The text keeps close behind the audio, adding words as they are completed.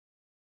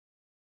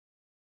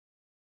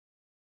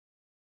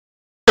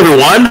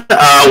everyone.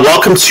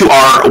 Welcome to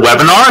our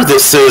webinar.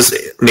 This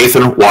is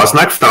Nathan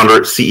Wosnack, founder,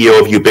 CEO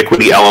of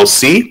Ubitquity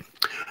LLC.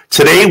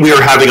 Today we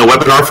are having a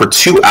webinar for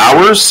 2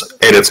 hours,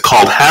 and it's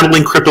called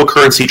Handling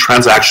Cryptocurrency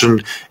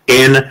Transactions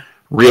in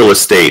Real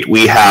Estate.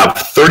 We have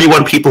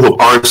 31 people who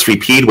have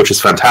RSVP'd, which is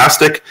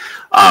fantastic.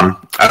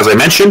 As I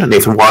mentioned,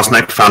 Nathan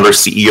Wosnack, founder,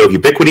 CEO of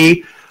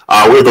Ubitquity.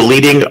 We're the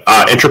leading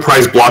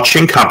enterprise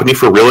blockchain company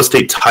for real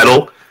estate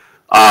title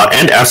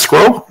and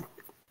escrow,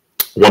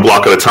 one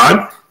block at a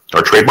time.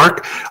 Our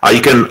trademark.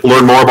 You can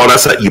learn more about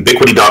us at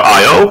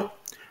ubitquity.io,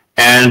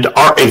 and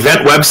our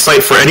event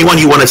website for anyone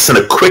you want to send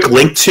a quick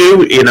link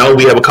to. You know,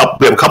 we have a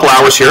couple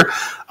hours here.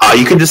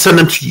 You can just send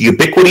them to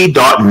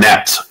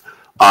ubitquity.net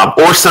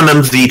or send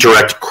them the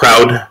direct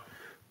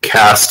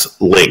Crowdcast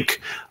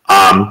link.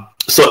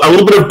 So a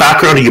little bit of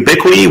background on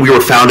Ubitquity. We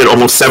were founded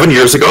almost 7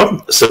 years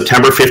ago,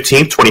 September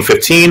 15th,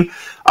 2015.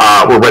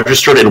 We're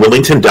registered in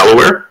Wilmington,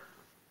 Delaware,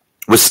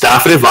 with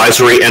staff and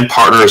advisory and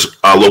partners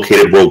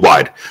located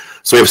worldwide.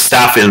 So we have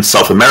staff in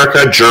South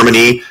America,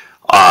 Germany,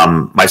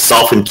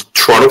 myself in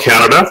Toronto,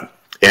 Canada,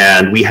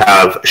 and we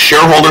have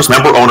shareholders,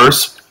 member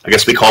owners, I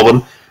guess we call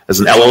them, as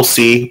an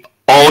LLC,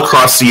 all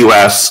across the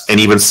US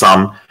and even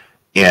some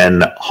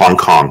in Hong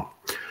Kong.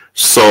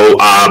 So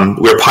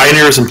we're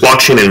pioneers in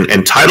blockchain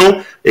and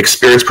title,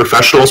 experienced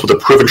professionals with a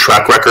proven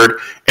track record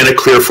and a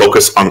clear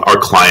focus on our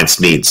clients'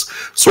 needs.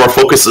 So our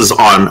focus is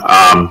on,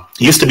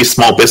 used to be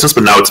small business,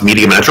 but now it's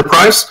medium and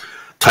enterprise.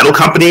 Title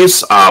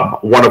companies.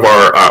 One of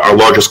our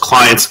largest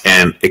clients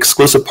and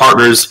exclusive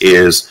partners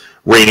is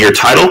Rainier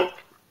Title.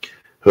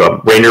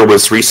 Rainier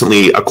was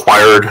recently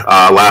acquired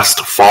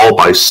last fall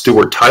by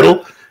Stewart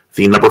Title,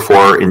 the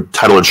 #4 in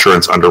title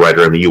insurance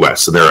underwriter in the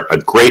US. So they're a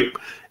great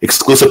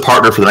exclusive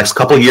partner for the next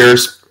couple of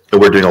years, and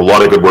we're doing a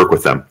lot of good work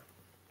with them.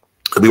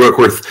 We have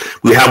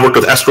worked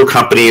with escrow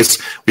companies.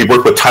 We've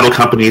worked with title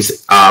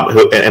companies,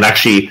 and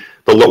actually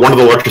one of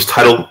the largest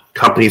title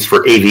companies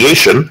for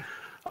aviation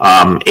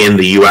in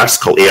the US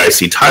called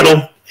AIC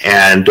Title,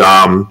 and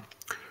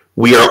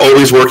we are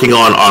always working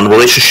on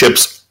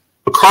relationships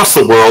across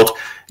the world.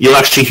 You'll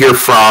actually hear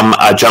from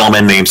a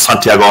gentleman named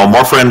Santiago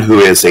Morfín, who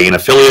is an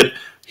affiliate.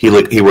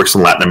 He works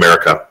in Latin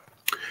America,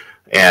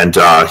 and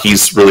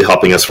he's really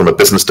helping us from a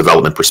business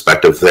development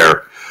perspective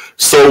there.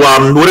 So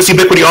what does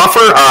Ubitquity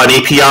offer? An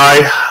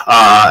API,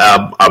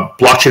 a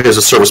blockchain as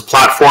a service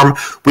platform.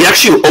 We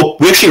actually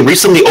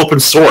recently open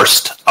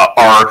sourced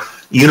our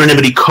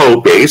unanimity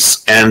code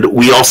base, and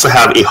we also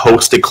have a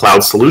hosted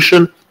cloud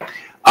solution.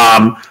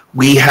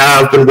 We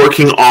have been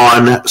working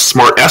on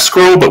smart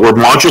escrow, but we're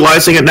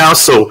modularizing it now.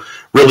 So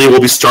really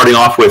we'll be starting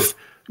off with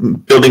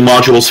building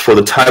modules for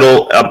the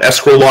title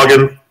escrow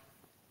login,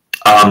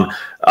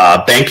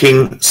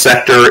 banking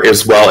sector,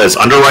 as well as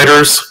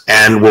underwriters,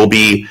 and we'll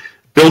be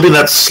building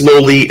that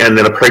slowly and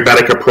in a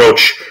pragmatic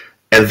approach.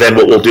 And then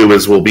what we'll do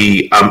is we'll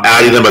be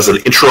adding them as an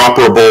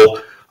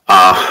interoperable,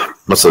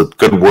 that's a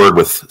good word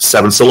with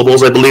 7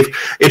 syllables, I believe,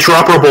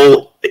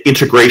 interoperable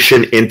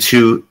integration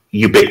into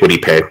Ubitquity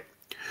Pay.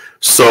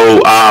 So,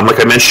 like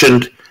I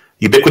mentioned,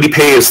 Ubitquity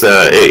Pay is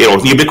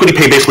Ubitquity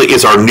Pay basically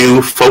is our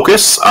new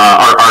focus,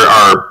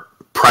 our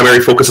primary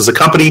focus as a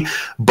company,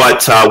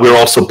 but we're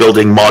also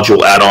building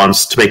module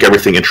add-ons to make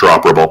everything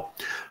interoperable.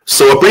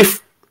 So, a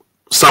brief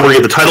summary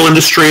of the title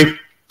industry.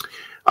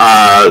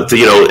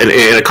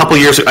 In a couple of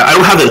years, I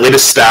don't have the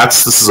latest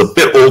stats. This is a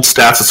bit old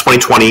stats. It's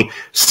 2020,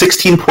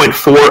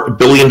 $16.4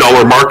 billion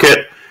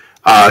market.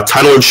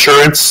 Title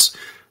insurance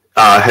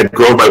had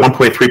grown by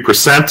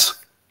 1.3%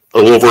 a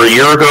little over a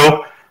year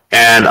ago,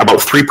 and about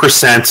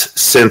 3%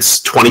 since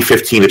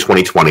 2015 to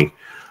 2020.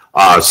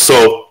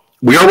 So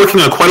we are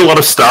working on quite a lot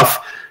of stuff.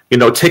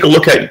 Take a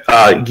look at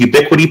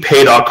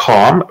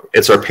ubiquitypay.com.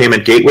 It's our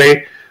payment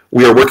gateway.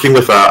 We are working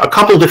with a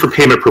couple of different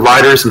payment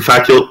providers. In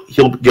fact,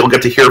 you'll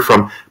get to hear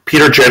from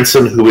Peter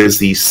Jensen, who is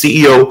the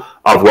CEO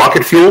of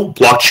Rocketfuel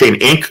Blockchain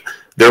Inc.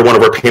 They're one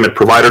of our payment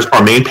providers,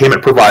 our main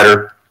payment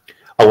provider,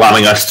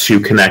 allowing us to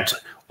connect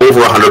over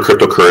 100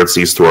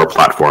 cryptocurrencies through our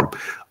platform,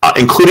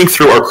 including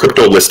through our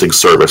crypto listing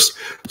service.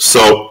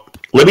 So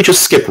let me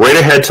just skip right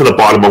ahead to the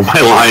bottom of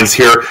my lines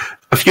here.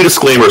 A few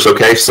disclaimers,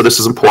 okay? So this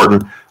is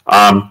important.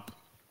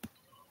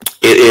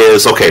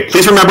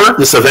 Please remember,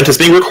 this event is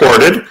being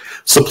recorded.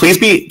 So please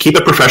keep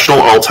it professional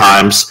at all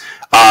times.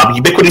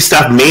 Ubitquity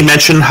staff may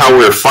mention how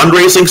we're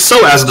fundraising.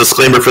 So as a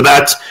disclaimer for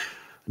that,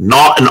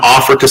 not an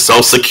offer to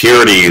sell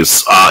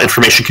securities.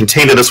 Information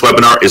contained in this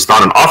webinar is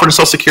not an offer to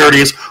sell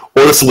securities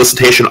or the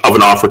solicitation of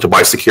an offer to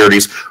buy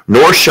securities,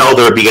 nor shall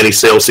there be any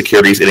sale of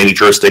securities in any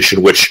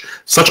jurisdiction which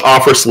such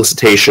offer,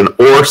 solicitation,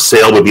 or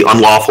sale would be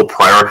unlawful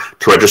prior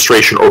to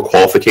registration or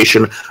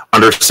qualification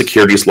under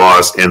securities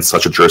laws in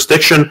such a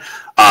jurisdiction.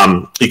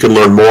 You can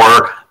learn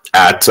more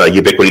at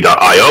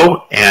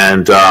ubitquity.io,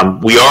 and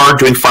we are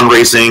doing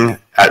fundraising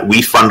at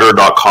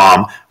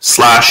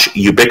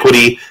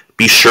wefunder.com/ubiquity.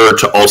 Be sure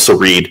to also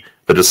read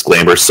the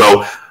disclaimer.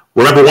 So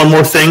remember one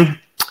more thing,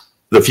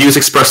 the views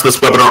expressed in this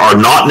webinar are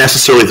not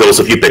necessarily those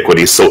of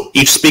Ubitquity. So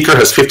each speaker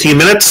has 15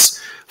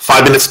 minutes,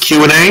 5 minutes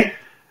Q&A,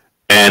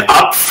 and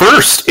up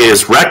first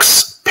is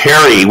Rex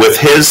Parry with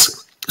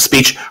his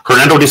speech,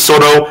 Hernando de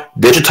Soto,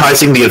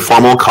 Digitizing the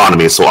Informal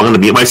Economy. So I'm going to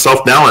mute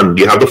myself now, and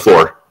you have the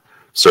floor,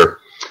 sir.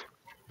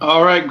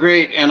 All right,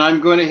 great. And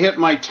I'm going to hit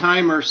my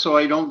timer so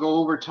I don't go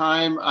over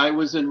time. I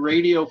was in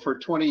radio for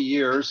 20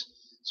 years,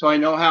 so I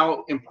know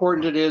how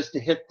important it is to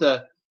hit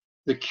the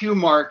cue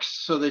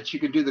marks so that you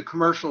can do the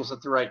commercials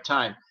at the right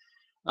time.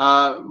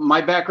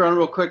 My background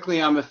real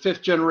quickly, I'm a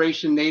 5th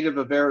generation native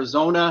of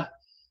Arizona.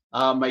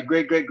 My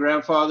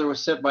great-great-grandfather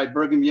was sent by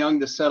Brigham Young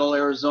to settle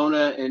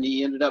Arizona, and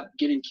he ended up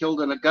getting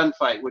killed in a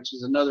gunfight, which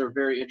is another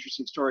very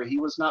interesting story. He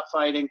was not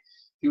fighting.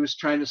 He was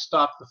trying to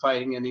stop the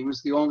fighting, and he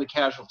was the only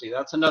casualty.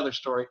 That's another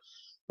story.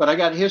 But I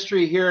got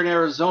history here in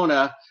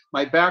Arizona.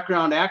 My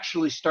background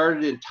actually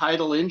started in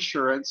title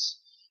insurance,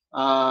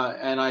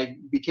 and I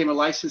became a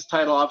licensed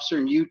title officer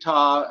in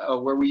Utah,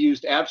 where we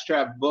used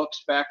abstract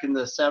books back in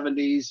the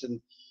 70s.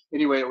 And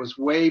anyway, it was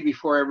way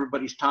before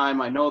everybody's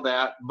time. I know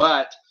that.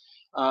 But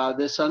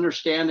this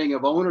understanding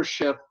of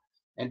ownership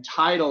and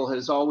title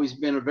has always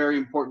been a very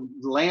important,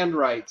 land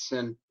rights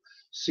and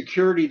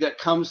security that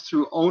comes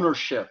through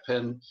ownership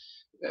and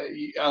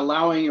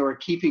allowing or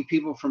keeping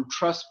people from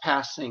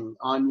trespassing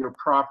on your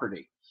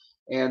property.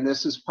 And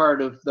this is part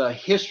of the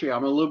history.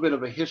 I'm a little bit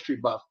of a history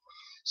buff.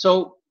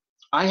 So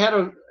I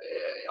had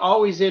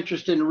always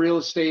interested in real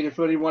estate. If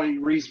anybody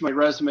reads my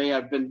resume,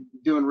 I've been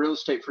doing real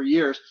estate for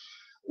years.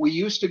 We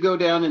used to go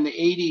down in the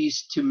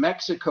 80s to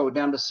Mexico,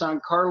 down to San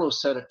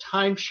Carlos at a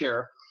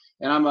timeshare.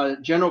 And I'm a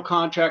general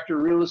contractor,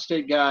 real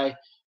estate guy.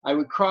 I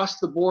would cross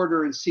the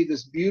border and see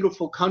this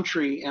beautiful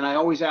country. And I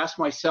always ask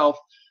myself,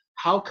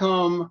 how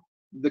come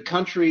the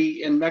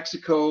country in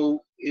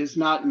Mexico is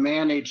not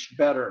managed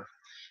better?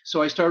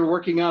 So I started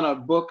working on a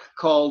book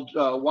called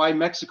Why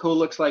Mexico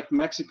Looks Like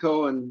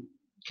Mexico and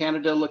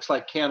Canada Looks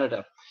Like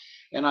Canada.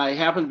 And I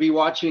happened to be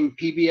watching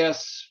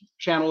PBS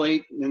Channel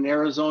 8 in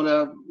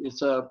Arizona.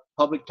 It's a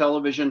public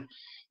television.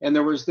 And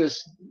there was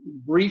this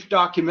brief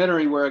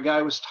documentary where a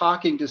guy was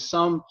talking to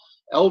some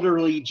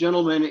elderly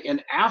gentleman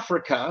in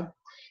Africa.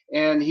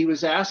 And he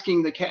was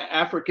asking the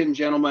African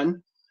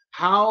gentleman,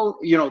 how,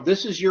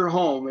 this is your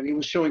home. And he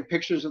was showing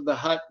pictures of the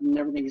hut and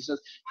everything. He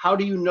says, how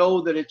do you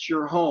know that it's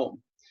your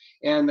home?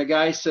 And the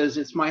guy says,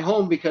 it's my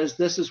home because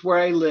this is where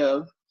I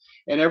live.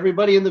 And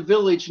everybody in the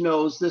village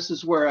knows this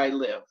is where I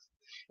live.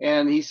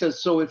 And he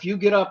says, so if you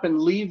get up and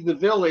leave the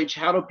village,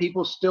 how do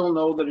people still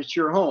know that it's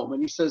your home?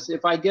 And he says,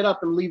 if I get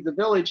up and leave the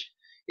village,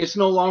 it's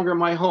no longer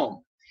my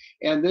home.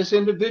 And this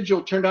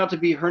individual turned out to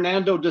be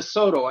Hernando de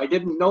Soto. I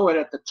didn't know it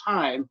at the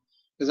time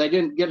because I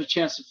didn't get a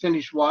chance to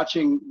finish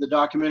watching the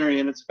documentary.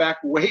 And it's back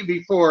way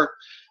before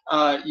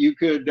you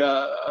could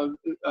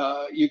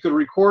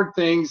record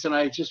things, and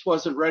I just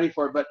wasn't ready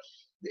for it. But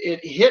it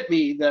hit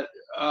me that,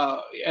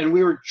 and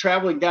we were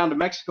traveling down to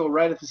Mexico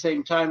right at the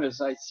same time as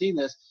I'd seen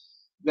this,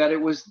 that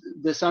it was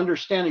this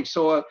understanding.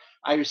 So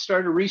I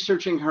started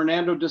researching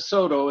Hernando de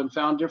Soto and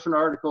found different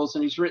articles,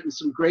 and he's written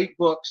some great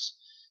books.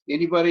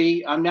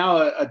 I'm now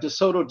a de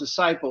Soto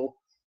disciple,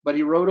 but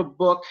he wrote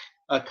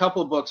a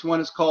couple of books. One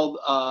is called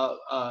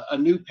A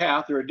New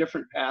Path or A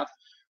Different Path,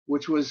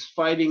 which was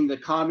fighting the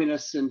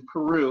communists in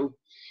Peru.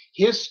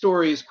 His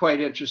story is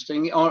quite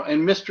interesting,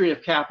 and Mystery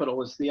of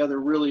Capital is the other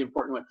really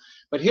important one.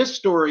 But his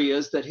story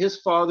is that his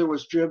father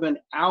was driven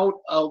out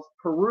of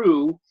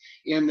Peru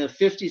in the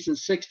 50s and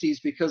 60s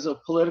because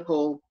of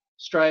political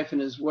strife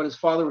and what his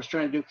father was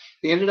trying to do.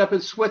 They ended up in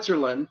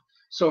Switzerland.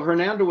 So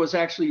Hernando was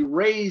actually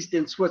raised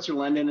in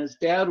Switzerland, and his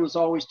dad was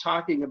always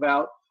talking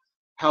about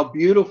how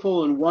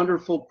beautiful and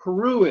wonderful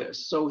Peru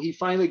is. So he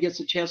finally gets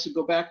a chance to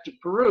go back to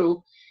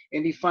Peru,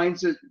 and he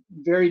finds it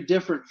very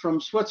different from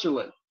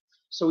Switzerland.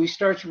 So he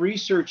starts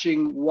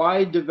researching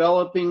why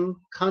developing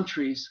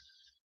countries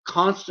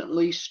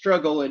constantly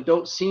struggle and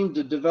don't seem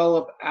to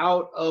develop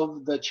out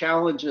of the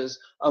challenges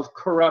of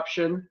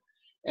corruption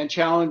and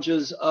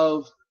challenges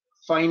of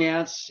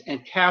finance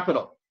and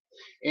capital.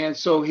 And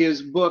so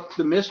his book,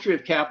 The Mystery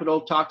of Capital,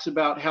 talks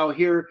about how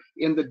here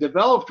in the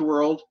developed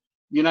world,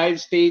 United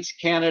States,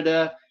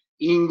 Canada,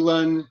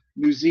 England,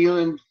 New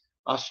Zealand,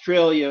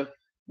 Australia,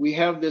 we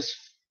have this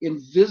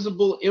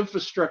invisible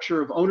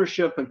infrastructure of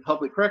ownership and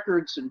public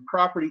records and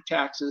property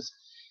taxes.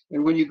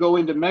 And when you go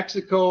into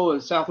Mexico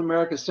and South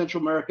America,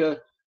 Central America,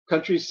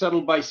 countries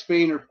settled by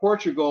Spain or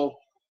Portugal,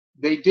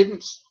 they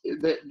didn't,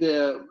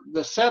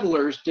 the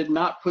settlers did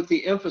not put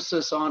the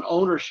emphasis on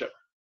ownership.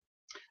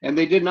 And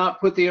they did not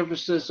put the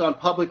emphasis on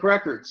public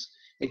records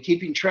and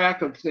keeping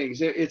track of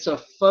things. It's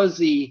a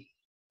fuzzy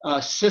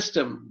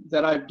system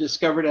that I've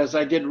discovered as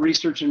I did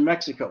research in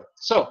Mexico.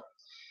 So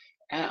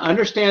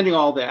understanding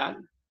all that,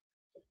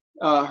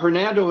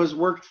 Hernando has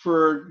worked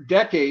for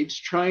decades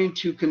trying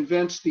to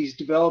convince these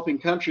developing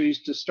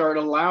countries to start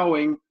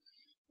allowing,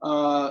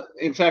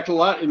 in fact, a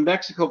lot in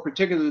Mexico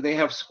particularly, they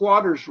have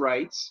squatters'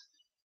 rights,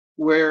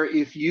 where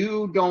if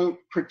you don't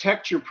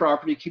protect your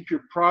property, keep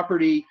your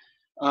property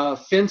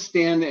fenced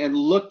in and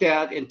looked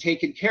at and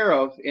taken care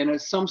of, and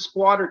if some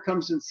squatter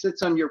comes and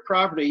sits on your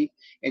property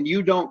and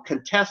you don't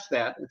contest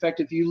that, in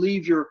fact, if you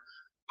leave your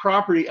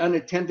property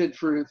unattended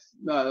for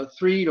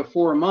 3 to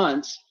 4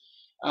 months,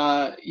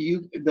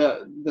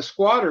 the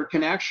squatter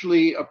can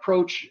actually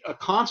approach a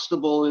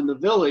constable in the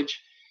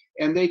village,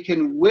 and they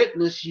can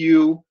witness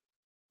you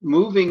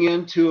moving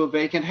into a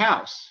vacant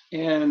house.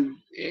 And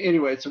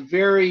anyway, it's a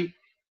very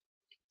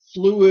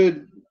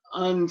fluid,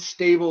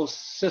 unstable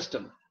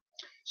system.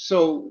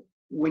 So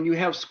when you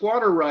have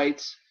squatter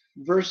rights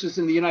versus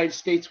in the United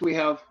States, we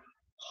have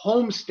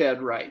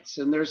homestead rights.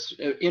 And there's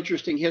an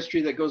interesting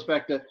history that goes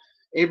back to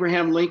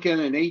Abraham Lincoln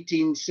in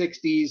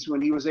 1860s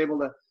when he was able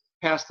to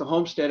pass the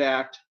Homestead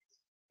Act.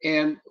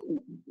 And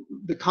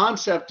the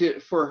concept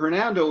for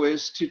Hernando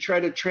is to try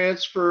to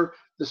transfer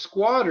the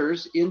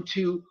squatters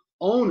into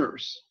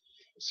owners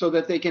so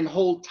that they can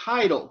hold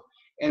title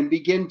and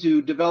begin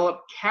to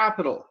develop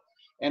capital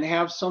and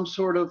have some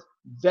sort of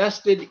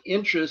vested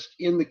interest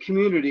in the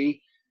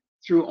community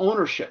through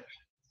ownership.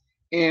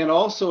 And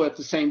also at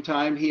the same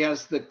time, he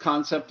has the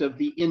concept of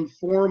the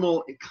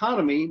informal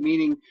economy,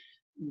 meaning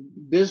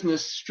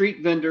business, street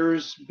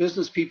vendors,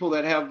 business people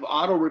that have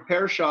auto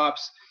repair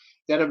shops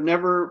that have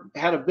never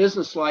had a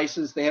business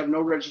license, they have no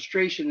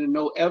registration and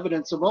no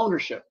evidence of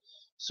ownership.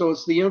 So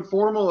it's the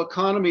informal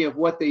economy of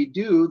what they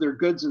do, their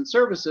goods and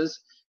services,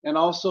 and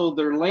also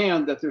their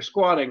land that they're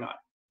squatting on.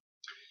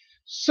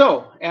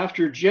 So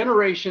after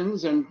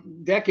generations and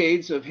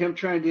decades of him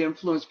trying to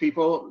influence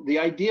people, the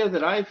idea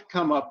that I've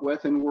come up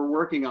with and we're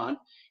working on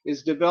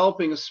is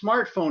developing a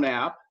smartphone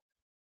app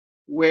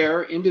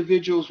where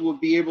individuals will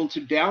be able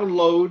to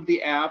download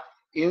the app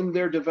in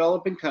their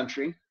developing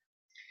country.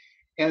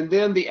 And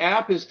then the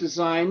app is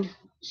designed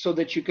so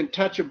that you can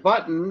touch a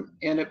button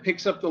and it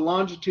picks up the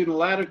longitude and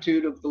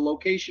latitude of the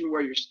location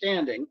where you're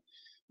standing,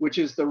 which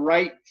is the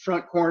right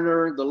front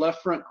corner, the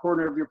left front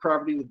corner of your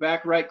property, the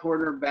back right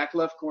corner, back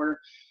left corner.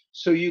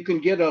 So you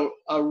can get a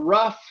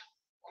rough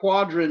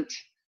quadrant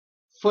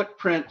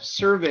footprint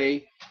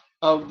survey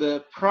of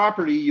the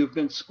property you've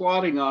been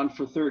squatting on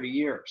for 30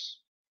 years.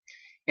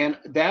 And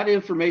that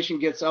information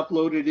gets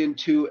uploaded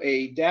into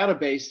a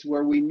database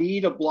where we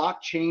need a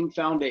blockchain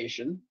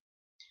foundation.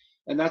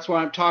 And that's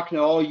why I'm talking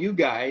to all you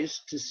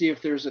guys to see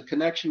if there's a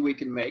connection we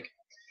can make.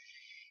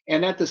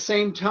 And at the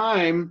same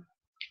time,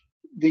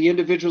 the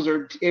individuals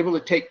are able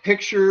to take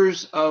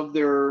pictures of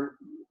their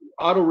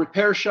auto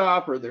repair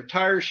shop or their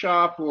tire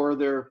shop or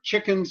their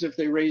chickens if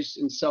they raise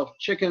and sell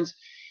chickens,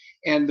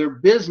 and their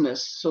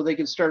business, so they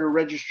can start a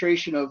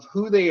registration of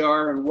who they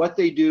are and what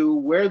they do,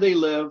 where they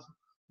live,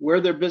 where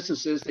their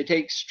business is. They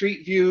take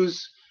street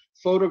views,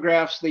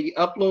 photographs, they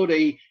upload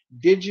a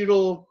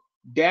digital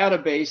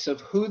database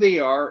of who they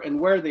are and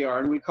where they are,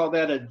 and we call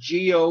that a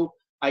geo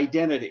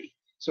identity.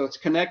 So it's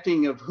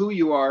connecting of who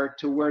you are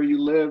to where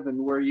you live and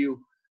where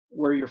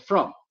you're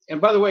from.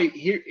 And by the way,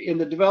 here in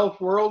the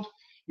developed world,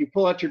 you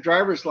pull out your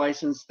driver's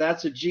license,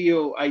 that's a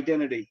geo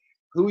identity,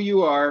 who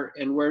you are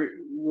and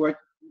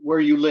where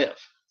you live.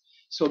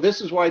 So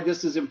this is why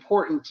this is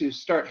important to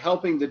start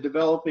helping the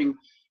developing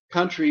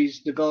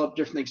countries develop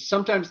different things.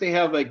 Sometimes they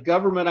have a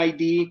government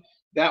ID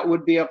that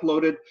would be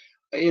uploaded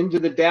into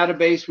the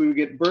database. We would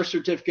get birth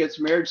certificates,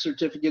 marriage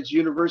certificates,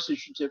 university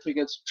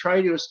certificates,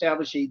 try to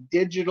establish a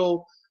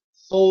digital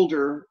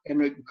folder, and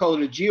we call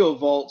it a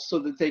GeoVault, so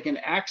that they can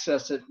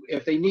access it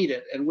if they need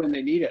it and when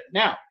they need it.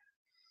 Now,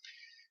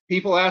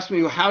 people ask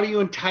me, well, how do you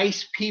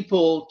entice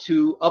people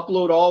to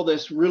upload all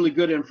this really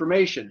good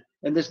information?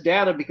 And this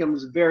data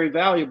becomes very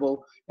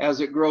valuable as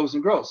it grows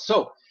and grows.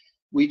 So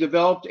we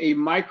developed a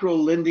micro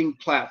lending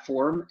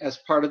platform as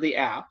part of the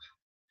app,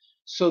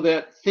 so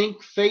that think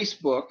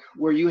Facebook,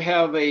 where you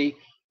have a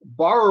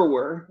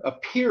borrower, a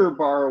peer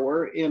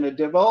borrower in a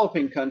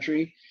developing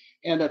country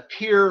and a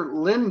peer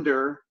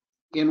lender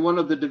in one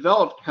of the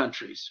developed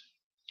countries.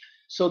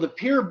 So the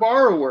peer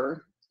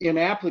borrower in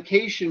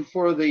application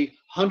for the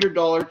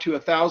 $100 to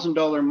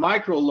 $1,000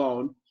 micro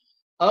loan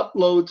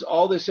uploads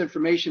all this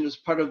information as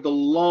part of the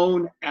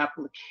loan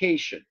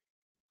application.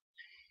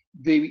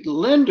 The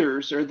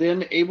lenders are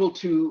then able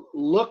to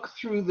look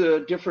through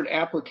the different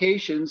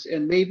applications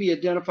and maybe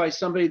identify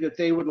somebody that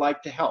they would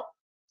like to help.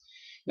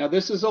 Now,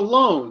 this is a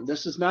loan.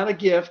 This is not a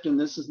gift, and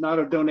this is not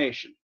a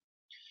donation.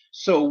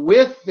 So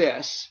with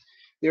this,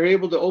 they're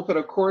able to open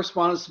a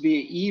correspondence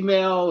via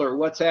email or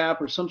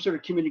WhatsApp or some sort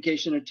of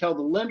communication until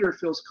the lender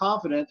feels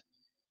confident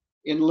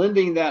in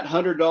lending that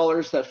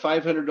 $100, that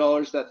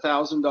 $500, that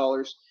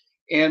 $1,000.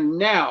 And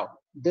now,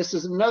 this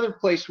is another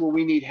place where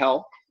we need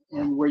help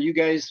and where you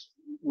guys,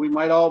 we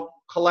might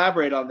all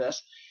collaborate on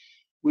this.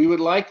 We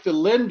would like the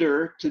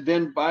lender to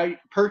then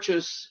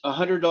purchase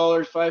 $100,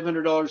 $500,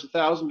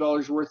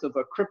 $1,000 worth of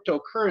a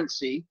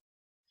cryptocurrency,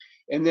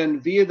 and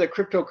then via the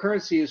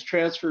cryptocurrency is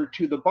transferred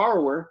to the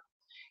borrower.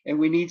 And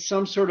we need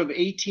some sort of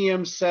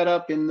ATM set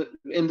up in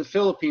the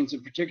Philippines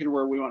in particular,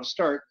 where we want to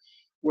start,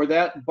 where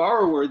that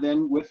borrower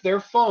then with their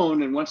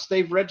phone, and once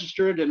they've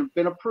registered and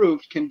been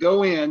approved, can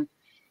go in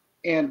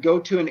and go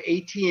to an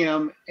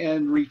ATM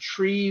and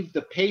retrieve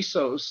the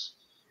pesos,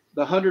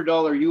 the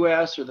 $100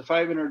 US or the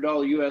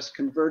 $500 US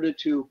converted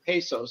to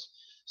pesos,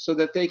 so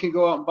that they can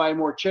go out and buy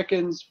more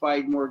chickens,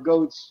 buy more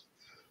goats,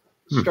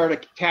 start a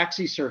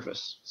taxi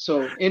service.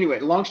 So anyway,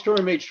 long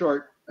story made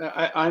short,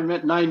 I'm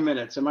at 9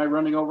 minutes. Am I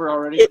running over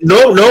already?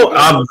 No,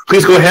 no.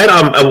 Please go ahead.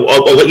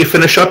 I'll let you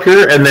finish up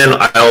here, and then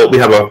we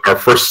have our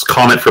first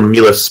comment from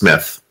Mila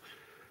Smith.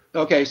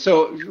 Okay,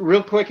 so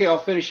real quickly, I'll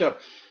finish up.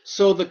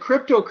 So the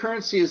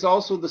cryptocurrency is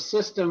also the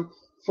system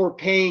for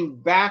paying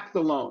back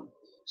the loan.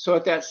 So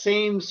at that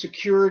same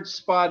secured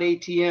spot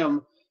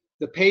ATM,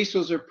 the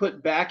pesos are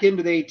put back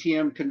into the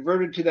ATM,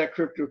 converted to that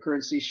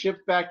cryptocurrency,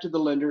 shipped back to the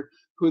lender,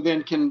 who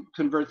then can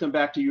convert them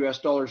back to US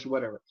dollars or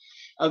whatever.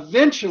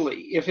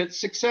 Eventually, if it's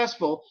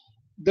successful,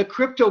 the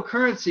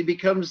cryptocurrency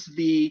becomes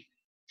the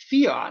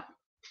fiat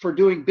for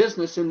doing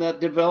business in that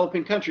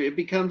developing country. It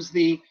becomes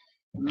the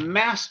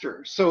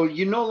master. So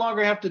you no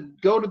longer have to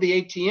go to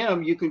the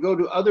ATM. You can go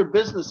to other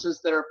businesses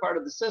that are part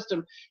of the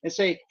system and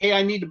say, hey,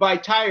 I need to buy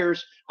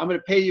tires. I'm going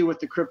to pay you with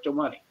the crypto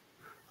money.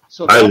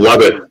 So I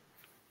love it.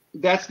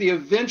 That's the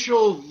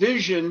eventual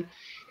vision.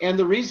 And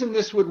the reason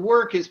this would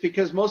work is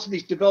because most of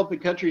these developing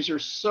countries are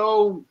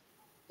so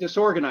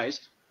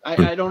disorganized.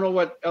 I don't know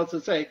what else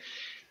to say.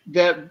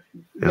 That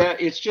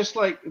it's just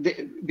like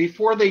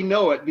before they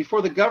know it,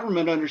 before the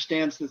government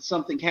understands that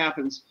something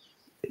happens,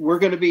 we're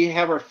going to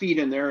have our feet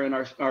in there and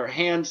our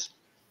hands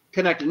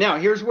connected. Now,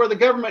 here's where the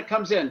government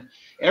comes in.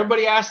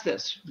 Everybody asks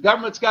this. The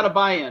government's got to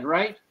buy in,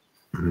 right?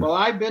 Mm-hmm. Well,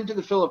 I've been to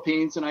the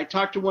Philippines, and I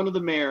talked to one of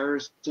the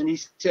mayors, and he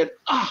said,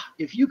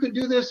 if you could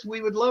do this,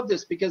 we would love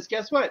this, because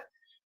guess what?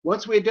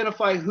 Once we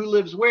identify who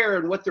lives where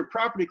and what their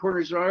property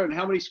corners are and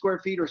how many square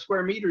feet or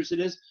square meters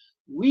it is,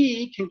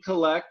 we can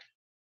collect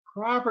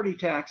property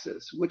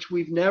taxes, which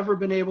we've never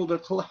been able to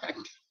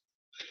collect.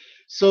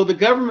 So the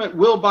government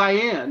will buy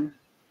in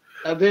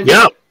eventually.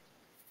 Yeah,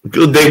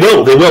 they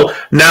will.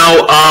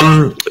 Now,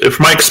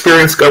 from my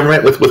experience,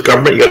 with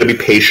government, you got to be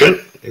patient.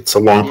 It's a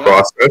long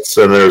process,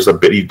 and there's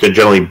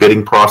generally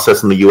bidding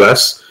process in the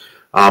U.S.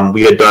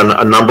 We had done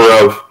a number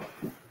of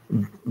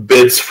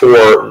bids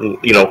for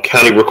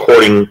county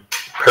recording,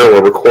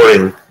 parallel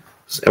recording,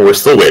 and we're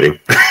still waiting.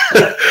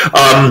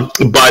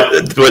 But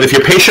if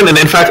you're patient, and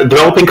in fact,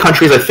 developing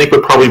countries, I think,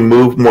 would probably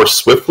move more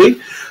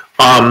swiftly.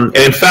 And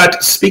in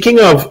fact, speaking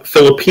of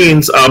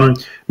Philippines,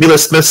 Mila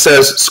Smith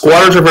says,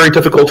 squatters are very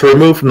difficult to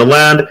remove from the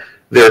land.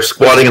 They're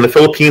squatting in the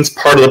Philippines.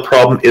 Part of the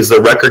problem is the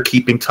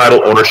record-keeping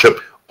title ownership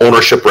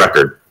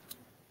record.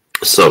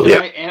 So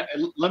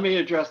let me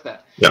address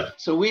that. Yeah.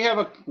 So we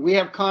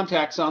have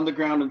contacts on the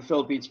ground in the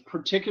Philippines.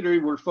 Particularly,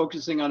 we're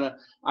focusing on an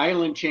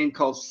island chain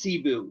called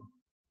Cebu.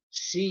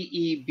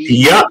 C-E-B.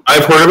 Yeah,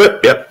 I've heard of it.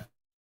 Yep.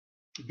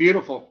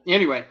 Beautiful.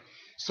 Anyway,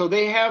 so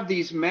they have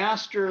these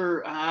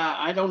master,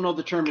 I don't know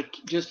the term, it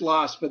just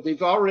lost, but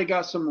they've already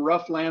got some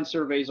rough land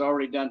surveys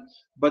already done,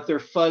 but they're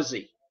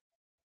fuzzy.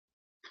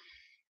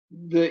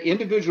 The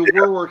individual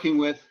we're working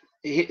with,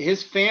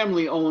 his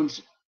family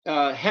owns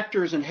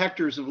hectares and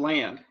hectares of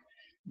land.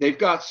 They've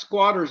got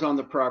squatters on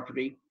the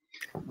property.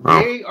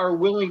 They are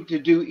willing to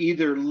do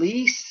either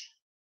lease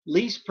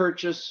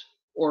purchase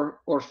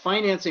or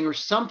financing or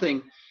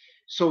something.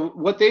 So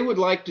what they would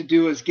like to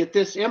do is get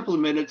this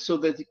implemented so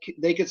that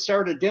they could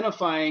start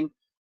identifying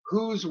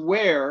who's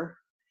where,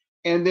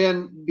 and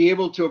then be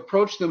able to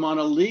approach them on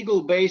a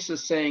legal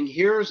basis saying,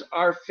 here's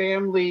our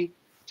family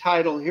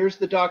title, here's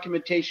the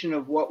documentation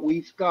of what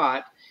we've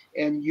got,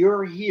 and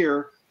you're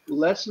here,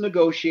 let's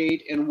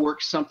negotiate and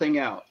work something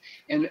out.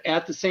 And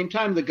at the same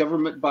time, the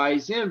government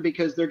buys in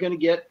because they're going to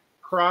get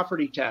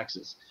property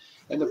taxes.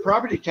 And the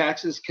property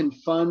taxes can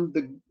fund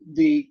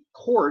the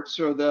courts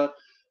or the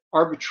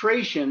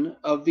arbitration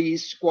of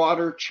these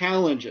squatter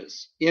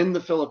challenges in the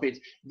Philippines.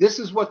 This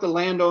is what the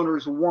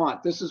landowners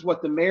want. This is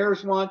what the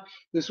mayors want.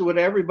 This is what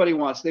everybody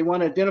wants. They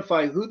want to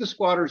identify who the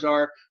squatters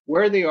are,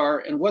 where they are,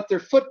 and what their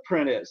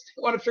footprint is.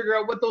 They want to figure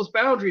out what those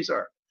boundaries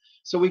are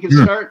so we can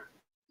start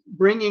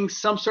bringing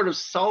some sort of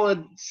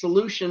solid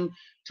solution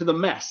to the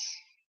mess.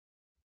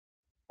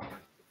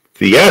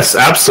 Yes,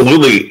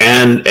 absolutely.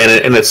 And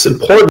it's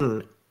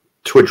important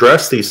to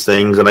address these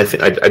things. And I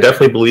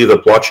definitely believe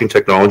that blockchain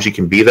technology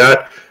can be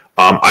that.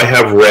 I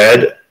have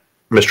read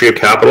Mystery of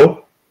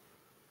Capital.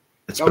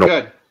 It's been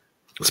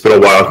a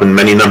while. It's been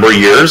many number of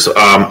years.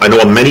 I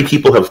know many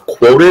people have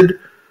quoted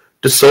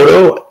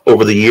DeSoto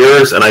over the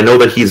years, and I know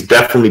that he's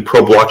definitely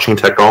pro blockchain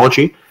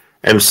technology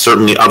and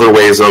certainly other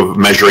ways of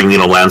measuring,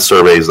 land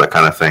surveys, that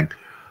kind of thing.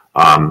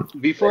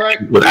 Before I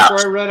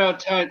run out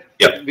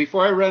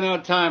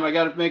of time, I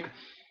got to make.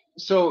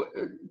 So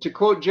to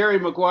quote Jerry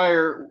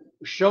Maguire,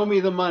 "Show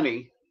me the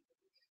money."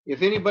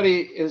 If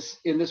anybody is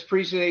in this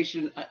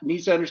presentation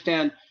needs to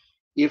understand,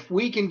 if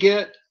we can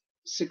get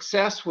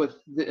success with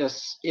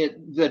this,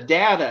 the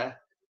data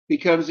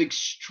becomes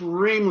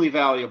extremely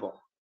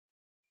valuable.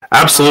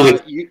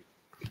 Absolutely.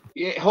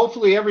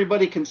 Hopefully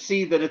everybody can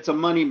see that it's a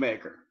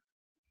moneymaker.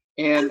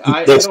 And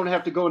I don't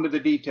have to go into the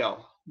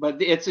detail,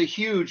 but it's a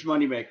huge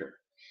moneymaker.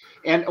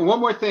 And one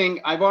more thing,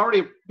 I've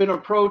already been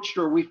approached,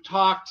 or we've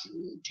talked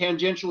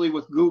tangentially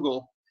with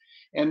Google.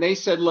 And they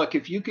said, look,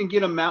 if you can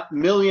get a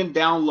million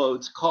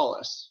downloads, call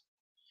us.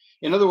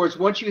 In other words,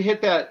 once you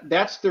hit that,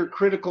 that's their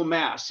critical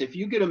mass. If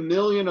you get a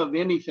million of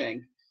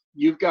anything,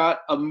 you've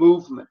got a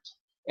movement.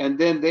 and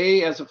then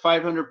they, as a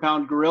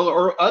 500-pound gorilla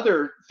or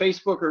other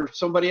Facebook or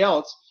somebody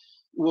else,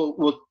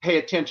 will pay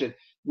attention.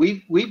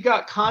 We've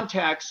got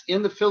contacts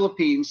in the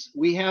Philippines.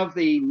 We have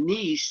the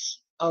niece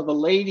of a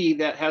lady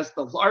that has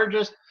the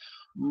largest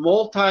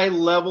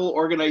multi-level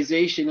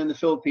organization in the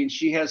Philippines.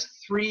 She has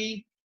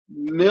 3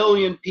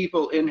 million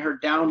people in her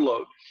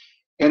download,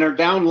 in her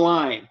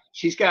downline.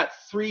 She's got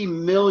 3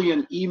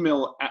 million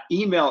email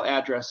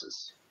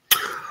addresses.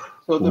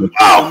 So the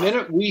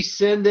minute we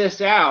send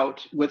this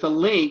out with a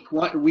link,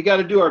 we got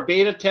to do our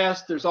beta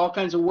test. There's all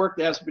kinds of work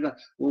that has to be done.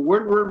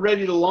 When we're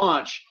ready to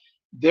launch,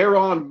 they're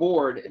on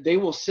board. They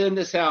will send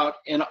this out,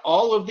 and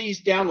all of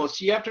these downloads.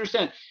 So you have to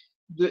understand,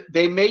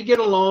 they may get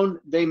a loan,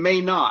 they may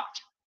not.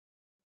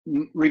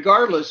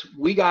 Regardless,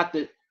 we're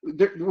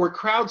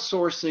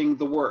crowdsourcing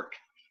the work.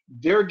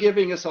 They're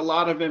giving us a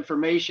lot of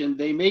information.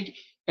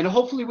 And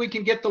hopefully we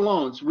can get the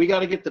loans. We got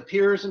to get the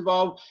peers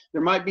involved.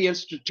 There might be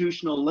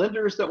institutional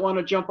lenders that want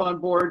to jump on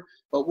board.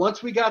 But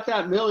once we got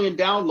that million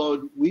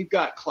download, we've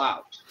got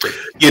clout.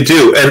 You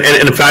do, and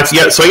in fact,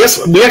 yeah. So I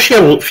guess we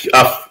actually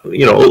have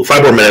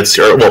 5 more minutes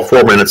here. Well,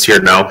 4 minutes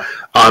here now.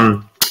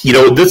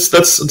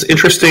 That's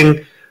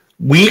interesting.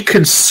 We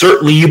could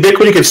certainly,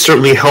 Ubitquity could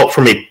certainly help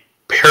from a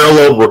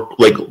parallel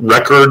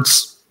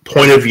records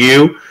point of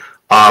view.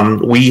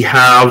 We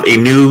have a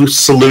new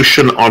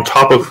solution on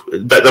top of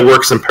that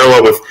works in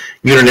parallel with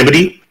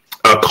unanimity,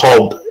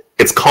 called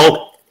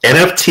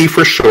NFT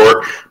for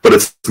short, but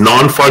it's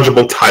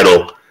non-fungible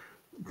title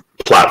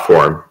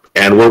platform.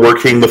 And we're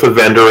working with a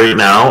vendor right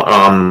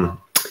now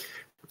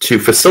to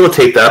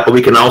facilitate that, but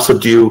we can also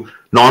do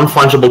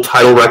non-fungible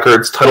title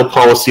records, title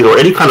policy, or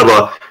any kind of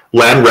a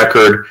land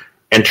record,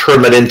 and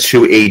turn that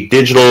into a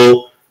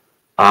digital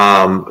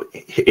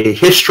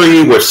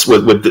history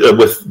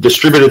with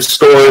distributed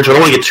storage. I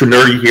don't want to get too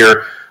nerdy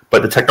here,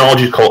 but the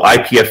technology is called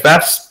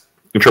IPFS,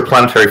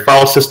 Interplanetary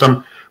File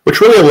System, which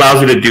really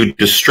allows you to do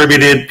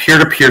distributed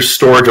peer-to-peer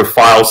storage of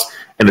files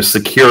in a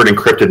secure and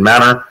encrypted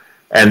manner,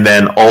 and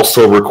then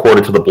also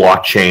recorded to the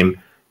blockchain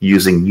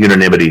using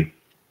unanimity.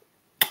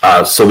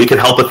 So we can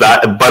help with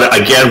that. But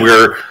again,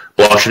 we're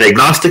blockchain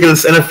agnostic, and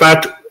in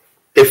fact,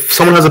 if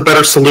someone has a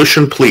better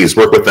solution, please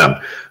work with them.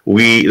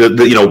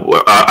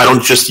 I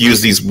don't just use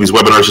these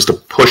webinars just to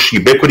push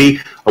Ubitquity.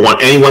 I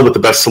want anyone with the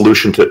best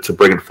solution to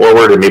bring it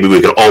forward, and maybe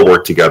we can all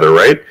work together,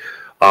 right?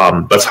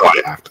 That's how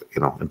I act,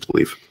 and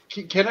believe.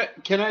 Can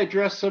I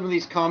address some of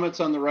these comments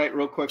on the right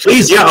real quick?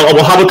 Please, yeah.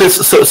 Well, how about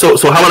this? So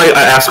how about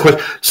I ask a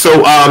question?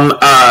 So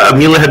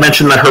Amelia had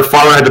mentioned that her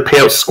father had to pay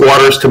out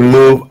squatters to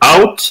move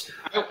out.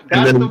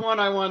 That's the one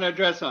I want to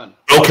address on.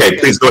 Okay,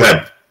 please go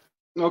ahead.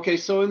 Okay,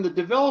 so in the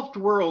developed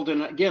world,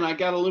 and again, I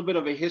got a little bit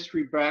of a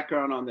history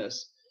background on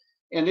this,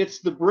 and it's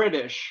the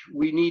British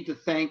we need to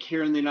thank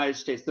here in the United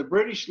States. The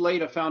British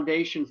laid a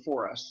foundation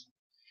for us.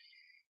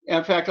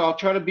 In fact, I'll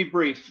try to be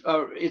brief.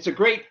 It's a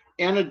great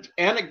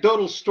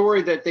anecdotal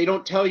story that they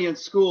don't tell you in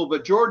school,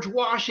 but George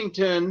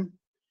Washington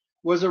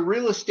was a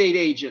real estate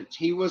agent.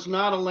 He was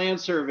not a land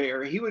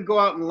surveyor. He would go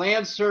out and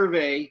land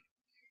survey,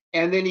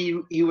 and then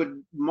he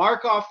would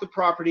mark off the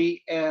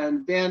property,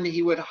 and then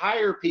he would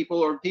hire people,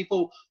 or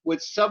people would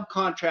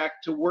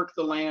subcontract to work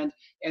the land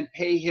and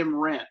pay him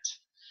rent.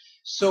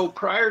 So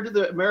prior to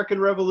the American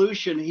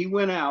Revolution, he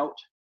went out,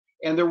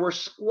 and there were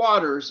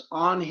squatters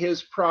on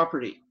his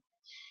property.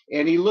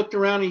 And he looked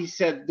around and he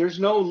said, there's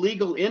no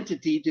legal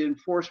entity to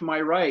enforce my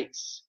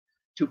rights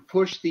to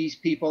push these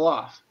people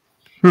off.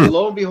 And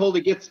lo and behold,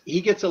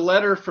 he gets a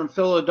letter from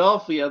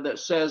Philadelphia that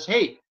says,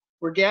 hey,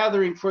 we're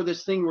gathering for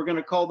this thing we're going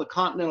to call the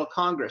Continental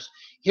Congress.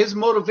 His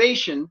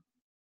motivation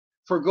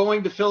for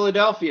going to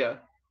Philadelphia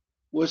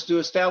was to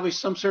establish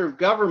some sort of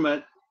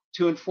government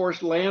to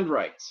enforce land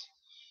rights.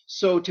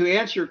 So to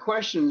answer your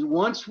questions,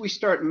 once we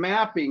start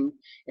mapping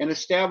and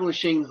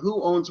establishing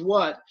who owns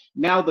what,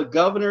 now the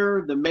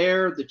governor, the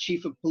mayor, the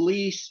chief of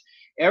police,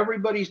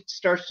 everybody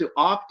starts to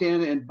opt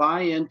in and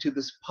buy into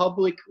this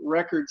public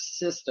records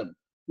system,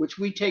 which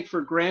we take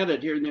for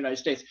granted here in the United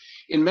States.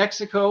 In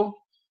Mexico,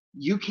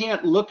 you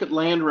can't look at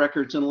land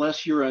records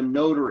unless you're a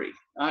notary.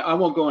 I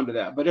won't go into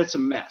that, but it's a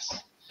mess.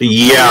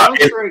 Yeah,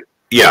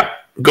 yeah.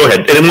 Go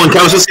ahead. And one,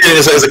 I was just saying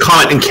as a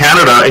comment, in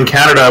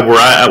Canada, where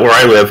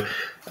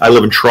I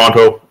live in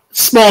Toronto,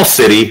 small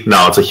city.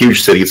 No, it's a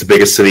huge city. It's the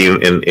biggest city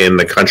in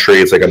the country.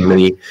 It's like a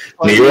mini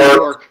New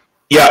York.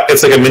 Yeah,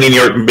 it's like a mini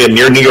New York,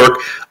 near New York.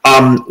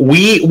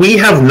 We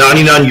have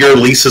 99-year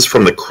leases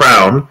from the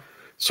Crown,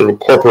 sort of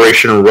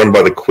corporation run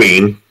by the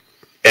Queen.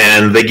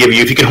 And they give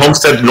you, if you can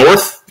homestead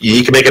north,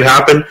 you can make it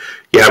happen.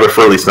 You have it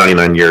for at least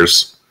 99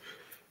 years.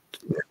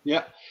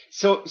 Yeah.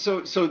 So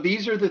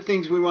these are the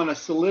things we want to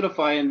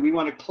solidify and we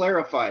want to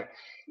clarify.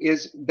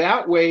 Is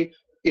that way,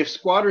 if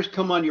squatters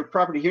come on your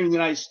property here in the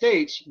United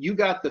States, you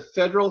got the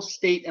federal,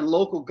 state, and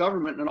local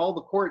government and all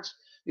the courts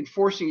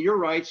enforcing your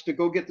rights to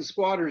go get the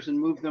squatters and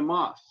move them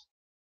off.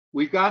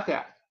 We've got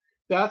that.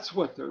 That's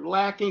what they're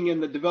lacking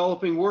in the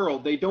developing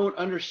world. They don't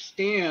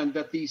understand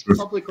that these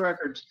public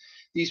records,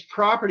 these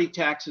property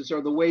taxes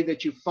are the way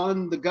that you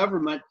fund the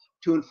government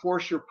to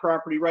enforce your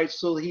property rights,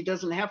 so he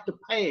doesn't have to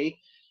pay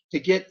to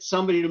get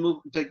somebody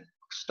to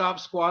stop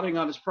squatting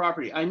on his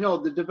property. I know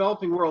the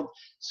developing world,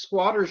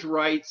 squatters'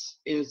 rights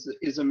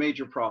is a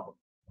major problem.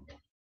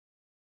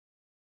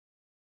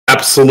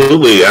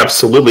 Absolutely,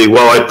 absolutely.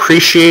 Well, I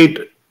appreciate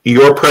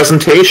your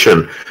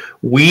presentation.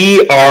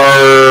 You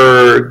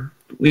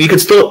can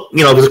still,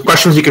 there's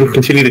questions you can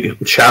continue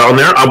to chat on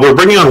there. We're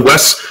bringing on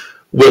Wes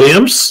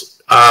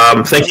Williams.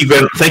 Thank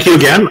you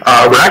again,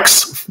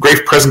 Rex.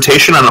 Great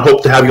presentation, and I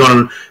hope to have you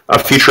on a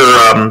future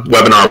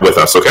webinar with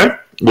us. Okay,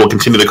 we'll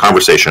continue the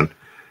conversation.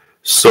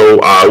 So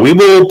we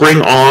will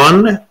bring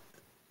on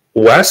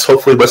Wes.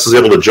 Hopefully, Wes is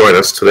able to join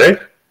us today.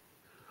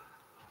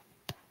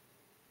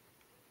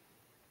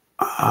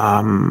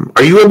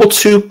 Are you able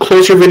to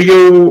close your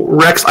video,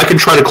 Rex? I can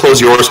try to close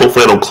yours.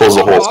 Hopefully, I don't close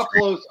the whole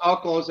screen. I'll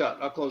close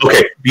out.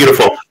 Okay,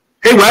 beautiful.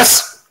 Hey,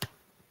 Wes.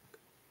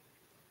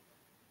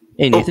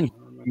 Hey, Nathan.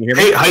 Can you hear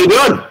me? Hey, how you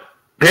doing?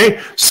 Hey,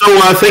 so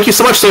thank you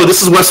so much. So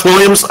this is Wes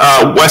Williams.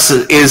 Wes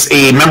is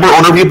a member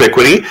owner of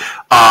Ubitquity.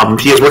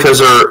 He has worked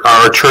as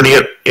our attorney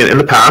in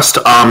the past,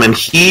 and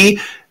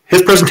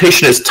his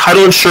presentation is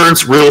title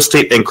insurance, real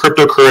estate, and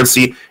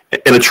cryptocurrency.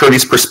 An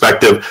attorney's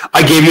perspective.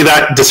 I gave you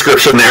that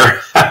description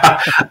there.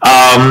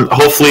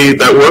 Hopefully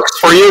that works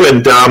for you,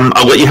 and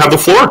I'll let you have the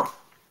floor.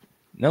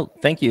 No,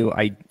 thank you.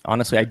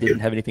 Honestly, I didn't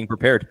have anything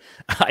prepared.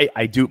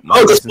 I do.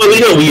 Just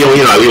we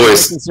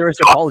always sincerest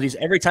apologies.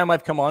 Every time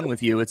I've come on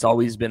with you, it's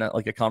always been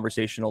like a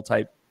conversational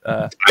type.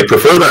 I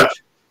prefer that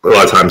a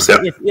lot of times.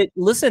 Yeah.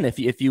 Listen,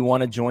 if you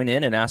want to join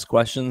in and ask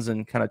questions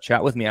and kind of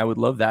chat with me, I would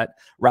love that.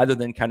 Rather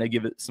than kind of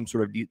give it some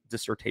sort of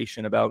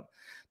dissertation about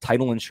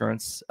title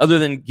insurance, other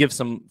than give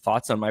some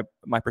thoughts on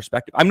my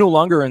perspective. I'm no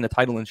longer in the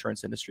title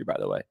insurance industry, by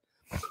the way.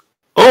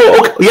 Oh,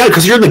 okay. Yeah,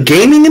 because you're in the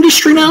gaming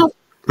industry now,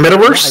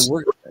 metaverse.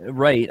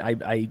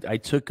 Yeah, I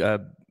took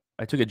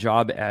a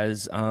job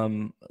as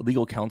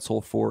legal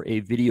counsel for a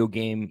video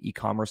game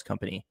e-commerce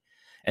company,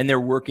 and they're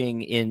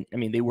working in. I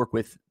mean, they work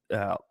with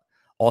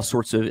all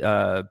sorts of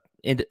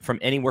from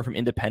anywhere from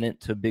independent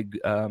to big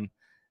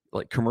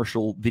like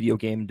commercial video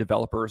game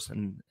developers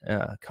and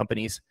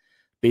companies.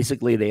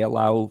 Basically, they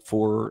allow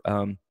for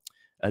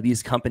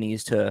these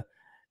companies to.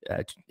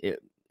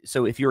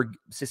 So if you're,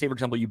 say for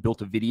example, you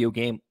built a video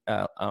game,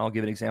 I'll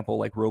give an example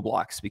like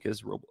Roblox,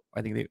 because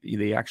I think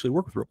they actually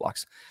work with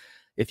Roblox.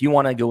 If you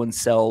want to go and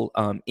sell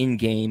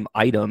in-game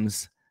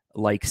items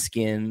like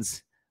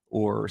skins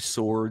or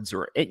swords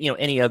or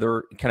any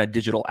other kind of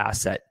digital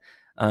asset,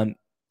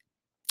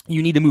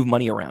 you need to move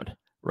money around,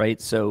 right?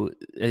 So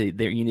you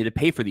need to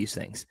pay for these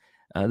things.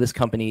 This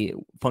company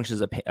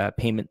functions as a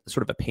payment,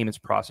 sort of a payments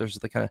processor.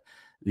 The kind of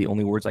the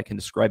only words I can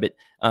describe it.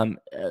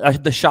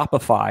 The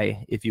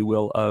Shopify, if you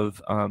will,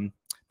 of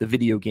the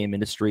video game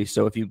industry.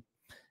 So if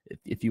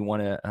you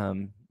want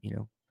to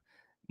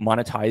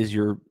monetize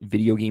your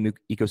video game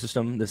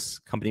ecosystem, this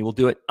company will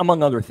do it,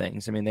 among other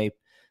things. I mean,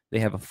 they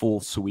have a full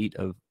suite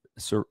of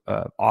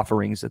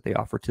offerings that they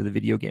offer to the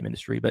video game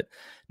industry. But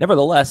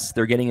nevertheless,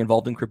 they're getting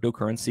involved in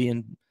cryptocurrency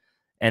and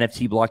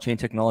NFT blockchain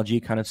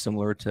technology, kind of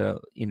similar to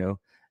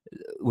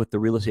what the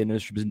real estate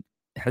industry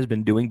has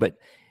been doing. But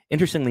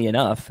interestingly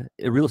enough,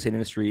 the real estate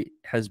industry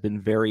has been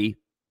very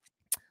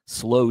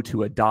slow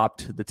to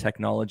adopt the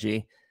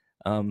technology.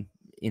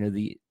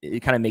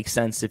 It kind of makes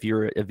sense if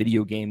you're a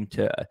video game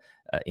to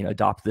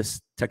adopt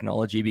this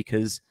technology,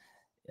 because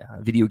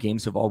video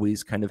games have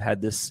always kind of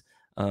had this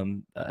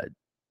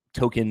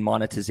token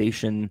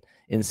monetization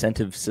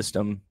incentive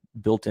system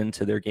built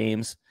into their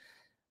games.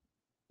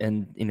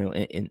 And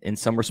in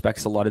some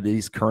respects, a lot of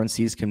these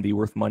currencies can be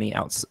worth money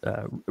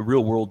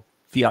real world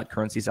fiat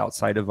currencies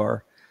outside of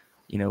our,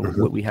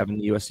 what we have in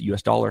the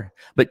US dollar.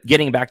 But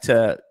getting back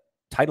to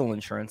title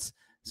insurance,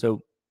 and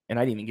I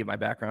didn't even give my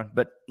background,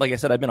 but like I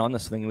said, I've been on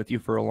this thing with you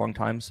for a long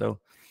time. So,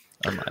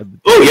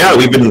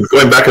 we've been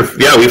going back.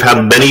 We've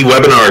had many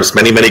webinars,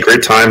 many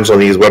great times on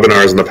these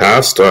webinars in the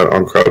past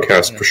on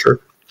Crowdcast for sure.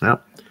 Yeah.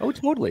 Oh,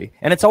 totally.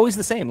 And it's always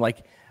the same.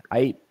 Like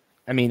I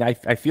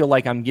feel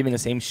like I'm giving the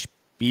same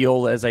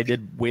spiel as I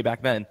did way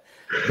back then,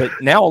 but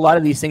now a lot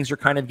of these things are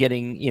kind of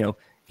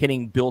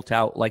getting built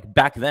out. Like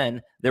back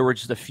then, there were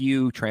just a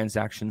few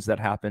transactions that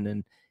happened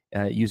and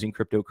using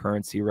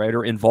cryptocurrency, right,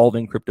 or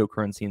involving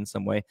cryptocurrency in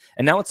some way,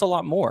 and now it's a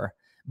lot more.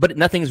 But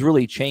nothing's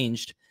really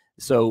changed.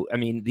 So I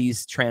mean,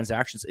 these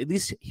transactions, at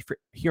least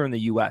here in the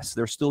U.S.,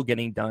 they're still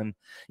getting done.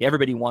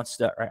 Everybody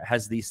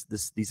has these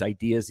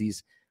ideas,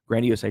 these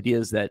grandiose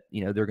ideas that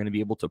they're going to be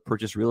able to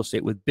purchase real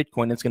estate with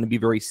Bitcoin. It's going to be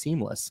very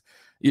seamless.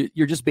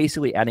 You're just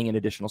basically adding in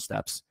additional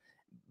steps,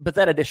 but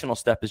that additional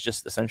step is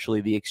just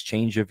essentially the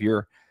exchange of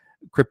your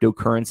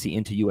cryptocurrency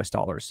into US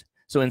dollars.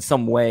 So in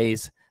some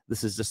ways,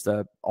 this is just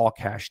a all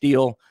cash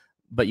deal,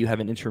 but you have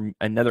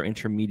another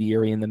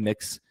intermediary in the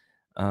mix,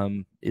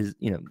 is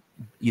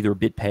either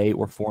BitPay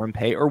or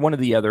ForumPay or one of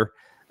the other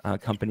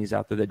companies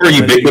out there that. Or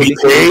Ubitquity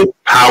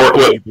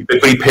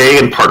Pay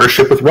in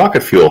partnership with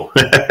Rocketfuel.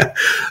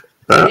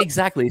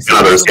 Exactly.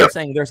 So that's what I'm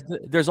saying.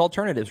 There's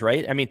alternatives,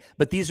 right? I mean,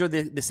 but these are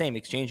the same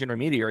exchange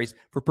intermediaries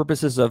for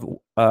purposes of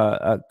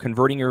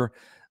converting your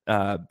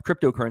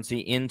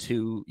cryptocurrency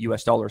into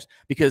US dollars.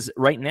 Because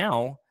right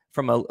now,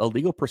 from a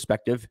legal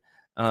perspective,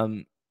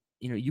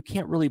 you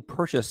can't really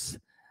purchase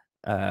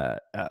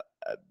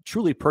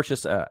truly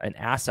purchase an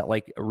asset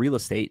like real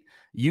estate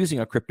using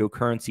a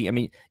cryptocurrency. I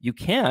mean, you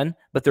can,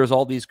 but there's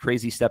all these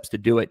crazy steps to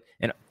do it,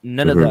 and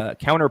none of the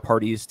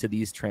counterparties to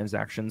these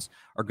transactions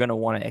are going to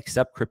want to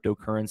accept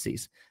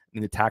cryptocurrencies. I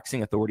mean, the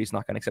taxing authority is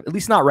not going to accept, at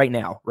least not right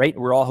now, right?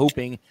 We're all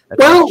hoping that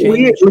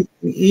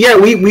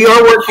we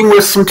are working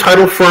with some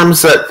title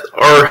firms that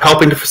are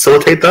helping to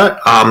facilitate that.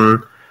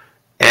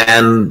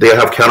 And they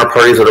have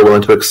counterparties that are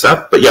willing to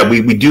accept. But yeah,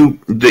 we do,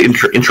 the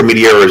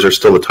intermediaries are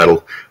still the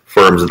title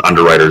firms and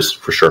underwriters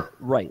for sure.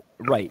 Right.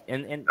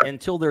 And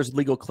until there's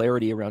legal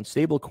clarity around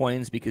stable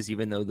coins, because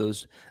even though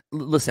those,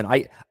 listen,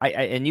 I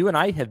and you and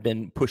I have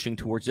been pushing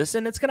towards this,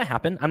 and it's going to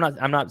happen.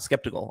 I'm not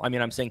skeptical. I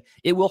mean, I'm saying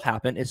it will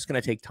happen. It's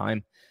going to take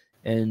time.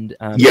 And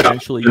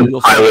eventually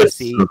you'll start to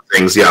see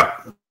things. Yeah.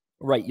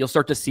 Right. You'll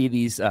start to see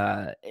these,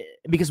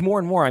 because more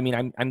and more, I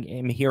mean,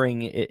 I'm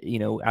hearing it,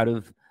 out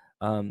of,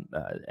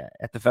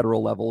 at the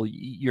federal level,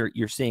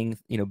 you're seeing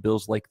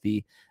bills like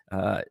the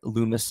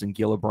Loomis and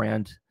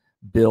Gillibrand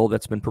bill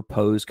that's been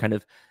proposed, kind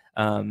of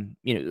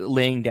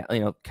laying down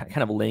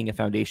laying a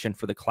foundation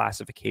for the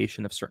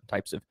classification of certain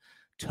types of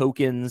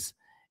tokens,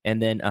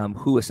 and then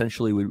who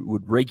essentially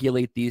would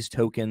regulate these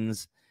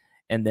tokens,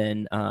 and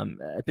then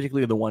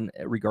particularly the one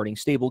regarding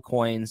stable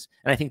coins.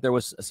 And I think there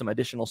was some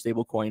additional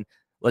stablecoin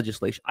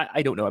legislation.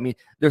 I don't know. I mean,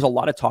 there's a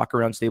lot of talk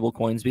around stable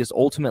coins, because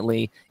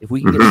ultimately, if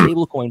we can get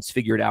stable coins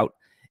figured out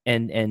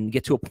and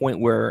get to a point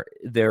where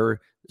they're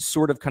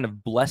sort of kind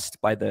of blessed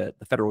by the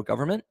federal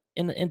government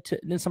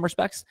in some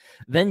respects,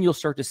 then you'll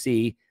start to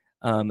see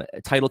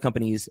title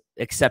companies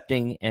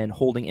accepting and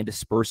holding and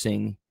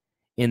dispersing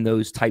in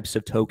those types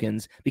of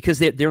tokens, because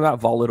they're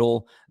not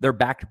volatile. They're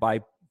backed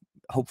by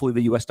hopefully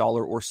the US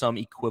dollar or some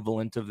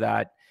equivalent of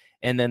that.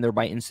 And then they're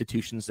by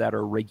institutions that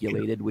are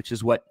regulated, which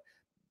is what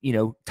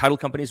title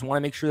companies want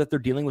to make sure that they're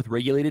dealing with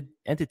regulated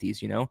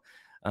entities. They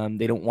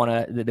don't want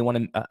to. They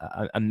want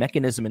a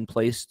mechanism in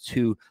place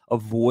to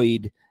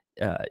avoid,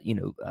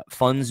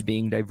 funds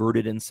being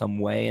diverted in some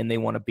way, and they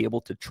want to be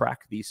able to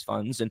track these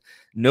funds and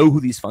know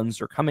who these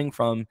funds are coming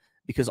from,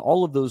 because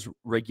all of those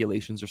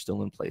regulations are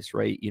still in place,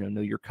 right?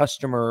 Know your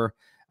customer,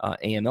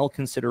 AML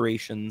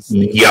considerations.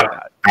 Yeah,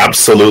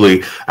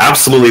 absolutely.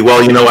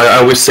 Well, I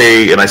always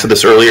say, and I said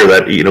this earlier,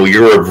 that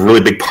you're a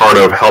really big part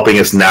of helping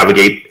us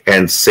navigate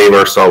and save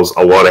ourselves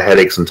a lot of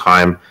headaches and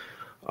time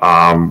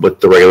with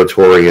the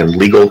regulatory and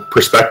legal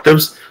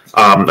perspectives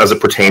as it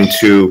pertains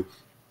to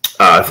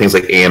things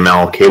like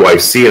AML,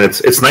 KYC, and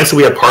it's nice that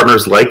we have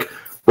partners like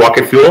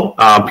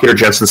Rocketfuel. Peter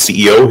Jensen,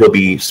 CEO, he'll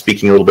be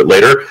speaking a little bit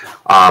later,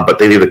 but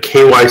they do the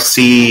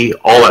KYC,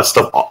 all that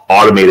stuff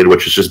automated,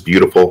 which is just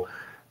beautiful.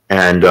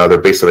 And they're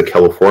based out of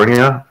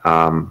California.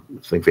 I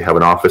think they have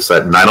an office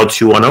at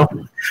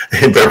 90210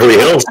 in Beverly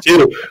Hills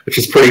too, which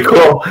is pretty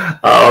cool.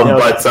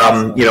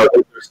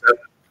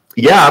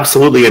 Yeah,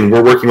 absolutely. And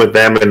we're working with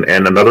them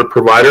and another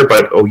provider.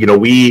 But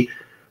we,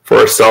 for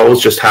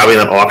ourselves, just having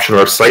that option on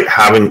our site,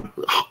 having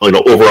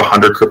over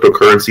 100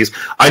 cryptocurrencies.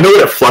 I know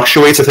that it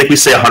fluctuates. I think we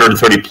say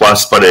 130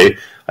 plus, but I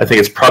think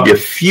it's probably a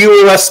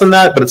few less than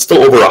that. But it's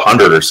still over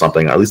 100 or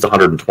something, at least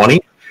 120.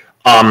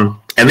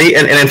 And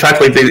in fact,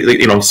 like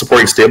they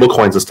supporting stable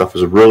coins and stuff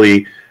is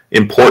really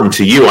important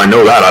to you. I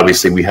know that.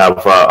 Obviously, we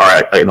have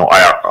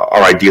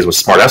our ideas with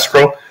Smart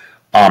Escrow.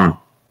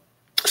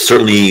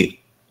 Certainly,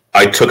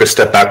 I took a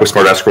step back with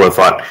Smart Escrow and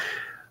thought,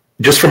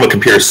 just from a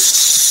computer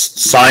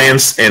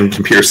science and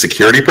computer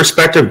security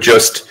perspective,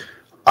 just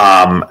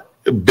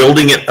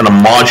building it in a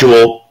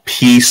module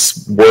piece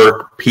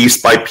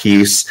by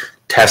piece,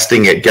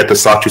 testing it, get the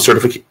SOC 2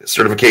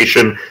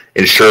 certification,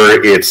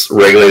 ensure it's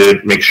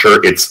regulated, make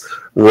sure it's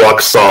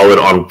rock solid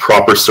on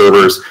proper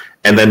servers,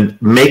 and then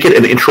make it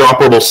an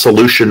interoperable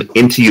solution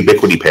into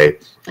Ubitquity Pay.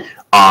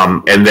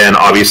 And then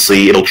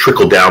obviously it'll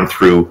trickle down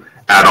through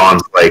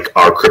add-ons like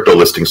our crypto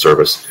listing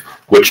service,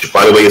 which,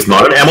 by the way, is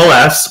not an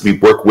MLS. We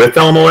work with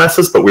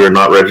MLSs, but we are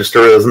not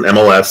registered as an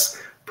MLS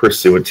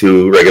pursuant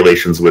to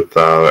regulations with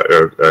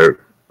the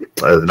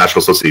National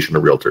Association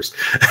of Realtors.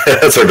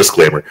 That's our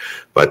disclaimer.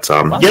 But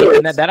and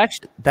that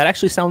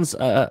actually sounds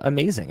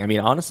amazing. I mean,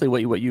 honestly,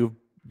 what you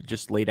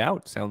just laid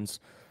out sounds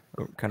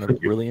kind of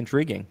really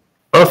intriguing.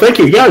 Oh, thank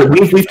you. Yeah,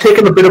 we've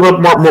taken a bit of a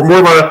more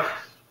of a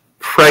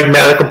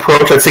pragmatic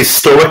approach. I'd say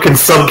stoic in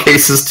some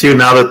cases too.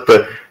 Now that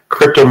the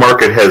crypto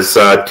market has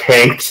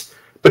tanked,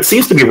 but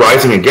seems to be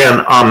rising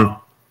again.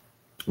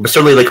 But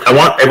certainly, I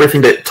want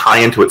everything to tie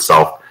into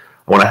itself.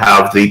 I want to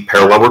have the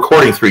parallel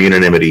recording through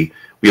Unanimity.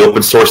 We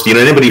open sourced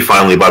Unanimity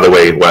finally, by the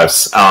way,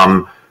 Wes.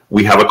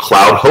 We have a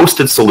cloud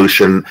hosted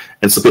solution,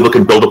 and so people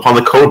can build upon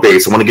the code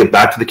base. I want to give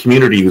back to the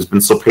community who's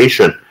been so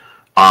patient.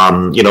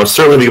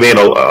 Certainly we made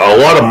a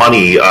lot of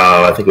money.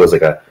 I think it was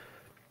like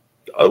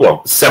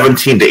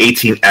 17 to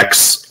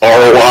 18x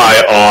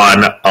ROI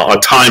on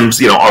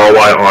times,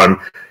 ROI on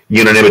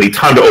Unanimity,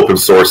 time to open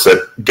source it,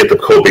 get the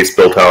code base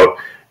built out,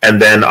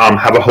 and then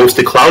have a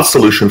hosted cloud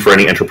solution for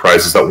any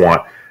enterprises that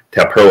want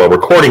to have parallel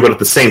recording, but at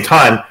the same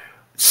time,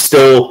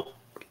 still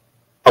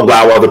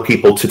allow other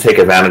people to take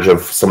advantage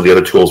of some of the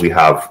other tools we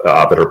have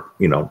that are,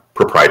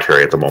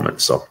 proprietary at the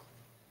moment. So,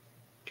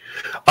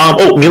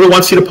 Mila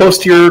wants you to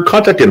post your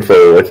contact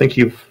info. I think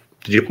did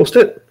you post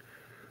it?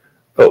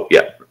 Oh,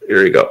 yeah,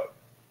 here you go.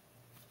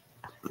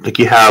 I think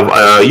you have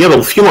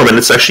a few more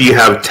minutes. Actually, you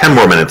have 10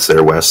 more minutes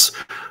there, Wes.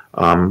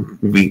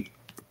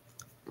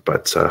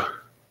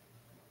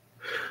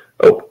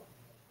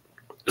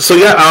 So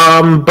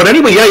yeah, but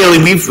anyway,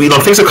 we've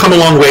things have come a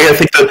long way. I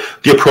think that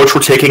the approach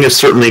we're taking is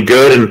certainly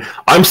good, and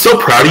I'm so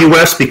proud of you,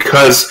 Wes,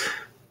 because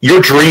your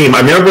dream.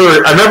 I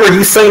remember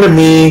you saying to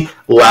me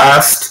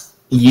last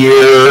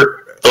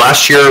year,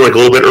 like a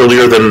little bit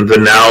earlier than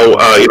now,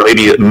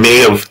 maybe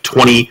May of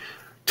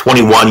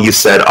 2021. You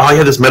said, "Oh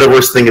yeah, this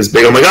metaverse thing is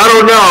big." I'm like, I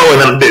don't know,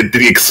 and then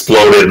it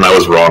exploded, and I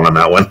was wrong on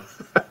that one.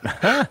 Or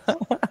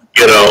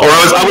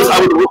I was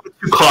a little bit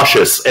too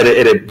cautious, and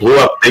it blew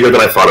up bigger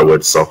than I thought it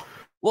would. So.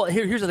 Well,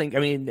 here's the thing. I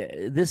mean,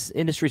 this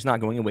industry is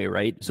not going away,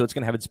 right? So it's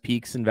going to have its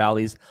peaks and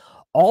valleys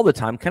all the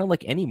time, kind of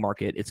like any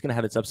market. It's going to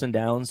have its ups and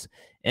downs,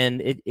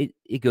 and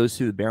it goes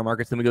through the bear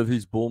markets, then we go through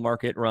these bull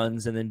market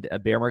runs, and then a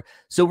bear market.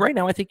 So right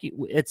now, I think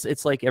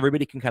it's like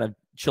everybody can kind of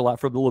chill out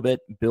for a little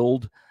bit,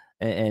 build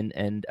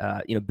and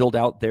build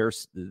out their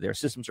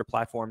systems or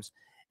platforms,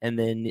 and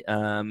then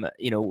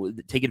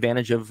take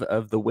advantage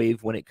of the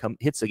wave when it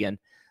hits again.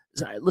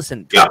 So,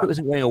 listen, crypto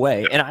isn't going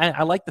away, and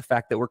I like the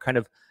fact that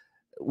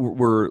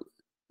we're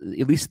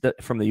at least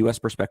from the U.S.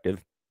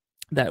 perspective,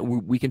 that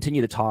we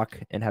continue to talk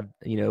and have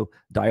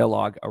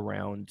dialogue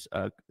around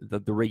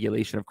the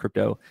regulation of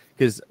crypto,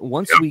 because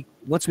once we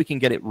can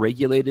get it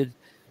regulated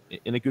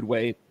in a good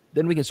way,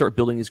 then we can start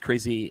building these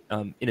crazy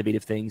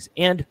innovative things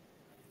and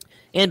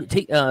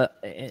take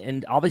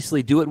and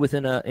obviously do it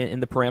within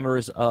in the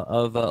parameters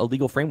of a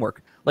legal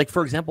framework. Like,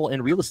 for example,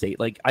 in real estate,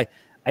 like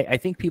I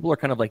think people are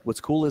kind of like, what's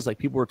cool is like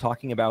people were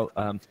talking about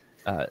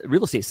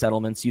real estate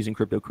settlements using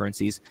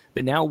cryptocurrencies,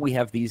 but now we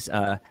have these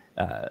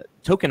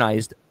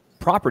tokenized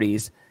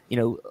properties.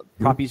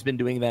 Proppy's been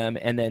doing them,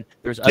 and then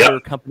there's other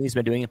companies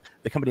been doing them.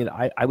 The company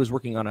that I was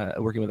working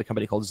with a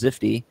company called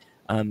Zifty.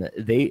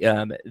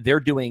 They're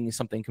doing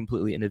something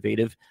completely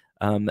innovative.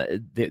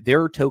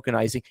 They're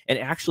tokenizing, and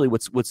actually,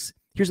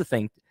 here's the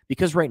thing.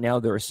 Because right now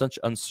there is such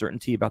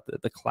uncertainty about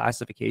the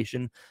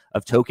classification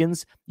of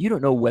tokens, you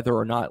don't know whether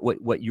or not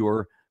what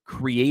you're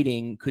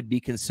creating could be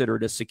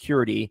considered a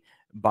security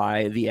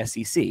by the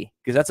SEC,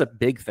 because that's a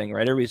big thing,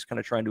 right? Everybody's kind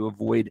of trying to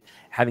avoid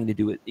having to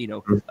do it,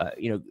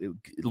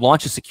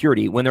 launch a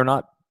security when they're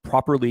not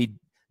properly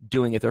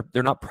doing it.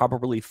 They're not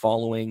properly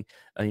following,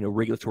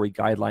 regulatory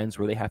guidelines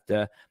where they have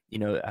to,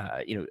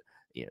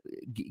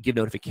 give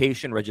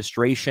notification,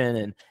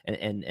 registration,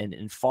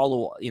 and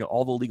follow,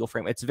 all the legal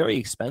framework. It's very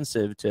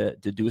expensive to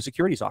do a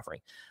securities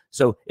offering.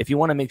 So if you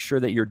want to make sure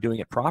that you're doing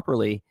it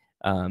properly,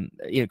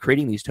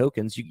 creating these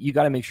tokens, you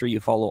got to make sure you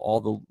follow all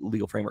the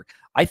legal framework.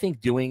 I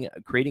think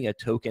creating a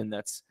token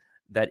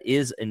that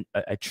is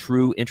a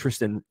true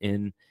interest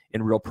in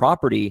real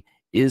property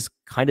is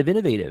kind of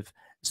innovative.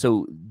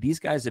 So these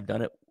guys have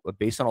done it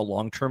based on a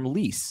long-term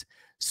lease.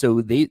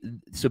 So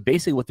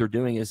basically what they're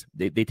doing is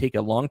they take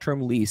a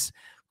long-term lease,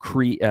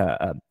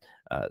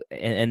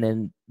 and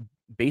then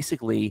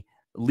basically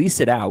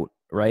lease it out,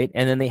 right?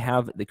 And then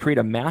they create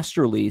a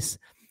master lease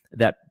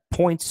that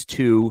points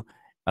to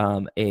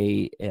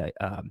a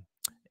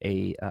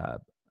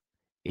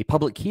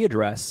public key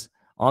address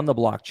on the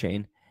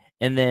blockchain,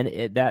 and then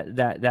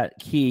that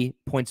key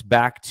points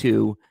back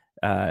to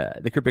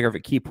the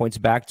cryptographic key points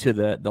back to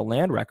the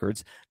land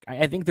records.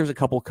 I think there's a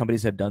couple of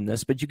companies that have done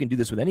this, but you can do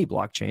this with any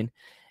blockchain.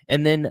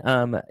 And then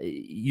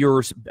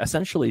you're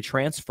essentially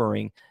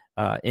transferring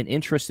an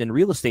interest in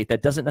real estate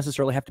that doesn't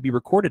necessarily have to be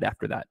recorded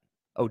after that.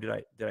 Oh, did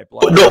I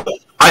block? No,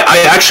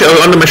 I actually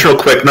wanted to mention real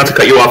quick, not to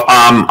cut you off.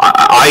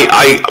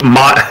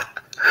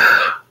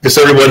 Just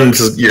everyone,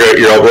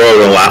 you're all going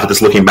to laugh at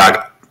this looking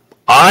back.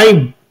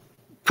 I,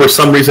 for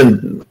some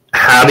reason,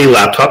 had a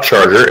laptop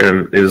charger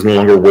and it is no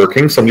longer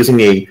working, so I'm using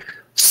a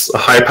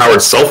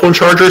high-powered cell phone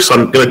charger. So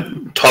I'm going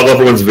to toggle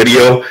everyone's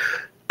video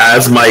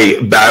as my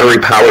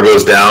battery power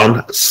goes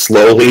down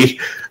slowly.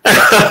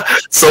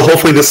 So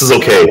hopefully this is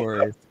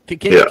okay.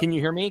 Can you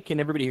hear me?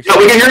 Can everybody hear? Yeah,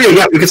 we can hear you.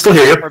 Yeah, we can still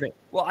hear you. Perfect.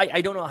 Well,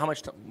 I don't know how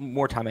much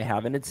more time I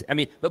have,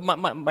 and but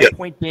my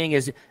point being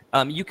is,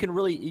 you can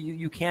really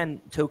you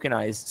can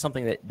tokenize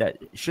something that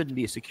shouldn't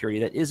be a security,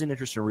 that is an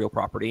interest in real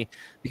property,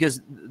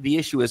 because the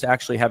issue is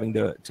actually having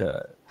to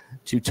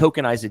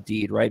tokenize a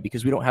deed, right?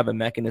 Because we don't have a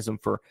mechanism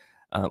for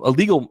a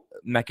legal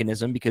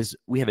mechanism, because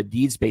we have a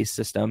deeds-based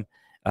system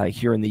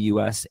here in the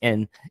U.S.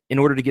 And in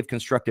order to give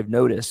constructive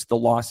notice, the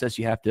law says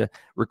you have to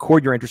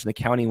record your interest in the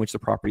county in which the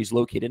property is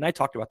located. And I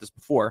talked about this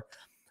before,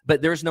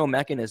 but there's no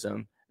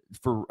mechanism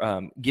for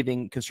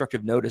giving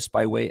constructive notice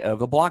by way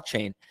of a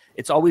blockchain.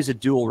 It's always a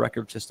dual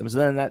record system. So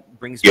then that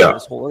brings me to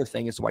this whole other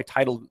thing, is why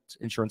title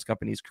insurance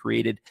companies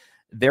created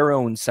their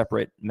own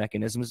separate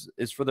mechanisms,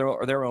 is for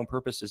their own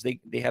purposes.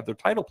 They have their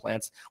title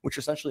plants, which are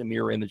essentially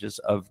mirror images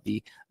of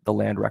the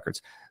land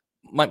records.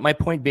 my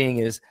point being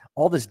is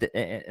all this,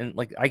 and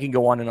like I can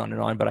go on and on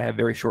and on, but I have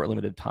very short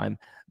limited time.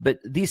 But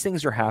these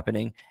things are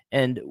happening,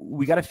 and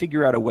we got to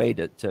figure out a way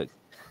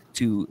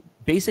to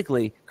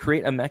basically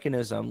create a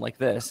mechanism like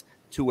this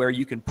to where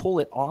you can pull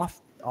it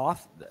off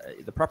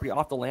the property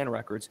off the land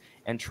records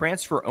and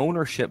transfer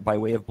ownership by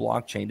way of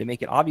blockchain to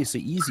make it obviously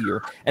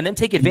easier, and then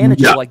take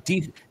advantage of like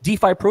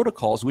DeFi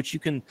protocols, which you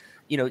can,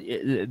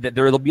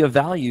 there'll be a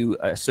value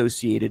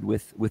associated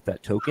with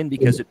that token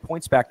because it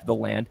points back to the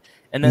land,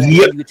 and then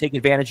you can take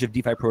advantage of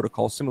DeFi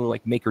protocols similar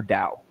like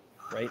MakerDAO,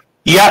 right?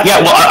 Yeah.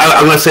 Well,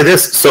 I'm going to say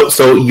this. So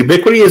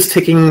Ubitquity is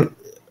taking,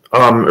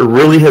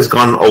 really has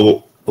gone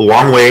a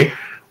long way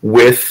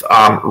with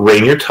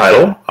Rainier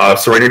Title.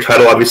 So Rainier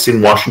Title, obviously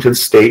in Washington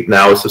State,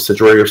 now is a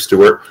subsidiary of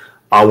Stewart.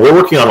 We're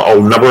working on a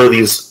number of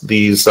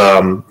these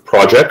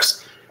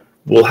projects.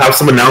 We'll have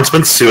some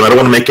announcements soon. I don't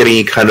want to make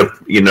any kind of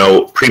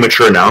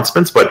premature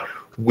announcements, but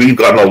we've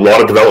gotten a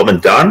lot of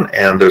development done,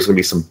 and there's going to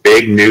be some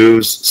big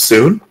news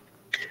soon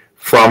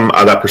from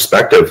that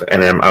perspective,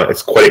 and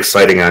it's quite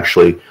exciting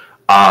actually.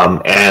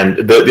 And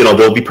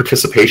there'll be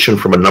participation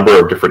from a number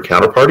of different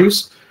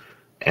counterparties.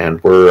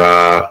 And we're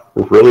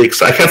really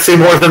excited. I can't say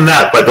more than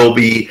that, but there'll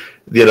be,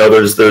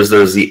 there's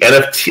the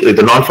NFT,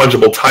 the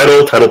non-fungible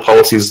title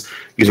policies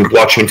using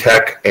blockchain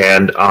tech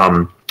and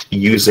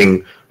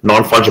using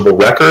non-fungible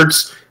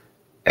records,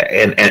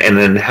 and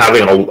then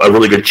having a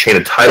really good chain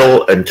of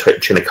title and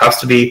chain of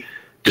custody,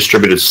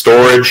 distributed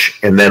storage,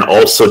 and then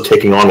also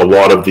taking on a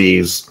lot of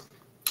these,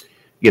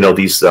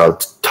 these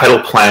title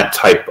plant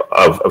type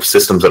of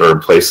systems that are in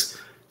place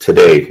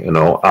today.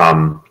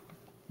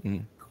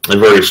 In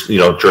various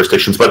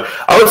jurisdictions, but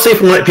I would say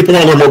if people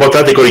want to learn more about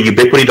that, they go to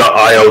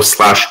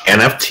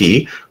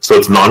ubitquity.io/NFT. So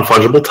it's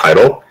non-fungible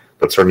title.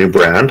 That's our new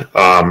brand,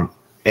 and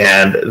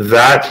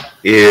that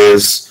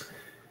is,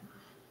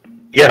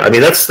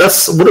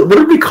 that's what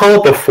did we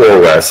call it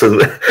before, Wes?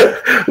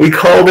 We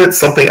called it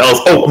something else.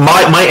 Oh,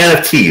 my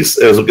NFTs.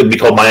 It was going to be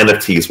called my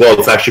NFTs. Well,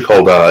 it's actually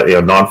called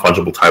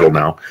non-fungible title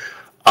now.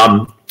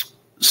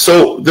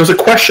 So there's a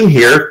question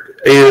here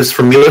is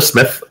from Mila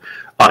Smith.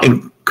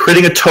 In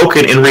creating a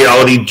token in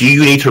reality, do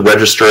you need to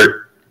register it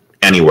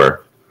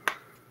anywhere?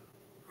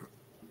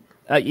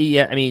 I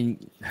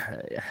mean,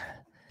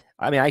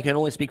 I can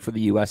only speak for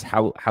the U.S.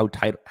 how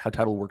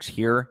title works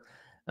here.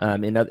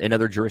 In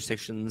other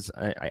jurisdictions,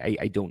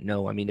 I don't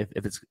know. I mean, if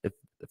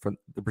from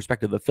the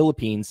perspective of the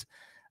Philippines,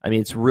 I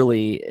mean, it's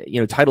really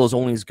title is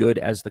only as good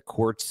as the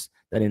courts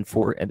that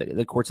enforce, and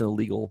the courts and the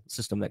legal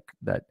system that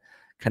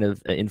kind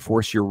of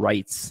enforce your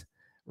rights,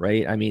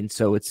 right? I mean,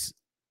 so it's.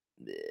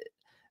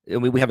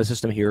 We have a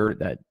system here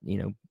that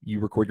you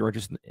record your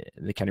interest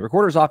in the county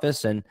recorder's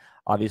office, and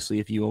obviously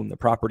if you own the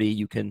property,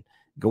 you can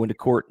go into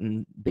court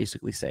and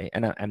basically say,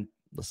 and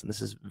listen,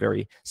 this is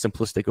very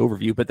simplistic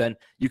overview, but then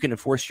you can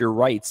enforce your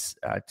rights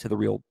to the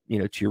real,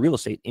 to your real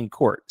estate in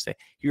court. Say,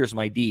 here's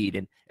my deed,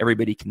 and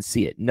everybody can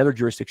see it. In other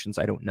jurisdictions,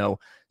 I don't know,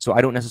 so I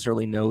don't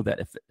necessarily know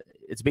that if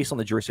it's based on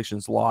the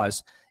jurisdiction's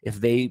laws.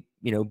 If they,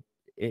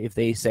 if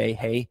they say,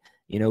 hey,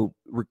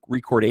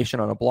 recordation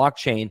on a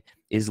blockchain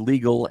is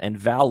legal and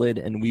valid,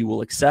 and we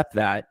will accept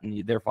that,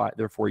 and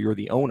therefore you're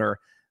the owner,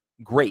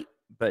 great.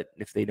 But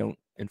if they don't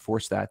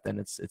enforce that, then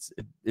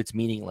it's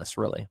meaningless,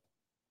 really.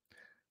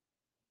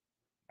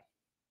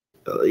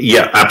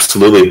 Yeah,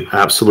 absolutely.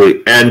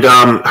 And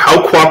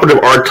how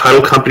cooperative are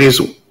title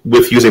companies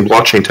with using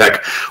blockchain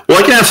tech?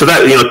 Well, I can answer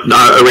that.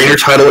 Rainier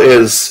Title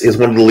is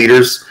one of the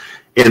leaders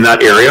in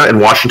that area in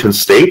Washington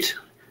State,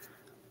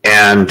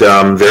 and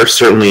they're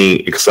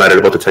certainly excited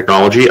about the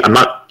technology. I'm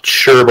not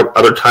sure about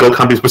other title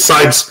companies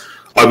besides,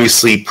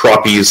 obviously,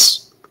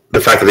 Proppies, the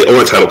fact that they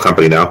own a title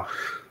company now.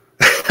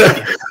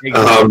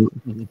 I'm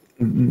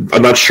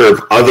not sure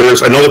of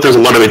others. I know that there's a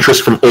lot of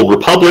interest from Old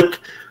Republic.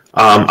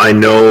 I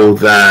know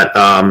that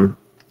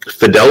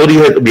Fidelity,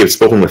 we have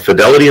spoken with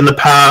Fidelity in the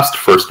past,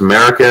 First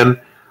American,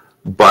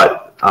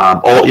 but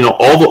all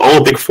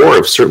the big four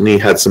have certainly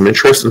had some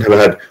interest and have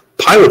had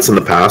pilots in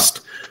the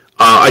past.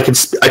 I can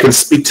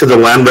speak to the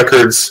land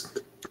records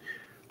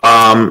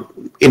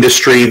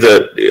industry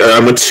that I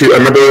went to. I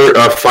remember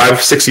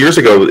 5-6 years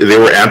ago, they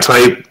were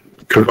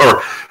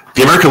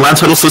the American Land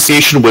Title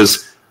Association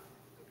was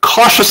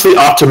cautiously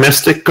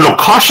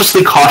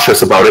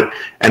cautious about it,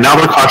 and now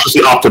they're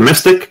cautiously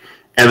optimistic,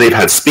 and they've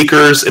had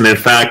speakers, and in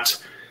fact,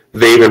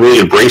 they've really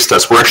embraced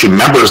us. We're actually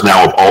members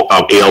now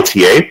of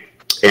ALTA,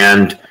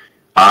 and did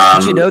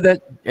you know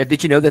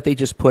that they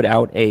just put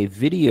out a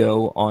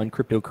video on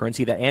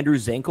cryptocurrency that Andrew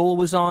Zankel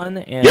was on,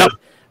 and yep.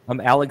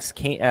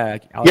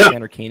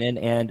 Alexander Kanan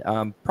and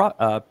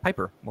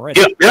Piper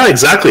Moretti. Yeah,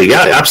 exactly.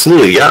 Yeah,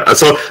 absolutely. Yeah.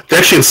 So they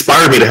actually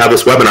inspired me to have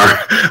this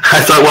webinar.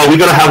 I thought, well, we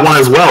got to have one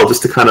as well,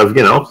 just to kind of,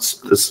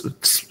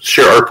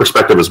 share our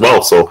perspective as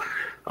well. So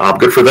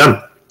good for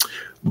them.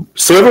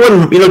 So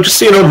everyone, just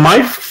so you know,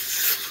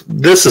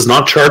 this is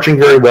not charging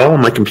very well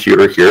on my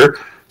computer here.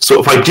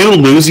 So if I do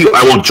lose you,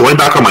 I will join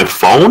back on my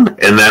phone,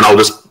 and then I'll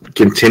just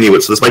continue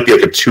it. So this might be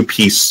like a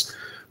 2-piece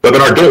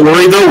webinar. Don't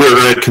worry, though. We're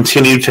going to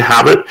continue to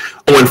have it.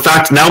 Oh, in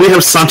fact, now we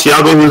have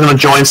Santiago who's going to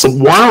join. So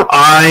why don't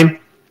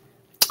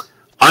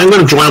I'm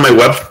going to join on I'm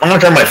going to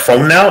join my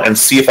phone now and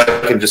see if I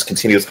can just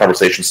continue this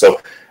conversation.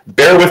 So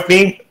bear with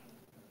me,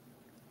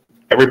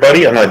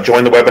 everybody. I'm going to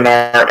join the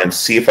webinar and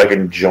see if I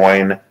can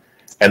join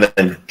and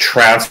then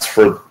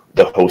transfer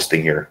the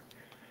hosting here.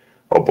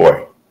 Oh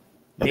boy.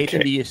 Nathan,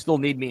 Okay. do you still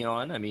need me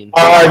on? I mean,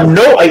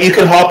 no, you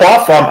can hop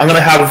off. I'm going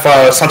to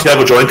have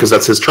Santiago join because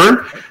that's his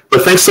turn.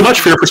 But thanks so much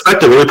for your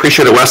perspective. Really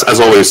appreciate it, Wes, as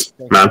always,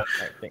 man. All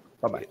right, thanks.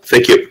 Bye-bye.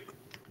 Thank you.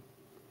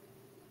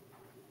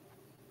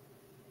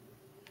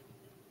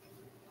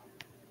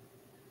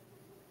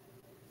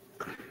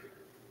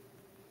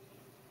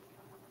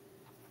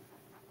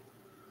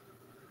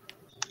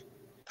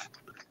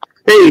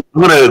 Hey,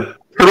 I'm going to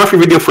turn off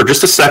your video for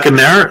just a second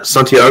there,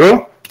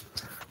 Santiago.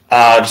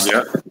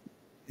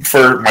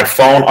 For my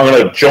phone, I'm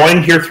going to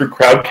join here through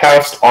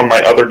Crowdcast on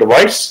my other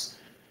device.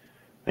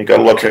 You got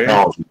to look at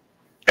technology.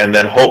 And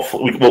then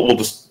hopefully we'll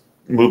just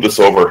move this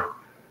over.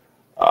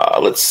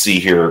 Let's see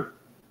here.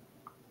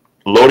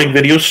 Loading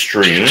video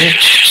stream.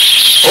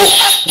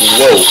 Oh,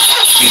 whoa.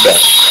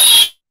 Feedback.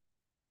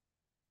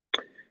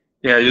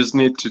 Yeah, you just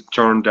need to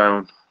turn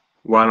down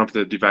one of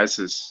the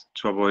devices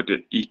to avoid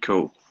the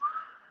echo.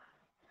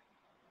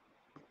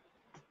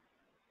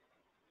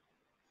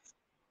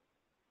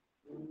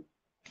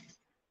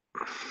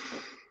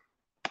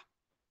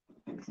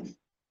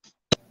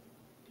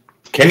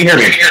 Can you hear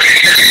me?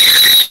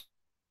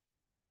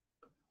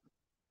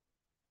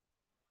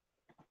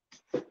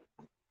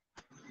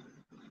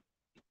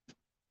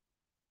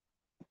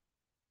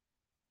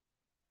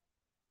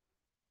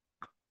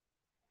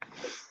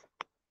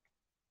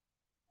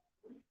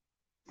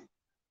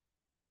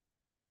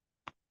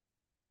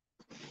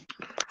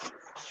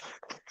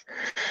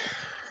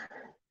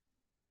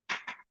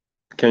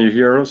 Can you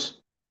hear us?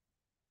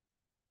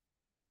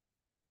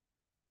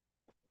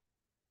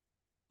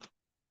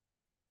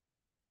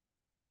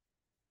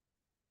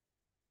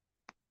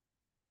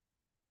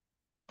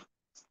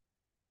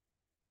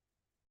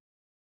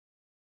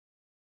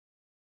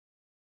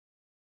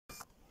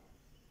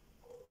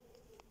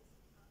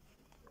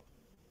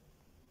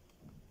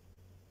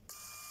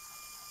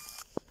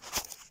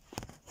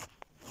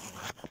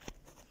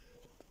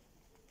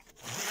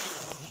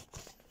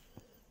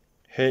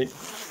 Hey,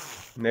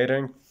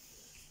 Nathan.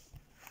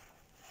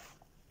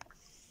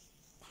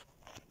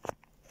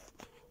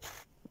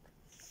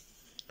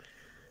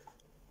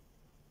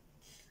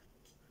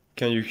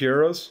 Can you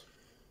hear us?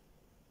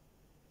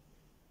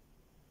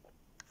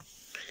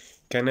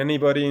 Can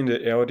anybody in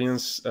the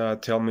audience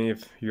tell me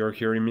if you're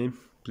hearing me,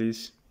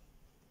 please?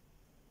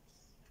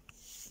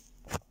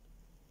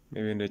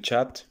 Maybe in the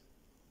chat.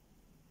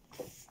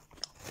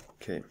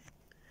 Okay.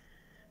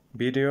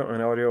 Video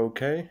and audio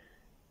okay?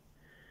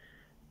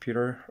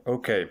 Peter,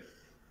 okay.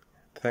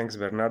 Thanks,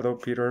 Bernardo,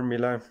 Peter,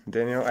 Mila,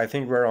 Daniel. I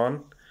think we're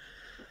on.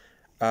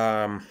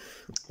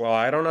 Well,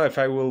 I don't know if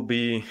I will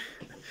be...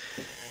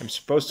 I'm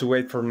supposed to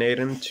wait for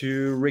Nathan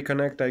to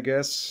reconnect, I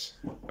guess.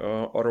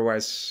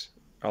 Otherwise,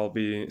 I'll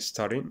be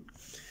studying.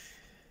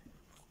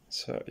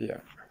 So, yeah,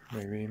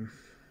 maybe...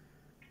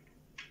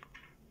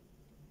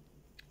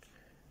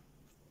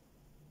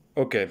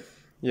 Okay.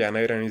 Yeah,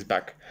 Nathan is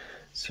back.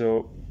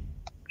 So...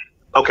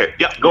 Okay,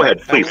 yeah, go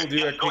ahead, please. I will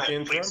do a quick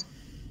intro.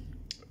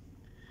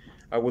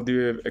 I will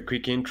do a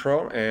quick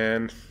intro,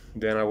 and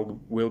then I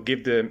will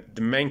give the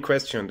main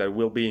question that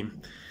will be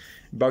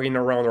bugging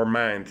around our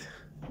mind,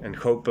 and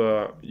hope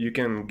you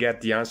can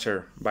get the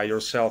answer by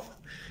yourself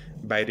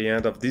by the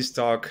end of this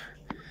talk,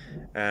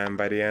 and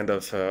by the end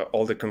of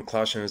all the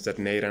conclusions that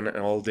Nathan and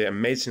all the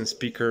amazing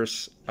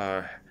speakers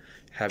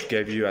have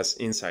gave you as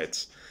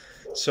insights.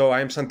 So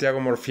I'm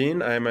Santiago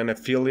Morfín. I'm an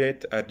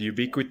affiliate at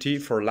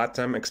Ubitquity for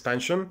LATAM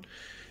expansion.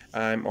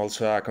 I'm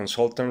also a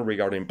consultant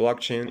regarding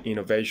blockchain,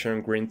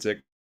 innovation, green tech.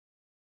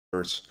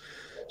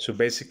 So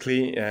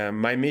basically,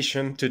 my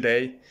mission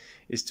today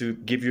is to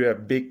give you a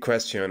big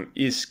question.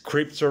 Is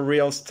crypto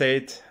real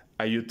estate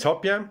a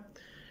utopia,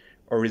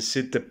 or is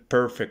it the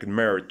perfect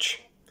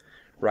merge,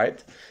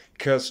 right?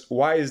 Because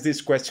why is this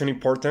question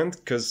important?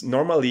 Because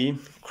normally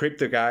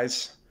crypto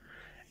guys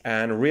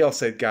and real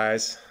estate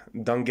guys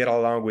don't get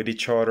along with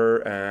each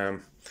other.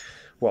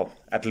 Well,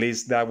 at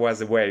least that was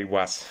the way it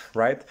was,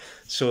 right?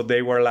 So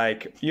they were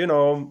like, you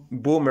know,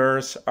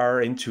 boomers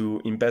are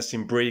into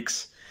investing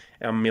bricks,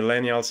 and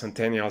millennials and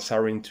centennials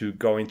are into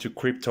going to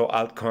crypto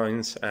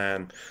altcoins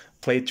and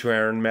play to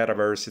earn,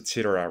 metaverse,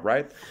 etc.,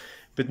 right?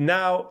 But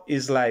now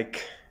it's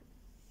like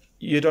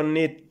you don't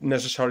need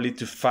necessarily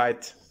to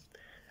fight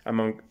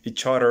among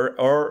each other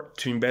or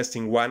to invest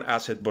in one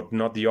asset but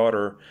not the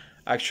other.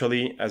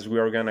 Actually, as we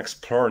are going to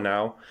explore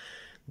now,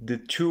 the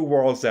two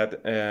worlds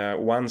that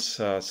once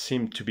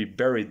seemed to be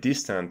very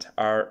distant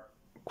are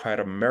quite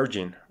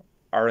emerging,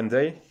 aren't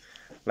they?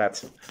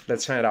 Let's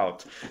find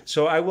out.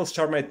 So I will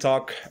start my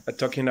talk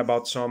talking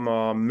about some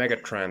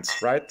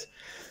megatrends, right?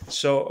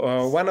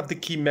 So one of the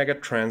key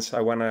megatrends I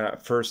want to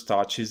first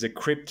touch is the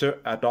crypto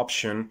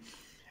adoption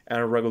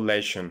and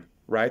regulation,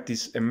 right?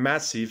 This a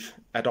massive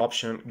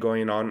adoption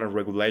going on and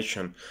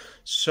regulation.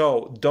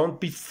 So don't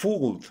be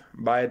fooled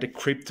by the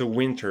crypto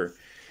winter.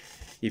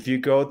 If you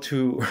go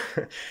to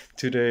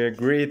to the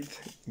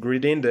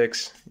greed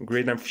index,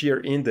 greed and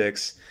fear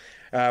index,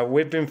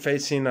 we've been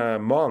facing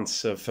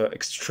months of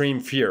extreme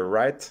fear,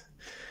 right?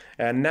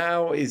 And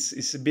now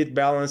it's a bit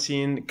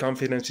balancing.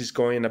 Confidence is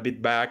going a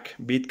bit back.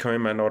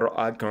 Bitcoin and other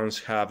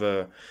altcoins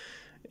have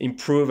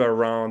improved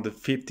around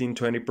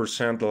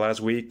 15-20%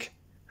 last week.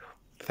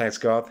 Thanks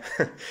God.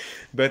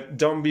 But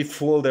don't be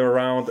fooled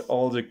around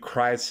all the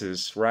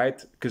crises,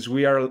 right? Because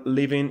we are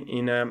living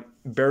in a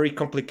very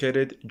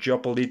complicated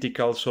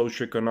geopolitical,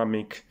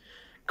 socioeconomic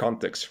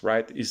context,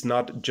 right? It's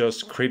not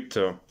just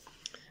crypto.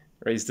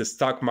 It's the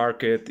stock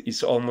market,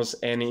 it's almost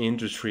any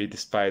industry,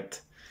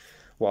 despite,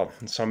 well,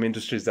 some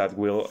industries that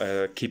will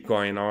keep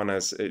going on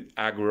as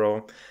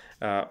agro,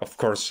 of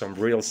course, some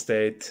real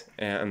estate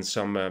and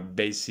some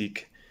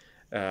basic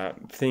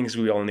things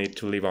we all need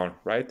to live on,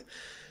 right?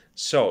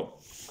 So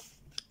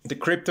the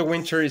crypto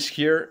winter is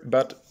here,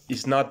 but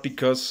it's not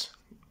because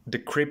the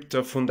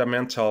crypto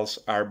fundamentals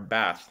are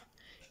bad.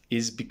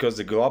 It's because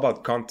the global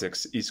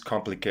context is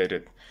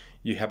complicated.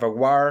 You have a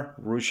war,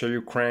 Russia,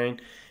 Ukraine.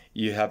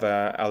 You have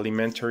an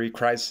alimentary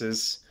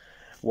crisis,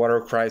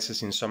 water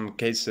crisis in some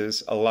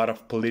cases, a lot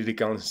of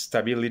political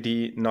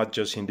instability, not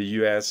just in the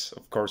US,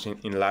 of course,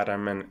 in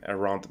Latin and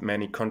around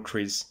many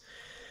countries.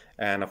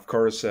 And of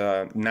course,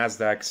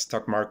 NASDAQ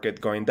stock market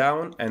going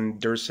down.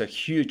 And there's a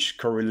huge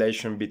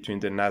correlation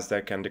between the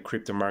NASDAQ and the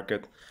crypto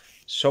market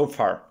so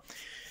far.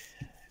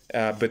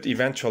 But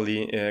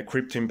eventually,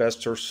 crypto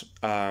investors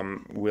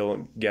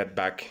will get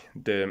back.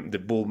 The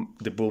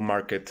bull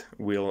market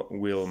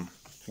will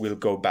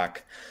go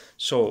back.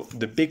 So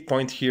the big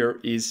point here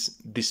is,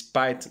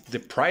 despite the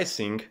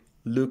pricing,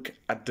 look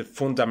at the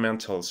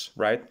fundamentals,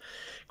 right?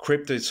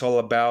 Crypto is all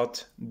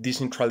about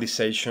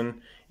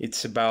decentralization.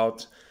 It's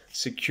about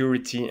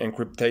security,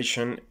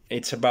 encryptation.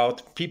 It's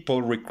about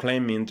people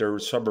reclaiming their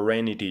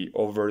sovereignty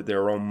over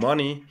their own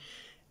money,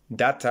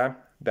 data.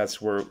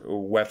 That's where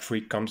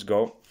Web3 comes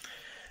go.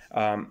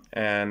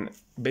 And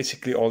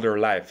basically all their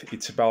life.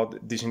 It's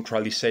about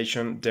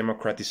decentralization,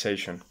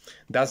 democratization.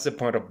 That's the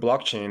point of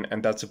blockchain,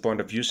 and that's the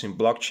point of using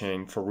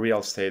blockchain for real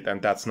estate.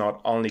 And that's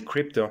not only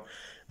crypto,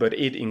 but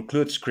it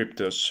includes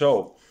crypto.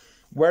 So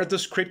where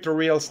does crypto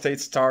real estate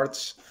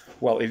start?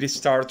 Well, it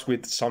starts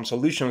with some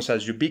solutions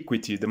as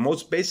Ubitquity. The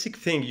most basic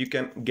thing you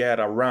can get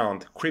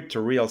around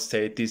crypto real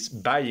estate is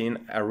buying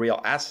a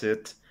real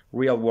asset,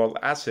 real world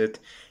asset,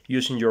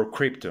 using your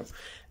crypto.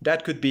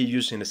 That could be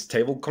using a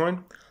stable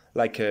coin,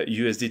 like a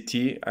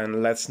USDT,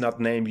 and let's not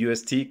name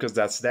UST because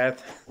that's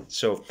that.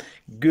 So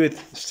good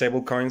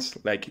stable coins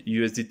like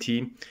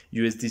USDT,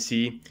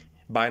 USDC,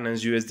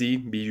 Binance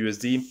USD,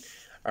 BUSD,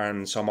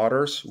 and some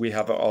others. We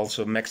have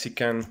also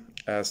Mexican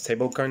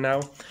stable coin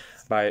now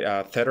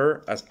by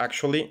Tether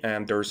actually,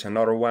 and there's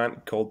another one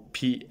called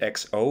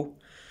PXO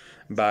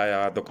by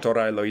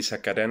Doctora Eloisa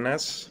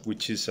Cadenas,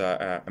 which is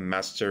a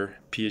master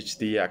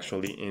PhD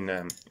actually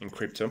in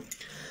crypto.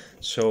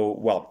 So,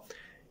 well,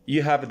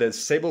 you have the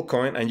stable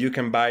coin, and you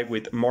can buy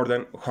with more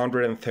than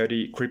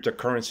 130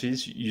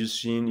 cryptocurrencies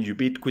using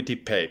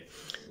Ubitquity Pay.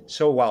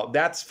 So, well,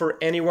 that's for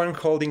anyone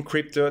holding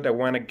crypto that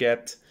want to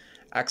get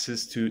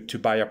access to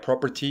buy a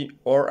property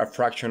or a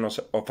fraction of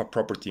a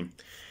property.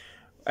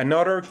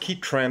 Another key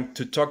trend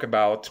to talk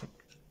about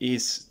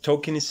is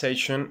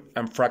tokenization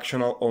and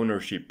fractional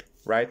ownership,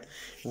 right?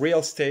 Real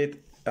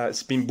estate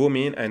has been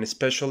booming, and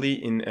especially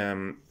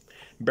in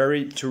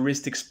very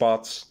touristic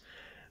spots,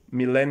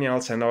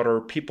 millennials and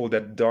other people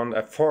that don't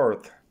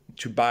afford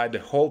to buy the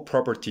whole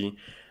property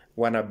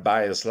want to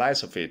buy a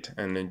slice of it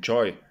and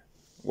enjoy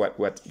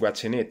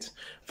what's in it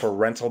for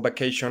rental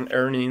vacation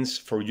earnings,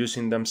 for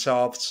using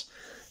themselves.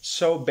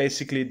 So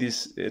basically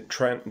this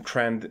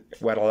trend,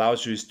 what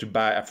allows you is to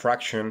buy a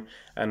fraction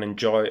and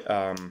enjoy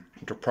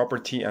the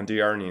property and the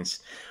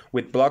earnings.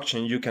 With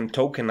blockchain, you can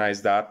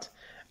tokenize that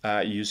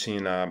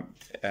using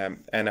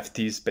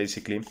NFTs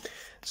basically.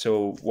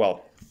 So,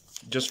 well,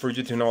 just for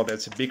you to know,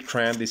 that's a big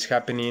trend. It's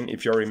happening.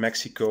 If you're in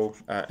Mexico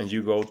and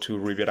you go to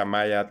Riviera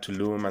Maya,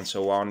 Tulum, and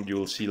so on,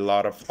 you'll see a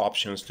lot of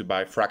options to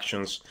buy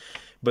fractions.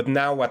 But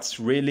now what's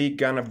really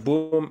gonna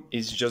boom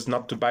is just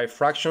not to buy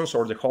fractions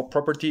or the whole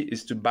property,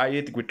 is to buy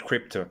it with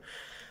crypto.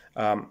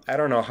 I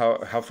don't know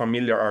how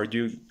familiar are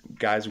you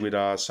guys with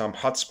some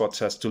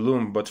hotspots as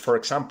Tulum, but for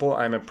example,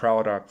 I'm a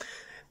proud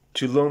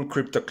Tulum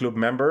Crypto Club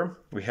member.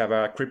 We have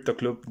a crypto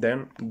club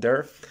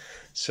there.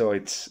 So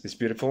it's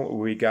beautiful.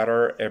 We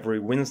gather every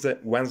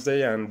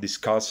Wednesday and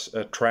discuss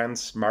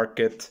trends,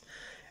 market,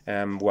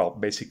 and well,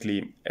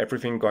 basically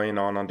everything going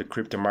on the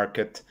crypto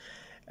market.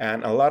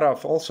 And a lot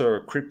of also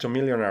crypto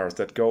millionaires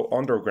that go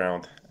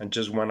underground and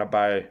just want to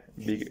buy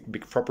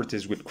big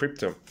properties with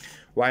crypto.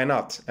 Why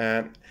not?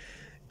 And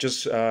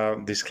just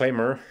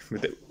disclaimer,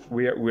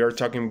 we are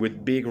talking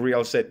with big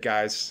real estate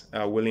guys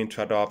willing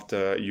to adopt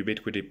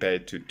Ubitquity Pay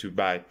to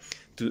buy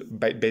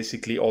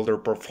basically all their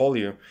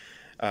portfolio.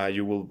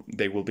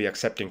 They will be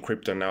accepting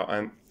crypto now,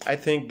 and I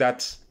think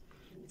that's,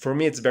 for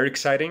me, it's very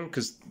exciting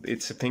because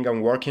it's a thing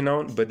I'm working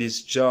on, but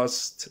it's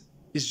just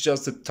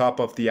the top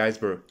of the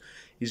iceberg.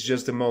 It's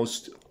just the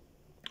most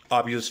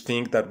obvious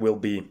thing that will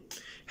be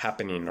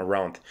happening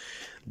around.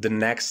 The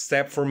next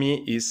step for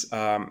me is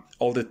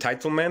all the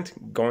entitlement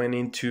going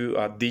into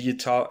a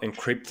digital,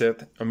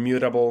 encrypted,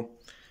 immutable,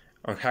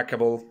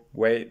 unhackable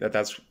way.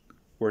 That's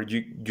where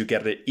you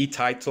get the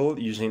e-title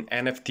using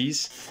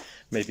NFTs.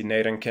 Maybe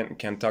Nathan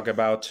can talk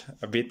about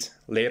a bit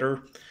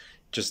later,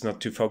 just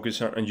not to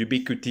focus on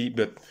Ubitquity.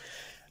 But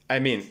I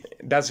mean,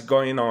 that's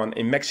going on.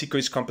 In Mexico,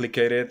 it's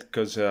complicated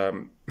because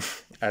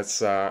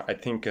as I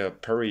think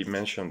Parry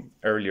mentioned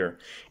earlier,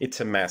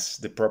 it's a mess.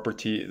 The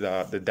property,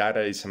 the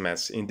data is a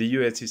mess. In the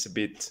US, it's a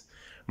bit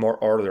more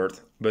ordered.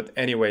 But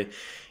anyway,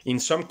 in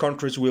some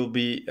countries will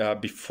be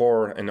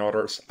before and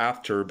others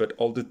after, but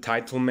all the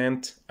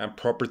entitlement and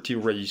property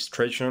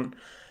registration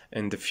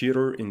in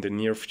the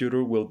near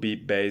future, will be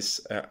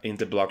based in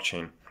the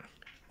blockchain.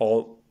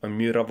 All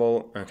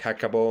immutable and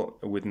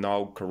hackable with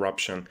no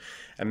corruption.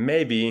 And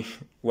maybe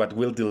what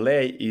will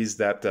delay is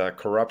that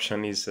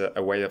corruption is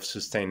a way of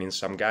sustaining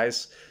some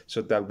guys,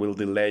 so that will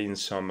delay in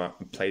some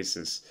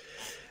places.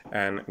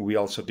 And we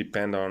also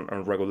depend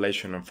on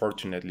regulation,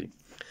 unfortunately.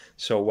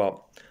 So,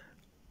 well,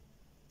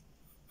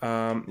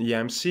 yeah,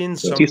 I'm seeing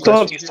some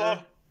questions here.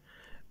 Are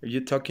you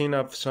talking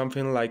of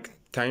something like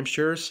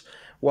timeshares?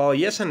 Well,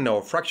 yes and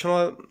no.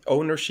 Fractional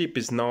ownership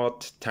is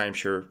not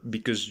timeshare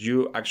because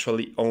you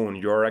actually own.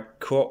 You're a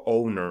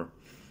co-owner,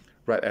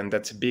 right? And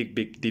that's a big,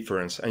 big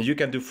difference. And you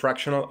can do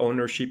fractional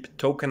ownership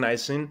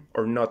tokenizing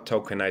or not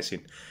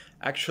tokenizing.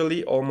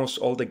 Actually, almost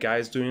all the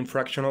guys doing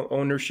fractional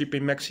ownership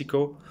in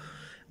Mexico,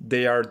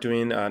 they are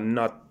doing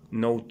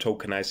no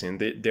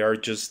tokenizing. They are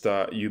just,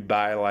 you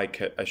buy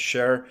like a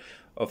share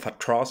of a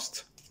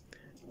trust.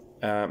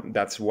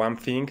 That's one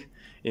thing.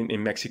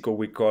 In Mexico,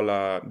 we call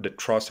the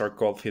trusts are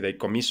called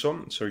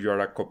fideicomiso. So you are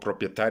a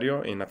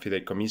copropietario in a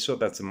fideicomiso.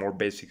 That's a more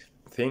basic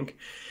thing.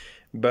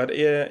 But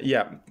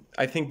yeah,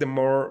 I think the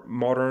more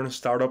modern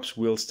startups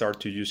will start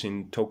to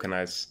using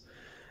tokenized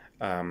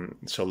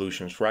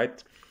solutions,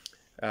 right?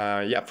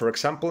 Yeah, for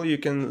example, you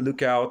can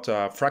look out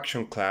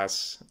Fraction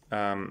Class.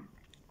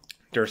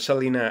 They're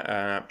selling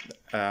a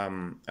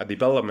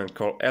development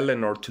called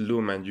Eleanor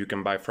Tulum, and you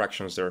can buy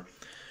fractions there.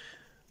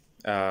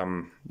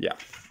 Yeah.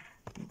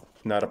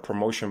 Not a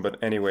promotion, but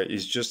anyway,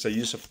 it's just a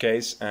use of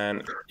case.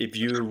 And if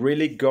you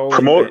really go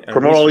promote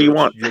all you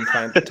want, you'll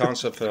find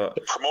tons of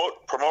promote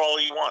all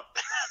you want.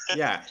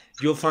 Yeah,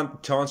 you'll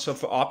find tons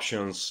of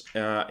options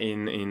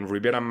in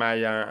Riviera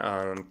Maya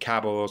and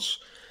Cabos,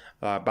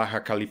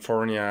 Baja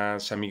California,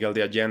 San Miguel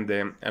de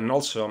Allende, and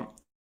also,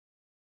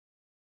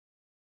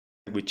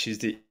 which is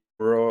the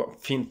Euro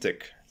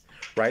FinTech,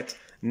 right?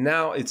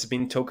 Now it's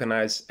been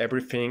tokenized,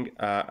 everything,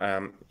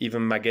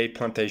 even maguey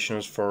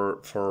plantations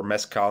for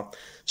mezcal.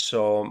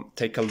 So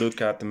take a look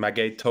at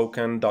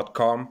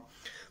magueytoken.com.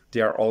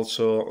 They are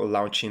also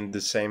launching the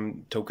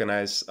same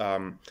tokenized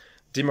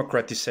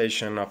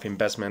democratization of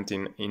investment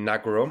in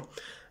agro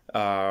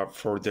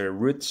for their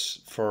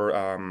roots, for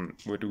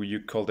what do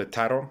you call the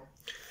taro?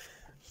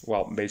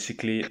 Well,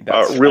 basically,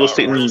 that's real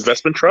estate and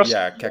investment trust.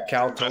 Yeah,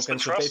 cacao token.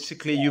 So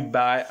basically, you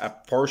buy a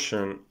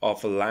portion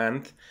of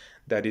land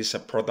that is a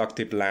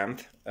productive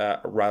land,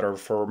 rather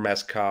for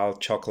mezcal,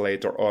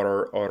 chocolate,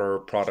 or other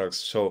products.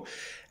 So,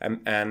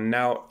 and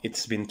now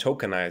it's been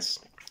tokenized.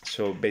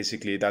 So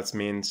basically, that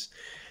means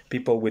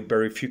people with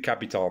very few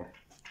capital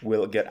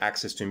will get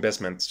access to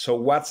investment. So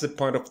what's the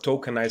point of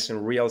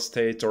tokenizing real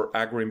estate or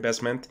agro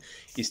investment?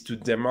 Is to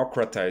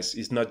democratize.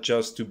 It's not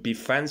just to be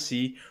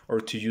fancy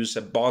or to use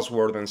a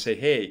buzzword and say,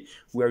 hey,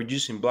 we are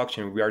using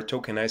blockchain, we are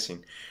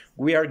tokenizing.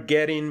 We are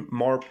getting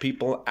more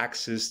people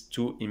access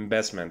to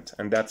investment.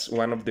 And that's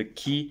one of the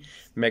key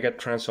mega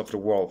trends of the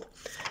world.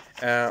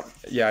 Yeah,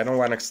 I don't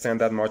want to extend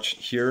that much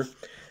here.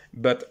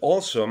 But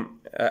also,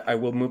 I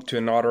will move to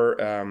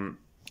another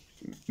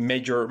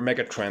major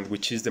mega trend,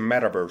 which is the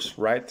metaverse,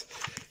 right?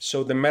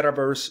 So the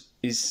metaverse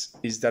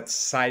is that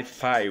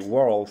sci-fi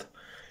world.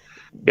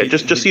 Yeah,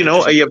 just so you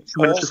know, you have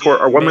 2 minutes before,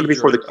 or 1 minute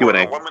before the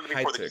Q&A.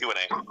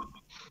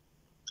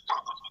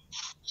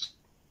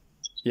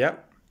 Yeah.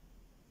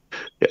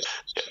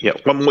 Yeah.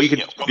 1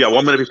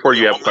 minute before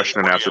you have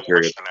question and answer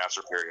period.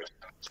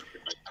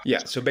 Yeah,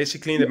 so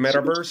basically the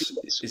metaverse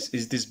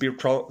is this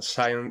virtual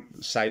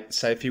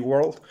sci-fi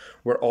world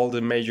where all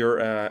the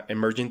major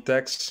emerging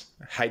techs,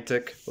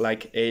 high-tech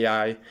like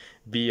AI,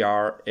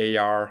 VR,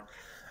 AR,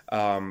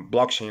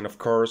 blockchain, of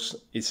course,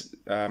 is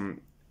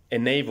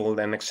enabled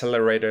and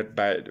accelerated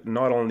by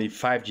not only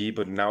 5G,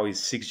 but now is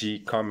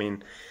 6G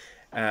coming,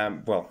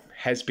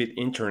 high-speed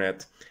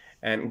internet,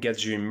 and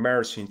gets you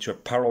immersed into a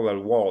parallel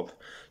world.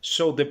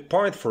 So the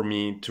point for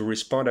me to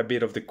respond a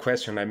bit of the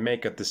question I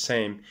make at the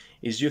same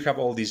is you have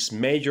all these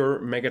major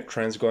mega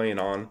trends going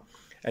on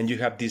and you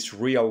have this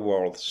real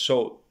world.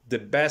 So the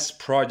best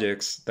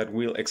projects that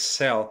will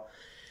excel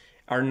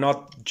are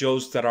not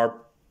just that are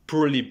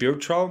purely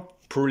virtual,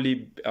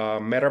 purely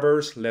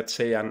metaverse, let's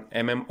say an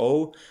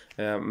MMO,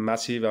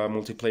 massive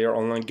multiplayer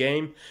online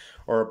game,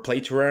 or play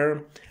to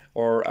earn,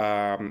 or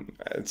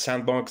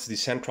Sandbox,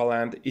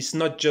 Decentraland. It's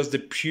not just the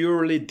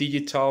purely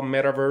digital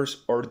metaverse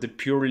or the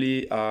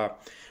purely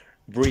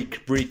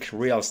brick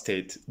real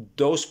estate.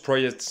 Those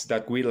projects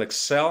that will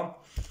excel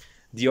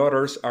The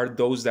others are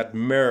those that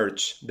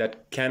merge,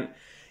 that can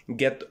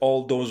get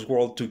all those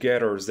world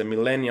togethers, the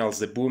millennials,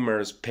 the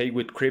boomers, pay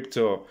with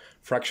crypto,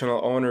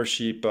 fractional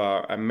ownership,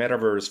 a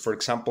metaverse. For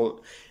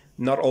example,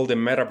 not all the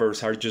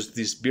metaverse are just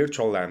these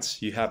virtual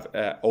lands. You have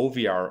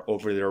OVR,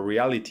 over the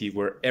reality,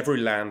 where every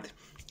land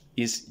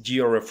is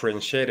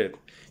geo-referentiated.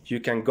 You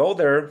can go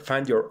there,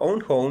 find your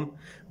own home,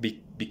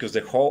 because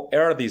the whole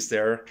earth is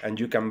there, and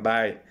you can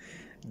buy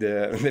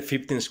the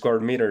 15 square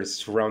meters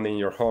surrounding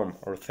your home,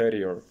 or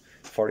 30 or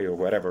 40 or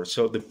whatever.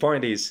 So the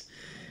point is,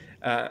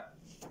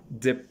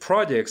 the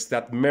projects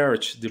that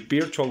merge the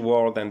virtual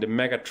world and the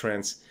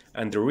megatrends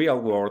and the real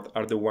world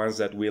are the ones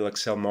that will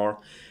excel more.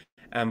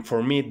 And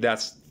for me,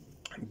 that's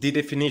the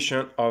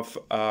definition of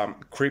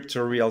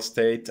crypto real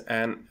estate.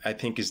 And I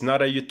think it's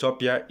not a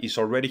utopia, it's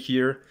already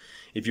here.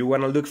 If you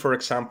want to look for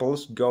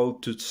examples, go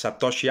to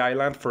Satoshi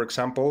Island, for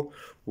example,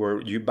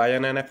 where you buy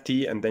an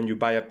NFT and then you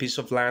buy a piece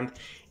of land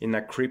in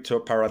a crypto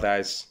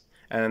paradise.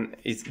 And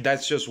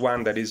that's just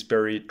one that is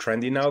very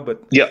trendy now,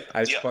 but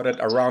I spotted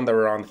around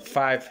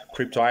 5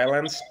 crypto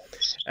islands.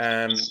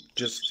 And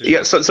just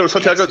to so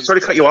Santiago, sorry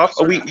to cut you off.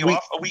 We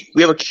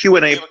have a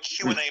Q&A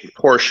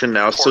portion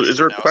now. So is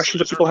there questions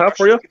that people have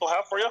for you?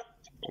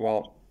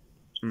 Well,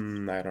 I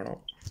don't know.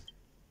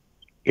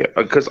 Yeah,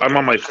 because I'm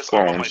on my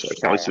phone, so I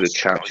can't really see the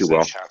chat too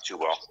well.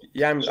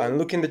 Yeah, I'm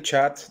looking at the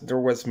chat. There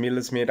was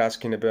Mila Smith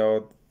asking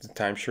about the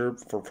timeshare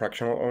for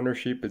fractional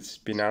ownership. It's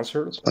been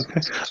answered.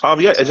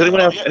 Okay. Does anyone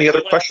have any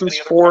other questions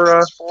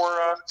for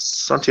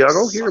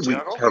Santiago here? We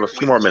have a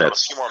few more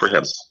minutes for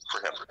him.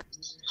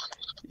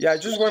 Yeah, I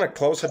just want to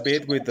close a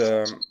bit with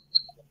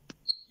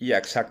yeah,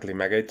 exactly,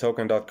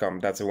 MagateToken.com.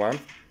 That's the one.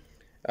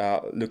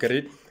 Look at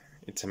it.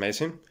 It's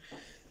amazing.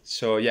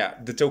 So yeah,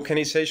 the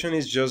tokenization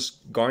is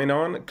just going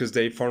on because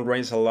they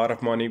fundraise a lot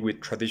of money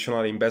with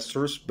traditional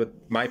investors. But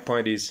my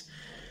point is,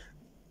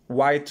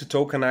 why to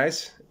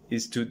tokenize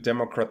is to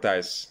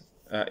democratize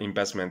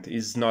investment.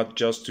 It's not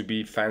just to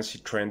be fancy,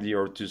 trendy,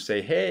 or to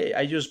say, hey,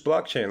 I use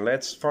blockchain.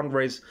 Let's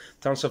fundraise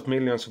tons of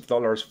millions of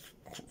dollars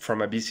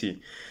from a VC.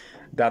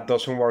 That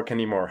doesn't work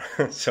anymore.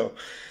 So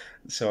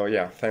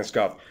yeah, thanks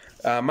God.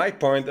 My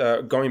point,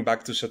 going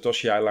back to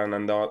Satoshi Island,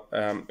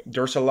 and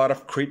there's a lot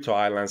of crypto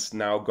islands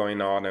now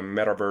going on, and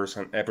metaverse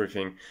and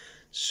everything.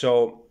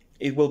 So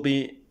it will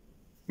be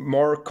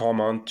more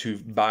common to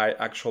buy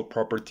actual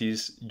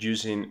properties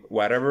using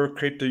whatever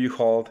crypto you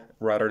hold,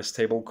 rather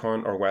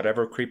stablecoin or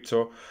whatever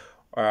crypto,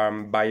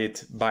 buy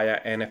it via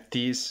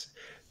NFTs,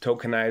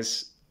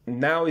 tokenize.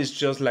 Now it's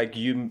just like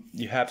you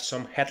have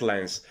some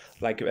headlines,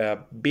 like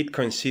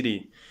Bitcoin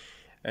City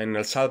in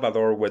El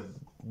Salvador, where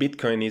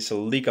Bitcoin is a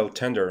legal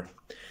tender.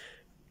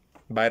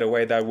 By the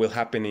way, that will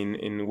happen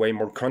in way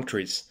more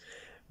countries.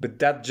 But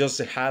that's just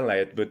a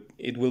highlight, but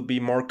it will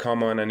be more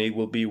common and it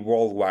will be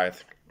worldwide.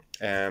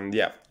 And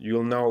yeah,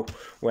 you'll know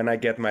when I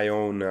get my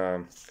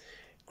own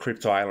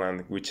crypto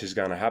island, which is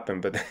gonna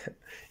happen. But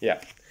yeah,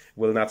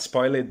 will not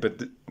spoil it.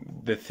 But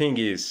the thing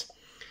is,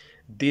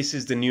 this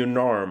is the new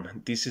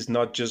norm. This is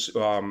not just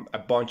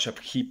a bunch of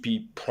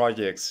hippie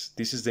projects.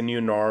 This is the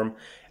new norm,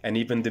 and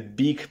even the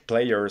big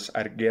players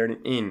are getting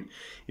in.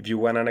 If you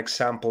want an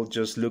example,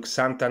 just look.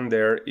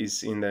 Santander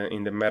is in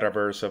the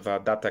metaverse of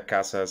Data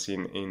Casas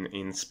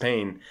in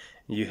Spain.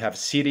 You have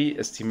Citi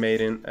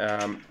estimating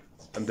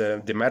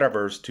the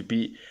metaverse to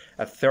be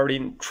a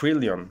 13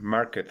 trillion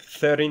market,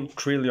 13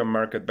 trillion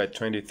market by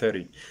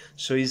 2030.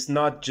 So it's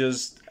not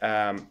just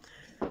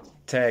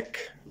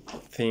tech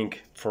thing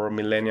for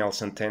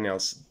millennials and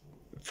centennials.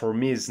 For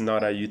me, it's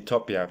not a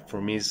utopia.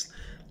 For me, it's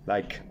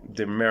like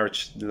the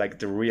merge, like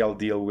the real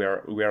deal we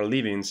are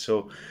living.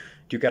 So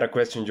you gotta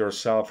question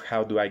yourself: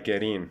 how do I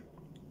get in?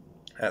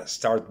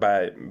 Start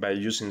by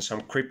using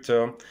some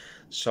crypto,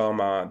 some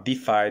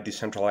DeFi,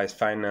 decentralized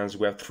finance,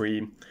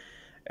 Web3.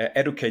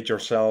 Educate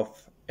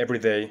yourself every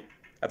day,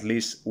 at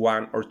least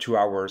 1 or 2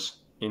 hours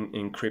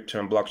in crypto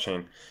and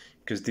blockchain,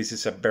 because this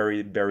is a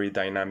very, very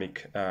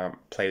dynamic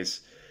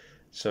place.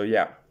 So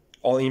yeah,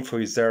 all info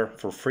is there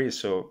for free.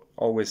 So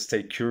always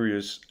stay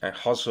curious and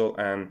hustle,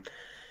 and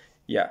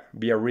yeah,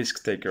 be a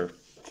risk taker.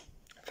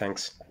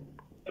 Thanks.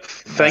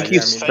 Thank you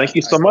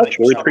so much.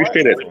 Really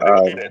appreciate it,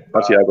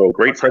 Santiago.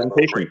 Great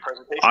presentation.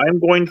 I'm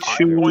going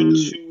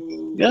to,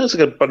 it's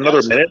like about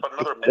another minute.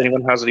 If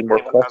anyone has any more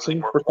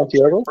questions for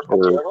Santiago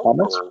or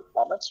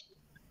comments.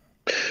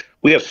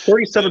 We have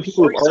 37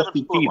 people with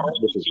RSVP,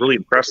 which is really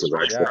impressive,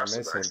 actually. Yeah,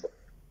 amazing.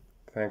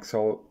 Thanks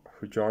all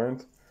who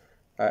joined.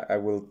 I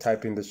will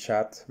type in the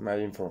chat my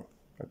info.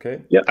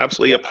 Okay. Yeah,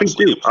 absolutely. Yeah, please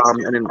do.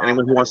 And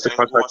anyone who wants to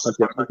contact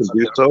Santiago can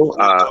do so.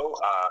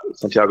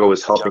 Santiago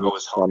is helping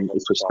us from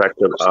the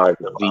perspective of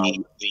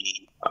the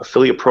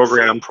affiliate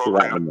program to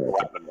Latin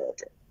America.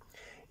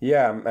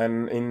 Yeah,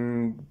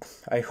 and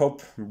I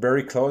hope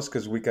very close,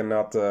 because we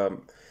cannot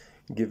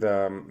give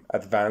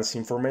advanced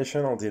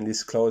information until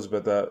it's close.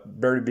 But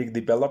very big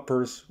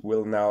developers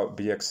will now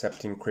be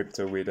accepting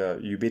crypto with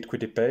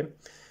Ubitquity Pay,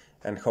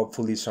 and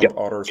hopefully some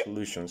other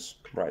solutions.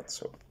 Right.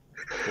 So.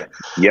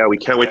 Yeah, we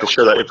can't wait to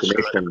share that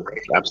information.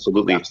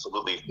 Absolutely.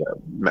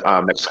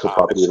 Mexico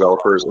property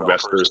developers,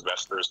 investors,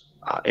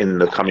 in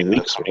the coming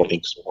weeks, we're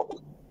hoping.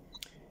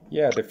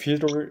 Yeah, the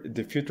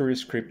future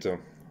is crypto.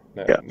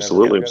 Yeah,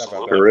 absolutely.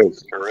 There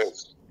is.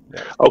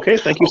 Yeah. Okay,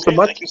 thank you so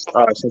much,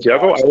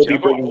 Santiago. I will be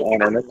bringing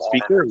on our next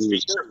speaker,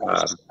 who's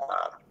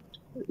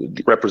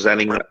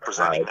representing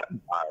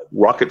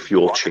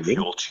Rocketfuel chain.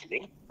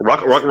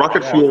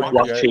 Rocketfuel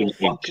blockchain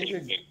Inc.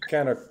 You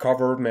kind of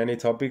covered many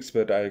topics,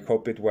 but I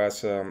hope it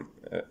was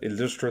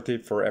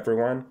illustrative for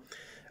everyone.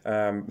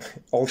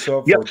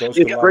 Also, for those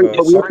who love great.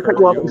 But we have to soccer, cut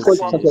you off. you'll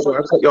Santiago,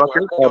 I'll cut you off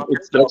here.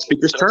 It's the next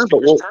speaker's turn,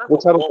 but we'll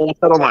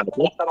settle mine.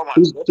 Okay?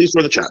 Please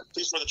join the chat.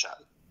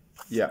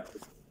 Yeah.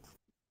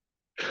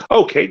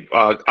 Okay.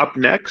 Up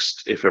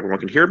next, if everyone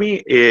can hear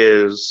me,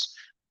 is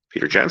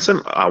Peter Jensen.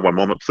 One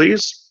moment,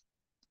 please.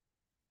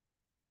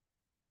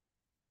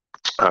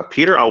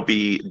 Peter, I'll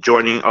be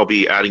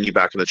adding you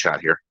back in the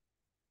chat here.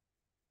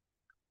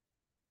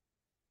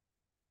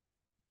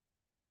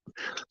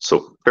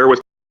 So bear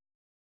with.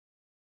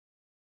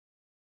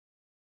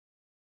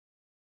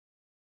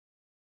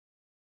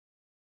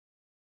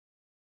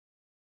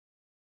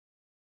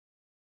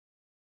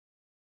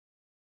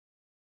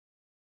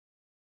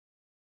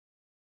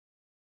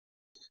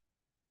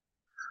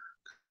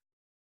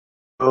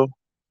 Oh.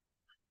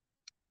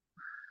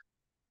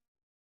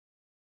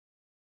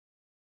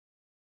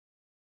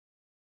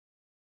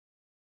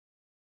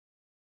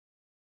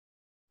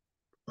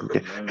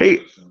 Okay.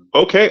 Hey.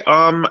 Okay.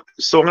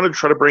 So I'm going to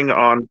try to bring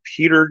on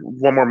Peter.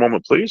 One more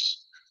moment,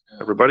 please,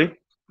 everybody.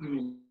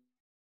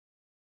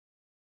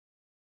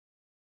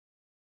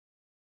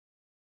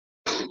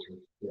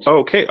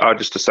 Okay.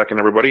 Just a second,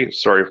 everybody.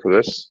 Sorry for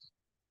this.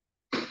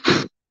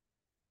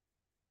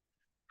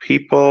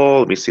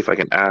 People. Let me see if I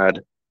can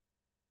add.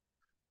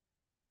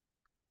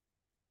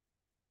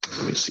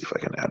 Let me see if I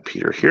can add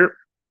Peter here.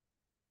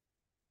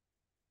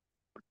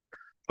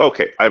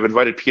 Okay, I've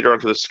invited Peter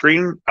onto the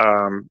screen.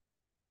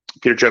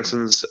 Peter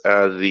Jensen's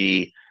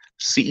the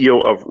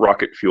CEO of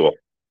Rocketfuel.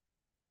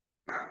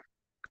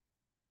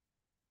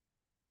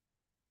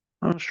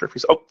 I'm not sure if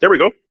he's. Oh, there we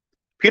go.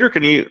 Peter,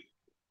 can you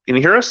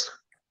hear us?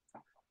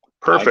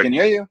 Perfect. I can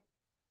hear you.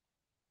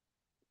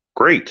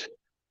 Great.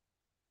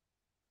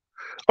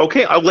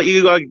 Okay, I'll let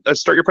you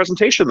start your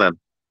presentation then.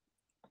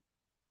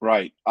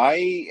 Right.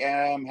 I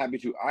am happy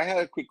to. I had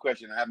a quick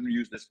question. I haven't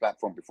used this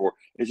platform before.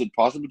 Is it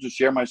possible to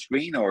share my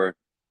screen, or?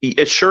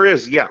 It sure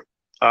is. Yeah.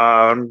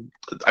 I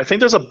think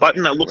there's a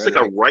button that looks like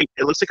a right.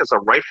 It looks like it's a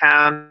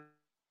right-hand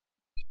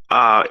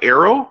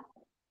arrow.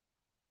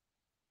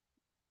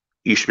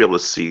 You should be able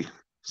to see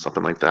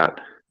something like that.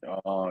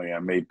 Oh yeah,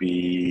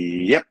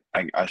 maybe. Yep,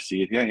 I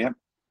see it here. Yep.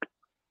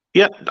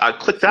 Yeah,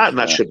 click that, and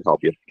that should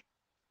help you.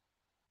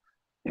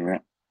 Yeah.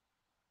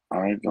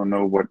 I don't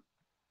know what.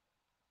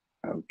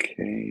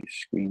 Okay,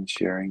 screen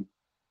sharing.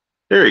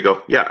 There you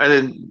go. Yeah, and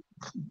then.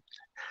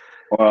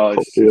 Well,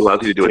 it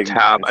allows you to do a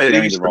tab. It's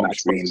sharing the wrong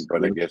screen,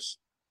 but I guess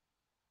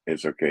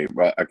it's okay.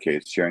 But okay,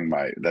 it's sharing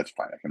my. That's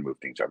fine. I can move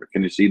things over.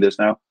 Can you see this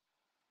now?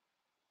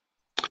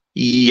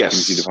 Yes. Can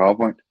you see the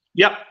PowerPoint?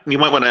 Yep. You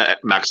might want to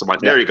maximize.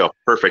 There you go.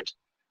 Perfect.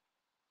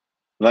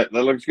 That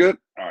looks good.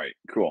 All right.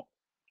 Cool.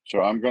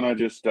 So I'm gonna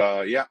just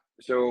yeah.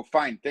 So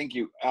fine. Thank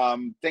you.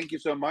 Thank you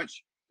so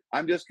much.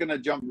 I'm just gonna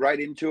jump right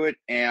into it,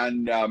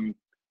 and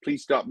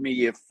please stop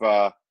me if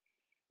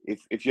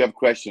you have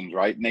questions,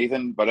 right,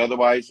 Nathan? But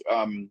otherwise,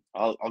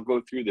 I'll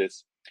go through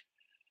this.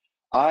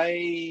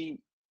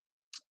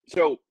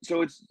 So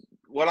it's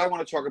what I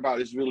want to talk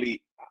about is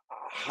really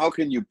how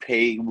can you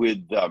pay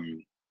with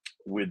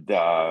what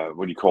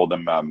do you call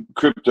them,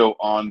 crypto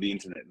on the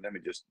internet. Let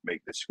me just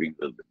make the screen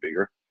a little bit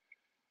bigger.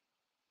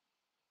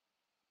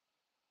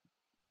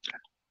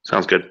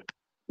 Sounds good.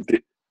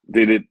 Did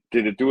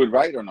it do it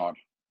right or not?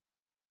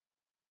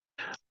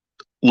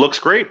 Looks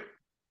great.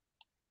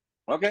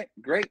 Okay,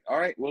 great. All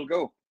right, we'll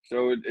go.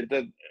 So it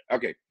did.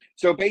 Okay.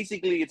 So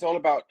basically, it's all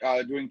about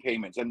doing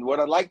payments. And what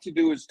I'd like to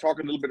do is talk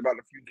a little bit about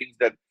a few things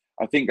that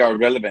I think are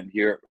relevant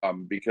here,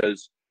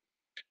 because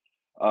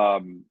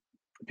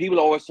people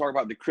always talk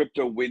about the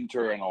crypto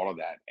winter and all of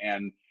that.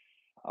 And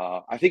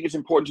I think it's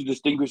important to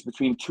distinguish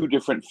between two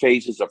different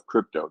phases of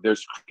crypto.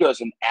 There's crypto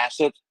as an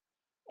asset,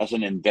 as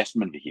an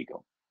investment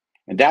vehicle.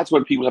 And that's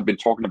what people have been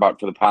talking about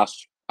for the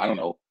past, I don't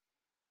know,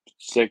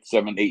 6,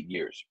 7, 8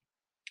 years.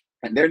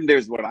 And then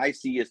there's what I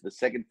see as the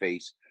second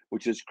phase,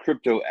 which is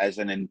crypto as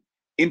an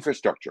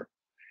infrastructure.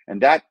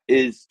 And that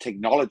is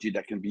technology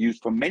that can be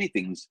used for many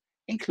things,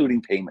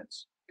 including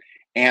payments.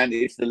 And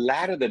it's the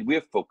latter that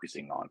we're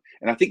focusing on.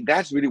 And I think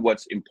that's really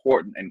what's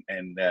important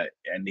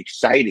and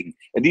exciting,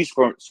 at least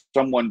for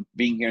someone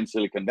being here in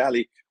Silicon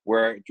Valley,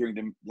 where during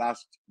the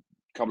last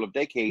couple of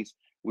decades,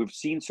 we've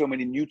seen so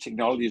many new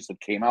technologies that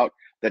came out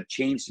that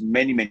changed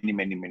many, many,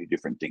 many, many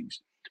different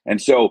things. And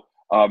so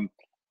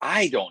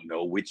I don't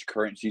know which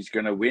currency is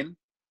going to win.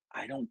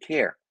 I don't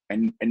care.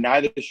 And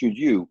neither should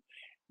you.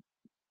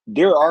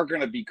 There are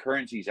going to be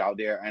currencies out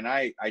there. And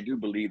I do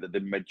believe that the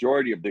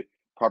majority of the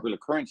popular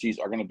currencies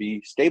are going to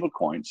be stable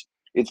coins.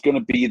 It's going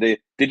to be the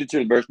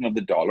digital version of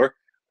the dollar.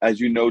 As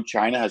you know,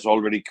 China has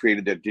already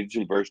created their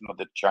digital version of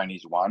the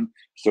Chinese yuan.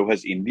 So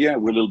has India.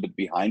 We're a little bit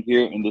behind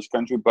here in this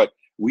country, but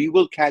we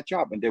will catch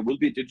up, and there will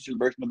be a digital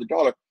version of the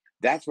dollar.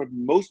 That's what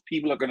most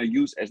people are going to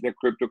use as their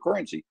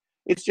cryptocurrency.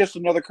 It's just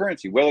another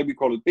currency, whether we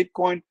call it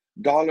Bitcoin,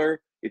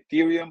 dollar,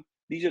 Ethereum.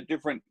 These are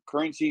different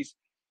currencies.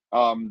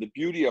 The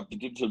beauty of the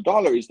digital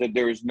dollar is that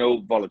there is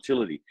no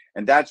volatility.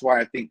 And that's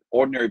why I think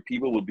ordinary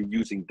people will be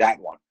using that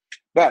one.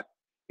 But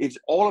it's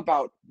all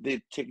about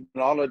the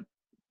technological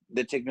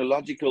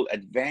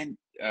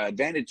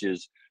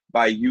advantages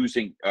by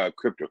using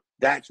crypto.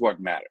 That's what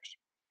matters.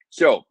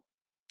 So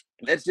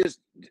let's just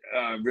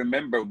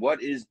remember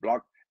what is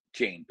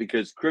blockchain,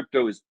 because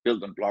crypto is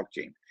built on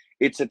blockchain.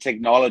 It's a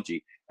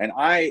technology. And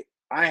I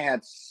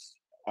had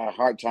a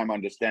hard time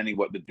understanding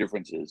what the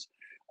difference is.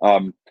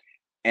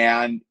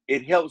 And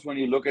it helps when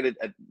you look at it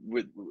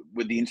with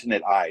the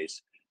internet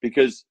eyes,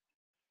 because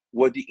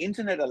what the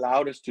internet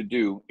allowed us to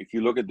do, if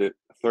you look at the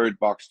third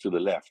box to the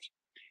left,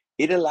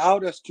 it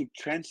allowed us to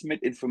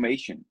transmit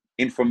information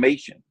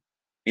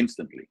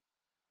instantly,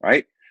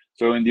 right?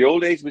 So in the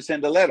old days, we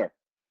sent a letter,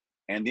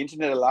 and the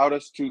internet allowed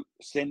us to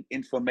send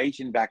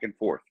information back and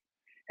forth.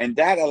 And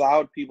that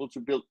allowed people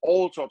to build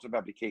all sorts of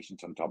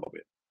applications on top of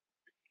it.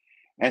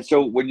 And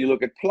so when you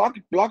look at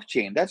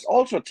blockchain, that's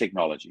also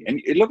technology.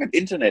 And you look at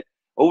internet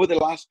over the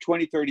last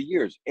 20, 30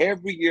 years,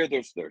 every year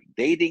there's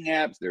dating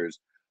apps,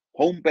 there's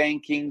home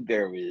banking,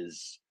 there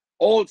is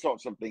all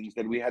sorts of things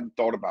that we hadn't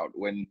thought about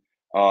when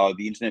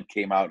the internet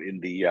came out in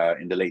the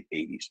late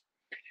 80s.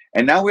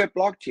 And now we have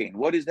blockchain.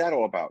 What is that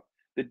all about?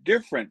 The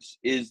difference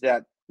is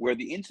that where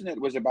the internet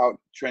was about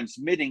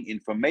transmitting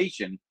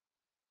information,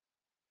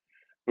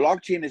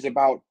 blockchain is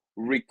about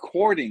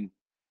recording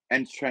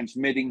and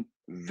transmitting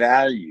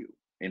value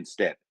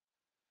instead.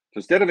 So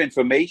instead of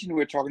information,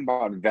 we're talking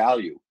about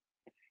value.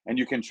 And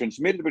you can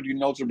transmit it, but you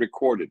can also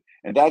record it.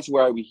 And that's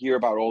why we hear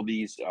about all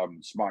these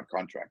smart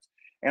contracts.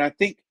 And I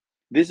think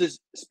this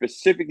is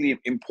specifically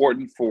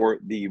important for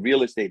the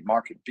real estate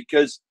market,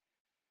 because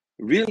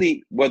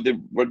really what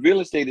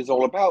real estate is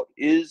all about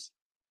is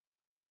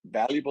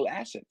valuable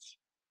assets.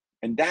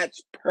 And that's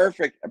a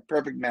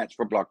perfect match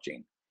for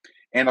blockchain.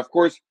 And of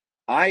course,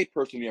 I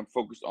personally am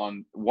focused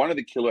on one of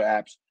the killer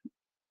apps,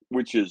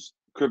 which is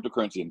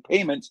cryptocurrency and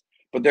payments.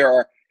 But there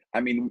are,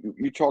 I mean,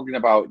 you're talking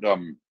about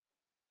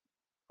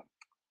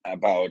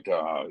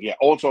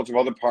all sorts of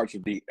other parts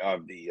of the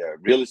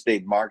real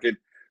estate market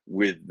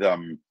with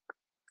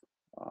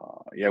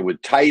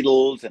with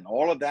titles and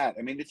all of that.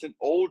 I mean, it's an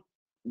old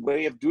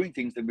way of doing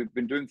things that we've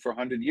been doing for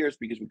 100 years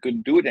because we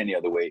couldn't do it any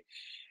other way.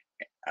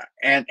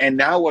 And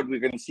now what we're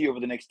going to see over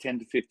the next 10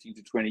 to 15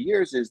 to 20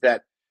 years is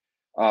that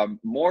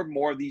more and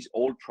more of these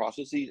old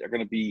processes are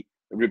going to be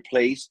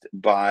replaced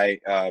by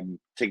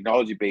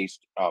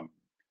technology-based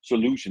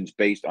solutions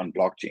based on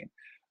blockchain.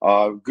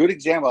 Good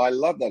example. I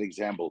love that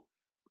example.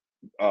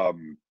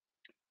 Uber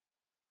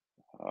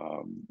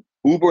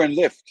and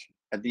Lyft.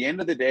 At the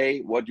end of the day,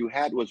 what you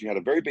had was you had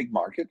a very big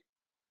market.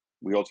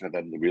 We also had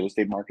that in the real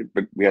estate market,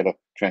 but we had a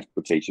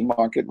transportation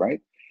market, right?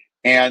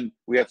 And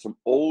we had some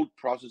old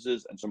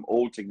processes and some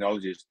old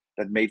technologies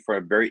that made for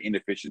a very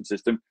inefficient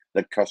system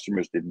that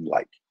customers didn't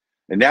like.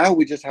 And now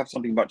we just have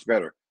something much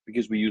better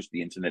because we use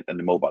the internet and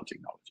the mobile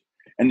technology.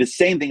 And the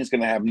same thing is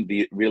going to happen in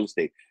the real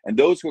estate. And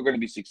those who are going to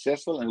be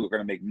successful and who are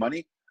going to make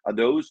money are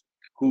those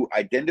who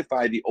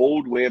identify the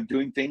old way of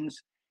doing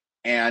things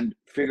and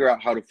figure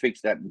out how to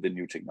fix that with the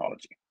new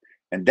technology.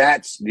 And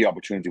that's the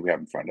opportunity we have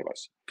in front of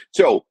us.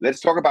 So let's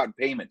talk about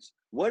payments.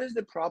 What is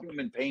the problem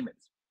in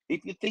payments?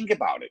 If you think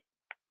about it,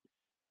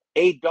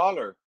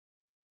 $1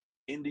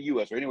 in the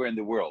US or anywhere in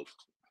the world,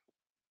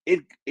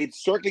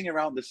 it's circling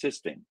around the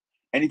system.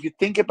 And if you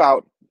think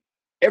about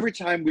every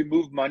time we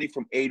move money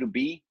from A to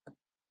B,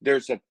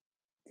 there's a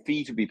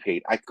fee to be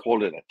paid. I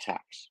call it a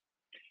tax.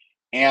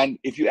 And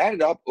if you add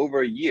it up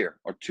over a year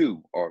or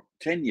 2 or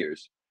 10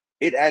 years,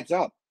 it adds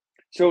up.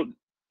 So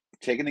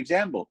take an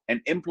example.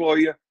 An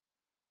employer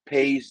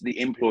pays the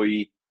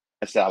employee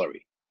a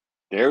salary.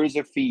 There is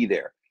a fee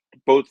there,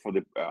 both for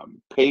the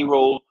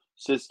payroll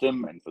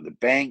system and for the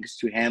banks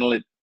to handle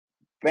it.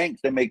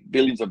 Banks that make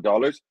billions of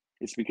dollars,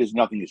 it's because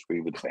nothing is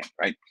free with the bank,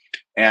 right?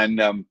 And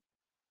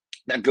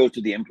that goes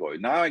to the employee.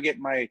 Now I get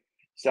my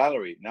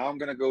salary. Now I'm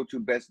going to go to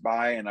Best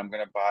Buy and I'm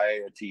going to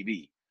buy a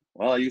TV.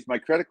 Well, I use my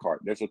credit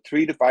card. There's a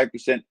 3 to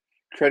 5%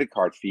 credit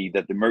card fee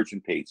that the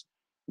merchant pays.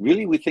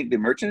 Really, we think the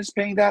merchant is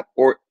paying that,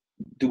 or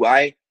do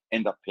I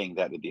end up paying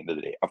that at the end of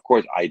the day? Of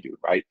course I do,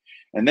 right?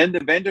 And then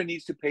the vendor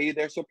needs to pay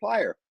their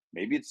supplier.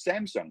 Maybe it's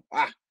Samsung.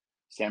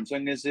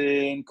 Samsung is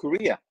in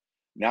Korea.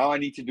 Now I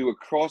need to do a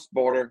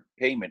cross-border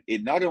payment.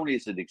 It not only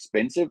is it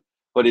expensive,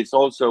 but it's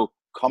also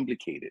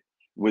complicated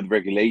with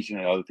regulation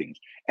and other things.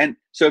 And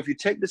so if you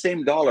take the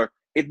same dollar,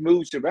 it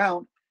moves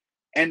around,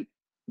 and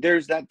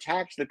there's that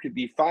tax that could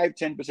be 5,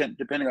 10%,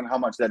 depending on how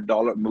much that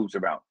dollar moves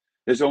around.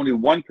 There's only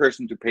one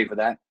person to pay for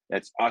that.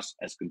 That's us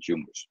as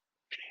consumers.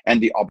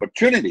 And the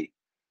opportunity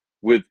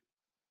with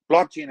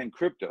blockchain and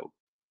crypto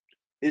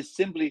is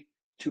simply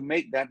to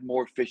make that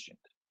more efficient.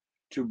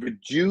 to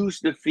reduce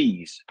the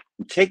fees,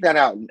 take that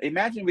out.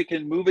 Imagine we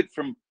can move it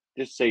from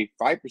just say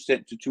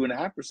 5% to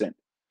 2.5%.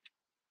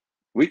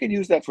 We can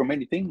use that for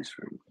many things,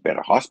 for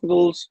better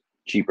hospitals,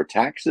 cheaper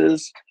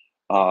taxes,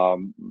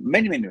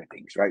 many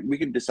things, right? We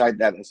can decide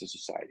that as a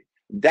society.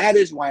 That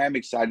is why I'm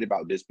excited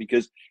about this,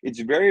 because it's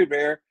very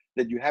rare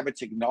that you have a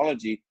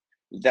technology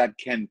that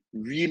can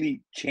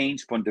really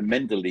change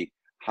fundamentally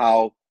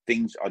how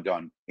things are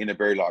done in a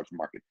very large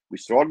market. We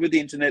saw it with the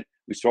internet,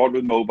 we saw it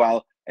with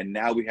mobile, and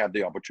now we have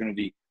the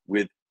opportunity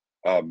with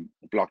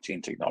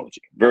blockchain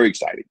technology. Very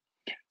exciting.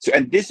 So,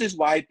 and this is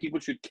why people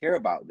should care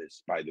about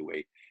this, by the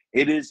way.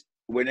 It is,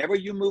 whenever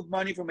you move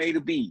money from A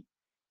to B,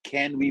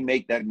 can we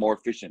make that more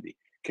efficiently?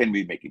 Can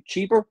we make it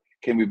cheaper?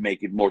 Can we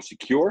make it more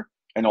secure?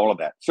 And all of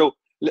that. So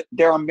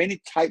there are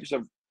many types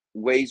of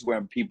ways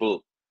where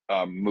people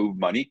move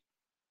money.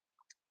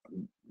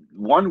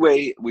 One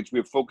way, which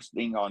we're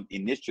focusing on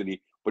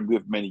initially, but we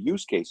have many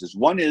use cases.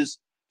 One is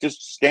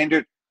just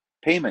standard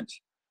payments,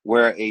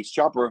 where a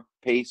shopper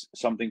pays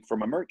something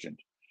from a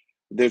merchant.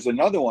 There's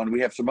another one.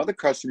 We have some other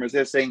customers.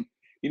 They're saying,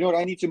 you know what,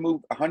 I need to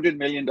move $100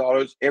 million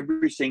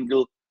every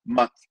single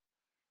month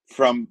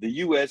from the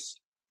US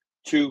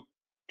to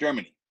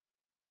Germany.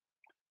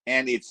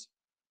 And it's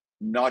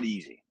not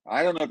easy.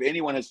 I don't know if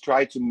anyone has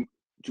tried to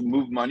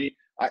move money.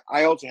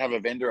 I also have a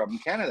vendor up in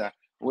Canada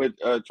with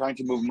trying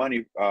to move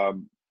money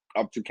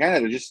up to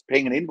Canada, just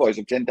paying an invoice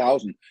of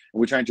 $10,000, and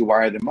we're trying to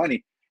wire the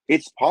money.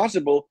 It's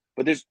possible,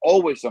 but there's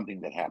always something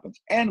that happens,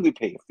 and we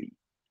pay a fee.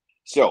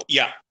 So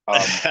yeah,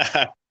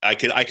 I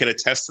could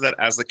attest to that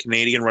as a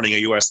Canadian running a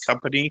U.S.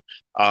 company.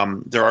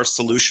 There are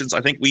solutions.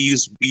 I think we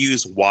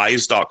use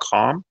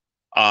Wise.com,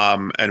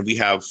 and we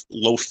have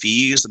low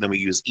fees, and then we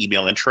use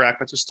Email Interact,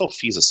 but there's still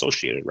fees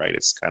associated, right?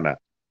 It's kind of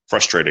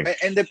frustrating.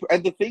 And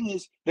the thing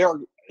is, there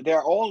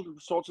are all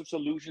sorts of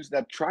solutions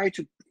that try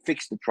to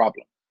fix the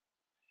problem,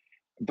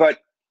 but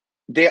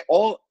they're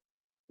all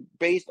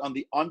based on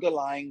the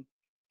underlying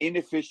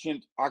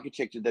inefficient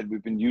architecture that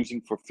we've been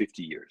using for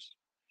 50 years.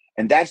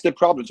 And that's the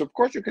problem. So of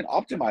course you can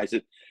optimize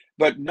it,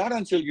 but not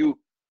until you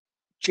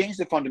change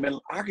the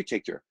fundamental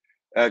architecture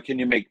can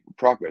you make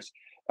progress.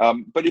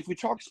 But if we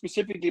talk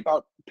specifically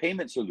about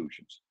payment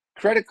solutions,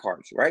 credit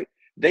cards, right?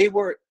 They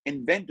were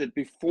invented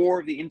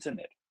before the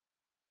internet.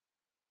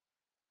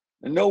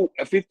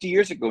 50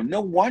 years ago.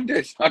 No wonder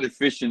it's not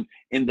efficient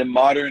in the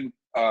modern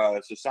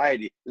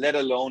society, let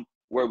alone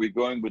where we're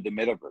going with the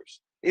metaverse.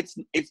 It's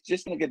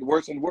just going to get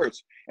worse and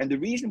worse. And the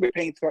reason we're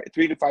paying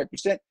 3 to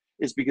 5%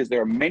 is because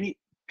there are many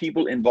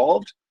people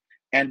involved,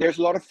 and there's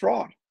a lot of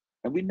fraud.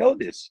 And we know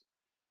this.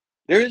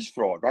 There is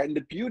fraud, right? And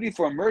the beauty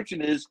for a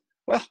merchant is,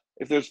 well,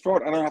 if there's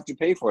fraud, I don't have to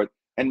pay for it.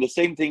 And the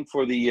same thing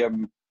for the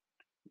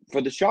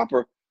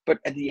shopper. But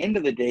at the end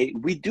of the day,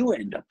 we do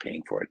end up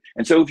paying for it.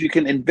 And so if you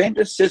can invent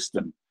a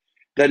system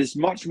that is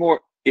much more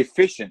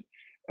efficient,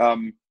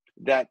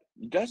 that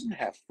doesn't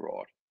have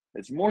fraud,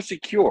 that's more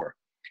secure,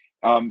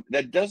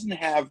 that doesn't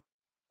have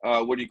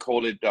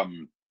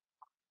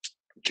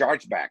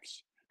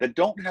chargebacks, that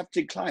don't have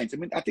declines. I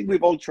mean, I think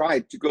we've all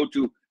tried to go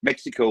to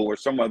Mexico or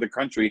some other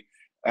country,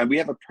 and we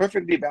have a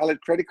perfectly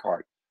valid credit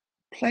card,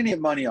 plenty of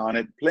money on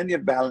it, plenty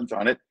of balance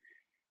on it,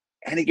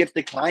 and it gets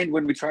declined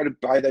when we try to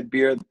buy that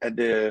beer at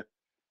the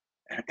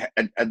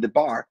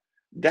bar.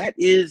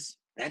 That's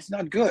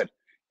not good.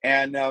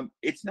 And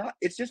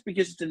it's just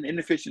because it's an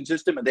inefficient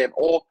system, and they have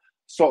all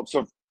sorts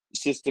of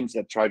systems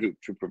that try to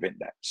prevent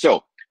that.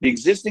 So the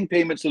existing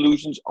payment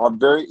solutions are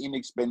very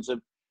inexpensive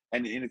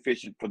and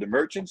inefficient for the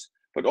merchants,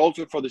 but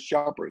also for the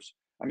shoppers.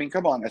 I mean,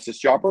 come on, as a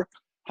shopper,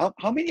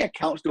 how many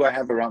accounts do I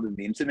have around on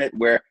the internet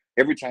where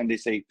every time they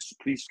say,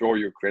 please store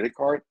your credit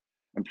card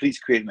and please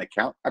create an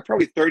account, I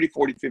probably 30,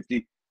 40,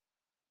 50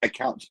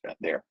 accounts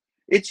there.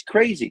 It's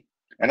crazy.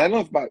 And I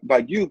don't know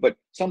about you, but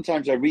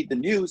sometimes I read the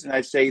news and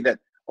I say that,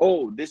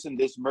 oh, this and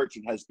this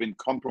merchant has been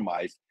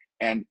compromised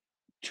and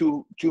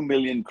 2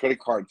 million credit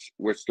cards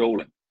were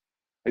stolen.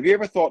 Have you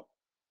ever thought,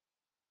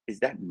 is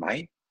that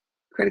my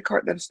credit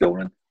card that's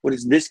stolen? What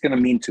is this going to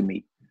mean to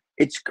me?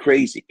 It's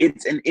crazy.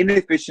 It's an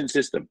inefficient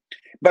system.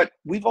 But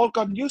we've all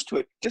gotten used to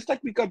it, just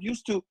like we got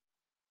used to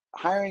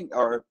hiring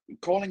or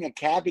calling a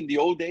cab in the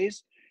old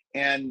days,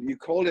 and you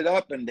called it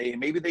up and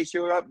maybe they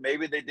showed up,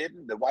 maybe they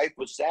didn't. The wife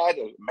was sad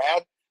or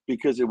mad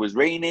because it was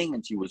raining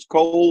and she was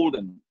cold,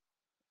 and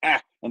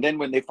then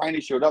when they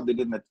finally showed up, they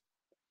didn't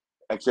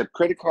accept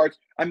credit cards.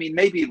 I mean,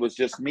 maybe it was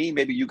just me,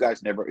 maybe you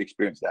guys never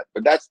experienced that,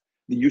 but that's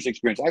the user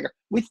experience I got.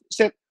 We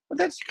said, well,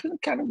 that's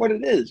kind of what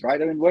it is,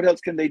 right? I mean, what else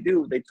can they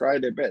do? They try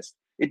their best.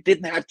 It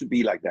didn't have to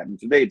be like that, and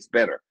today it's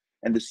better.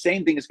 And the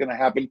same thing is going to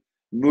happen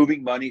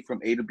moving money from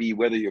A to B,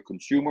 whether you're a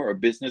consumer or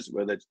business,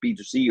 whether it's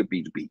B2C or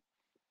B2B.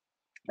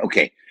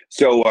 Okay,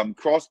 so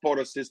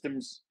cross-border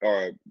systems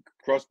or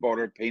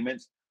cross-border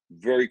payments,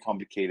 very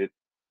complicated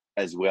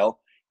as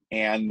well.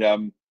 And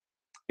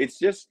it's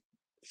just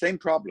same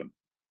problem.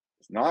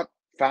 It's not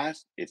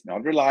fast, it's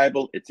not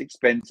reliable, it's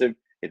expensive,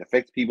 it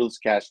affects people's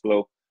cash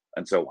flow,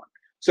 and so on.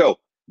 So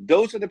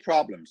those are the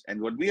problems. And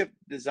what we have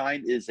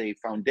designed is a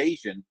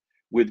foundation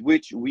with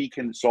which we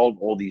can solve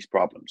all these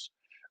problems.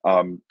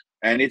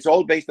 and it's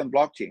all based on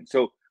blockchain.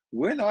 So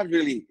we're not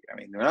really, I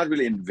mean, we're not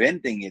really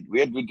inventing it.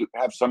 We do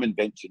have some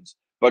inventions,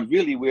 but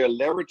really we are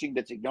leveraging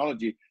the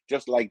technology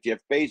just like Jeff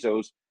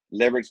Bezos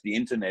leveraged the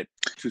internet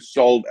to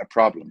solve a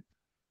problem.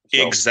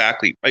 So,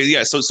 exactly.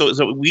 Yeah. So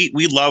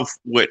we love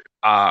what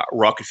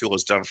Rocketfuel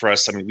has done for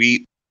us. I mean,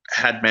 we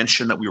had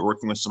mentioned that we were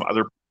working with some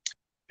other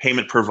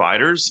payment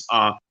providers,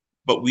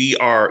 but we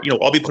are,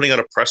 I'll be putting out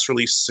a press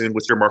release soon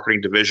with your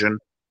marketing division,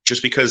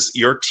 just because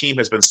your team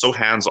has been so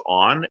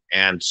hands-on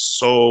and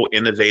so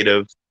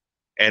innovative,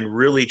 and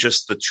really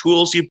just the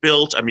tools you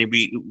built. I mean,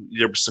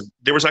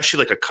 there was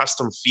actually like a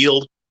custom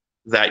field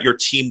that your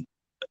team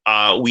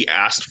we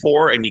asked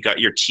for, and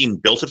your team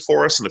built it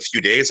for us in a few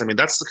days. I mean,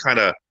 that's the kind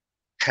of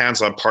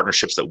hands-on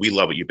partnerships that we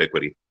love at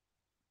Ubitquity.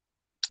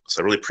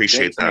 So I really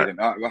appreciate that.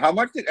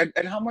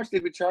 How much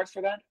did we charge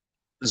for that?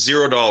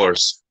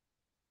 $0.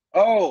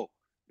 Oh,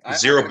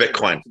 Zero I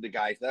Bitcoin. To the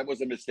guys, that was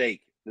a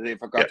mistake. They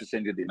forgot to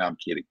send you the. No, I'm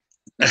kidding.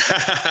 No,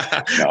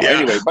 yeah.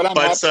 Anyway, but I'm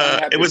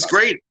happy it was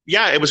great.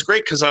 Yeah, it was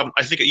great because I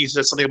think you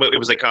said something about it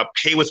was like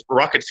pay with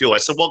Rocketfuel. I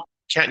said, well,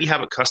 can't you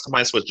have it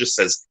customized so it just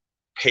says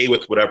pay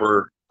with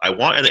whatever I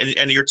want?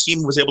 And your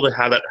team was able to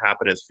have that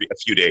happen in a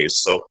few days.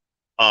 So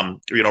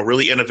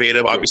really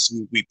innovative.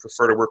 Obviously, we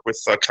prefer to work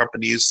with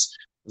companies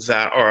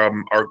that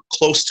are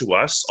close to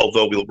us,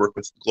 although we'll work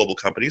with global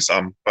companies.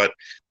 But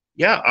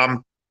yeah,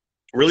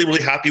 really,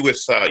 really happy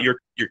with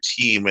your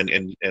team,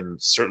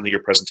 and certainly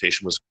your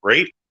presentation was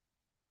great.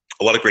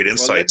 A lot of great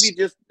insights.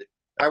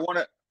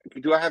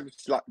 Do I have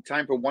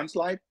time for one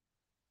slide?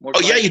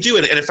 Yeah, you do.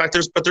 And in fact,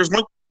 there's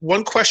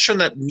one question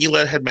that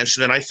Mila had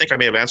mentioned, and I think I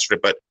may have answered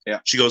it, but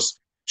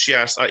she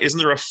asked, isn't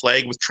there a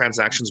flag with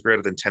transactions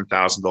greater than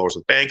 $10,000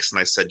 with banks? And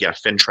I said, yeah,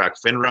 FinTrack,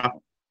 FINRA.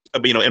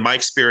 In my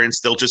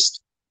experience, they'll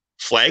just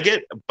flag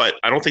it, but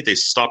I don't think they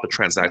stop the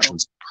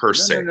transactions per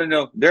se.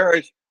 No. There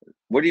is.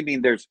 What do you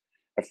mean there's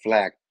a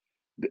flag?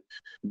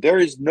 There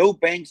is no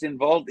banks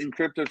involved in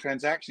crypto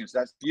transactions.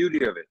 That's the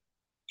beauty of it.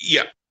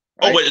 Yeah.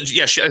 Right? Oh, but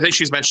yeah, I think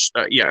she's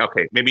mentioned. Yeah,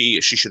 okay. Maybe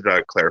she should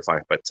clarify.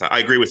 But I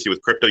agree with you.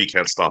 With crypto, you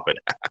can't stop it.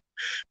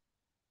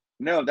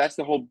 No, that's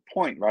the whole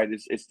point, right?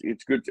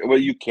 It's good. Well,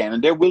 you can,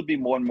 and there will be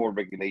more and more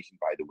regulation,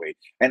 by the way.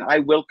 And I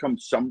welcome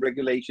some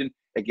regulation.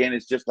 Again,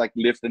 it's just like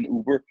Lyft and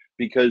Uber,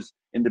 because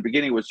in the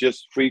beginning it was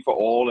just free for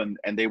all, and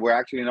they were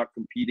actually not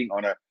competing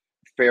on a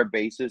fair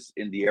basis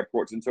in the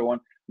airports and so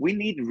on. We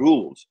need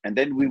rules, and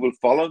then we will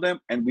follow them,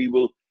 and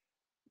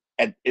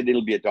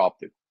it'll be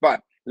adopted.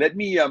 But let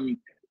me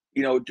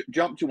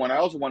jump to one. I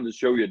also wanted to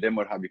show you a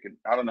demo of how you can.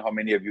 I don't know how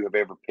many of you have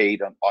ever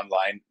paid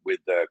online with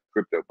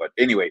crypto, but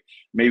anyway,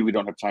 maybe we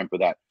don't have time for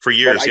that. For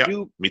years, yeah.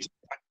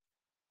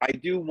 I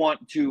do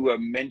want to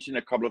mention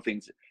a couple of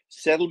things.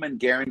 Settlement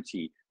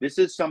guarantee. This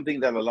is something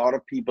that a lot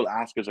of people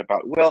ask us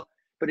about. Well,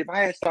 but if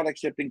I start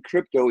accepting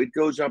crypto, it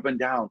goes up and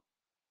down.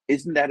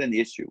 Isn't that an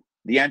issue?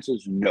 The answer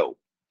is no.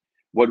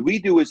 What we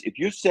do is, if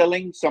you're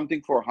selling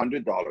something for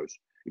 $100,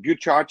 if you're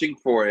charging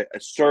for a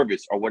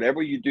service or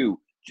whatever you do,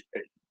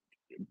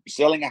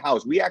 selling a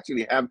house, we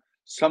actually have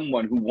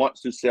someone who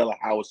wants to sell a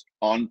house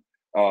on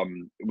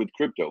with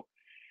crypto.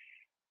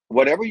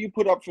 Whatever you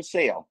put up for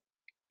sale,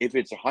 if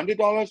it's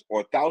 $100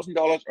 or $1,000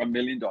 or $1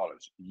 million,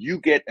 you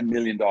get $1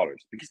 million,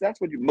 because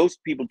that's what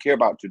most people care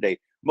about today.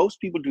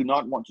 Most people do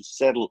not want to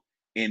settle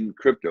in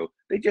crypto.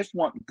 They just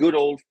want good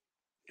old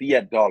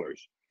fiat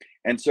dollars.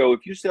 And so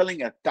if you're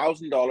selling a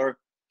 $1,000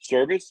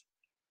 service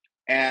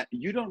and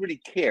you don't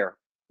really care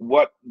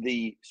what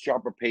the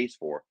shopper pays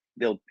for,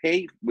 they'll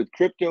pay with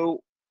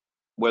crypto,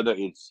 whether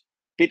it's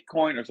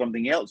Bitcoin or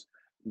something else.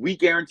 We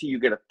guarantee you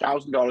get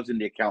 $1,000 in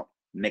the account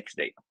next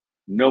day,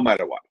 no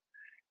matter what.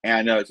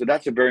 And so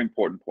that's a very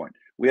important point.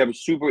 We have a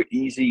super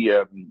easy,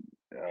 user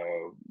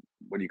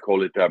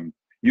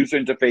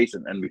interface,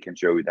 and we can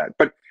show you that.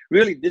 But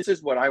really, this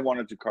is what I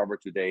wanted to cover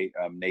today,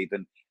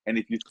 Nathan. And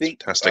if you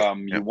think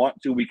you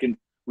want to, we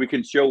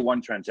can show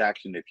one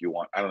transaction if you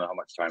want. I don't know how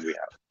much time we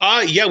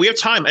have. Yeah, we have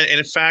time. And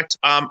in fact,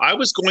 I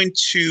was going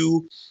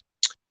to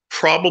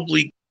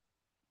probably,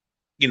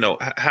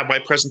 have my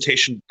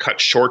presentation cut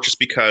short just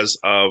because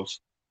of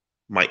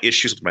my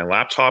issues with my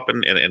laptop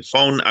and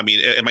phone. I mean,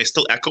 am I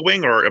still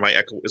echoing, or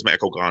is my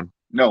echo gone?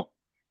 No,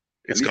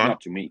 it's at least gone.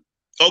 Not to me.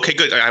 Okay,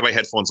 good. I have my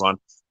headphones on.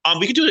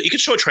 We can do it. You can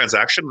show a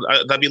transaction.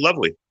 That'd be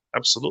lovely.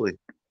 Absolutely.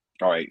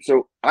 All right.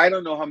 So I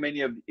don't know how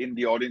many in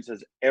the audience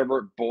has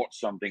ever bought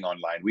something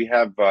online. We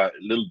have a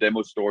little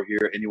demo store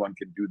here. Anyone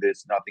can do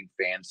this. Nothing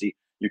fancy.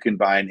 You can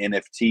buy an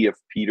NFT of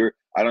Peter.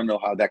 I don't know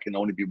how that can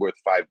only be worth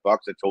 $5. I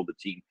told the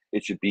team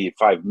it should be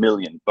 5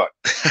 million, but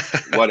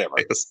whatever.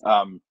 Yes.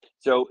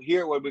 So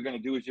here, what we're going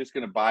to do is just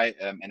going to buy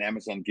an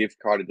Amazon gift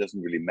card. It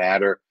doesn't really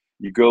matter.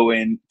 You go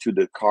into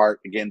the cart.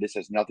 Again, this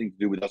has nothing to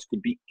do with us.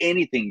 Could be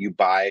anything you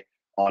buy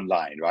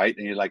online, right?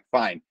 And you're like,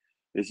 fine,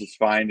 this is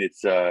fine.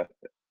 It's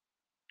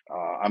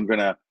I'm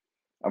gonna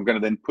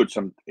then put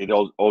some. It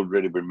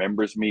already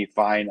remembers me.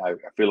 Fine, I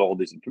fill all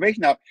this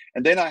information out,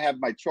 and then I have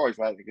my choice.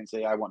 Right, I can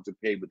say I want to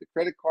pay with a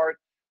credit card,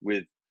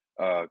 with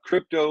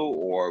crypto,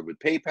 or with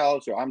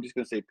PayPal. So I'm just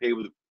gonna say pay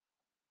with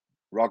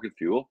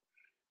Rocketfuel,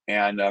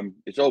 And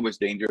it's always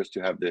dangerous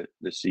to have the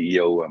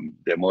CEO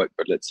demo it,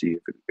 but let's see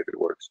if it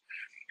works.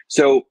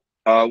 So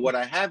what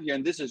I have here,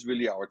 and this is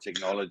really our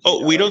technology.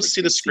 Oh, we don't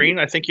see the screen.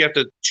 I think you have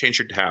to change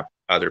your tab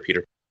there,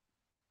 Peter.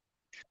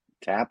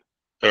 Tab?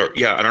 Or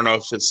yeah, I don't know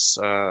if it's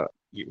for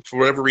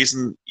whatever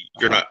reason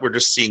you're not. We're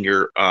just seeing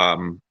your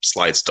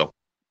slides still.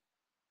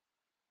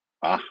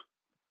 Ah,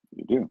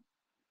 you do.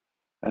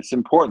 That's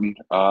important.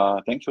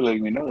 Thanks for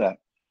letting me know that.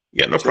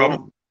 Yeah, no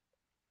problem.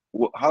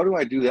 How do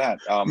I do that?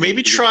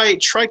 Maybe try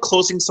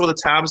closing some of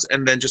the tabs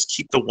and then just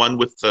keep the one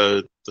with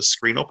the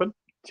screen open.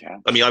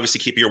 Tabs. I mean, obviously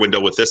keep your window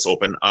with this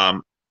open.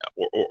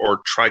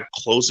 Or try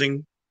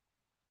closing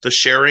the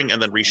sharing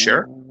and then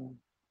reshare.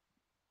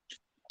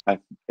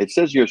 It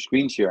says you're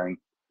screen sharing.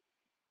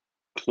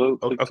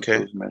 Click okay. To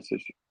close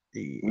message.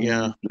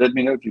 Yeah. Let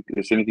me know if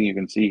there's anything you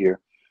can see here.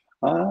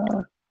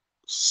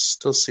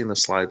 Still seeing the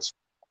slides.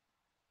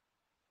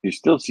 You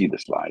still see the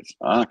slides.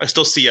 I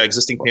still see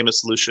existing payment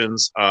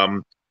solutions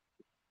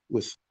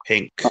with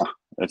pink.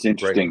 That's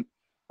interesting.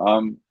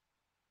 Right.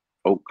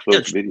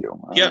 Close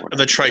video. Yeah, and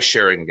then try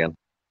sharing again.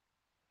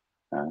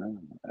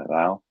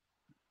 Allow.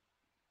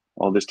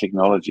 All this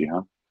technology,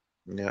 huh?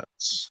 Yeah.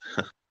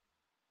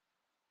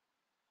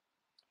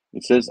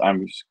 It says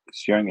I'm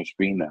sharing a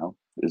screen now.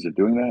 Is it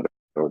doing that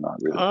or not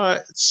really?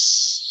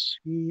 Let's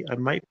see. I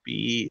might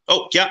be.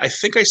 Oh, yeah. I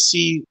think I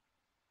see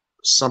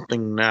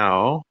something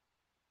now.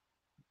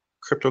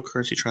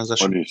 Cryptocurrency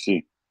transaction. What do you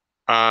see?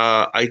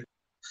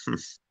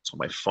 It's on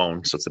my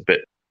phone, so it's a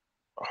bit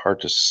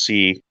hard to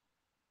see.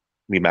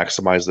 Let me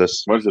maximize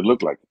this. What does it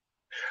look like?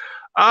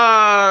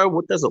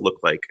 What does it look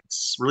like?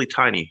 It's really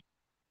tiny.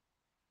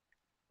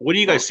 What do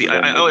you guys see?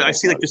 I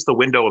see like just the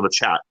window in the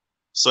chat.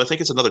 So I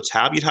think it's another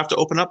tab you'd have to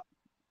open up.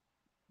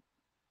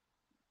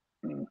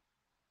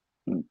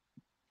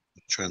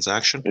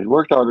 Transaction. It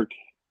worked out.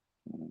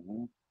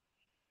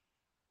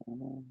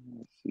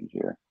 Let's see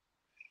here.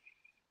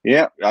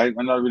 Yeah,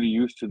 I'm not really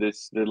used to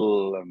this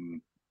little.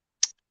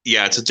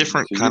 Yeah, it's a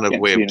different kind of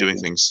way of doing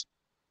things.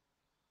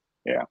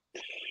 Yeah.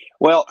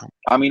 Well,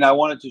 I mean, I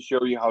wanted to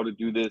show you how to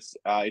do this.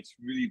 It's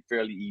really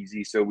fairly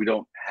easy, so we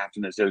don't have to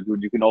necessarily do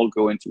it. You can all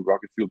go into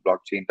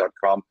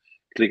rocketfuelblockchain.com,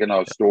 click on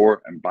our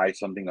store, and buy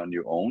something on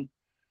your own.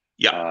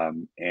 Yeah.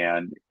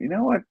 And you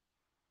know what?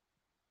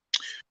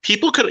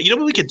 People could,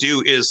 what we could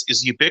do is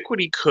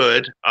Ubitquity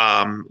could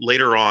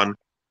later on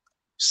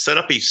set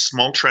up a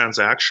small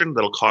transaction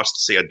that'll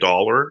cost, say,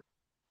 $1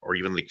 or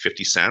even like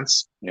 50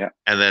 cents. Yeah.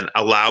 And then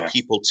allow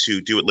people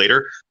to do it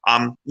later.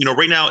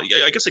 Right now,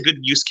 I guess a good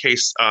use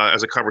case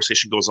as a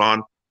conversation goes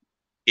on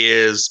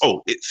is,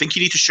 think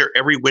you need to share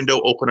every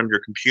window open on your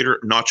computer,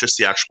 not just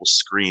the actual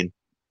screen.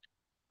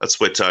 That's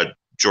what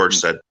George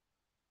said.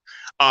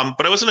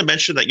 But I was going to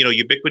mention that,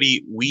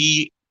 Ubitquity,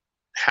 we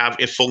have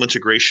a full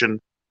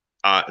integration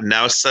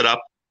now set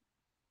up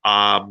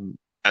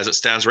as it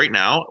stands right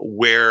now,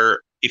 where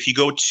if you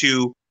go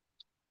to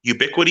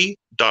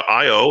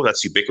ubitquity.io,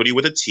 that's Ubitquity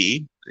with a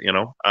T,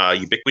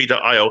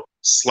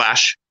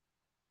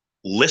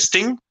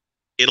 ubitquity.io/listing,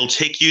 it'll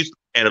take you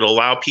and it'll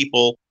allow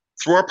people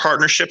through our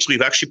partnerships.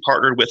 We've actually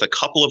partnered with a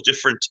couple of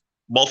different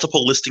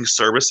multiple listing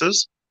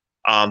services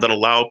that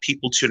allow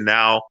people to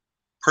now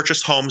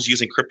purchase homes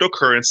using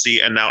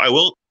cryptocurrency. And now I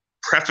will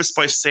preface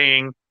by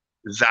saying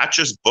that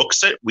just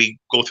books it. We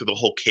go through the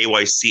whole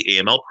KYC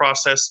AML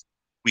process.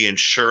 We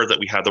ensure that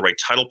we have the right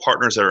title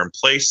partners that are in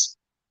place.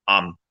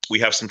 We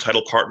have some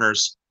title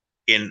partners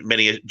in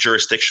many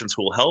jurisdictions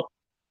who will help.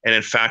 And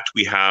in fact,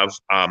 we have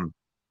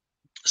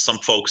some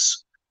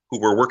folks who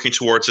we're working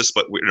towards this,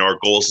 but our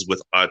goals is to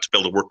be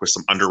able to work with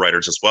some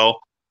underwriters as well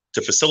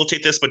to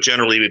facilitate this. But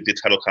generally, the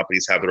title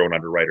companies have their own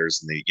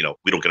underwriters, and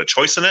we don't get a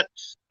choice in it.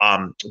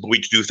 But we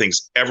do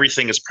things.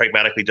 Everything is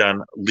pragmatically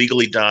done,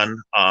 legally done,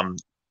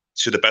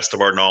 to the best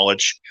of our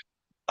knowledge.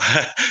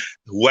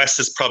 Wes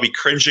is probably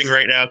cringing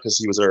right now because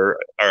he was our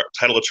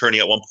title attorney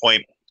at one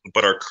point,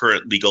 but our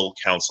current legal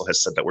counsel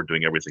has said that we're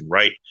doing everything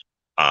right.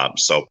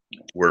 So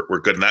we're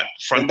good in that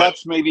front. And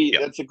that's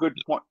a good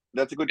point.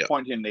 That's a good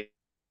point here, Nate.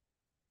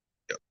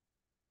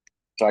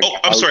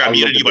 I'm sorry, I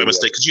muted you by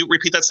mistake. Could you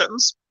repeat that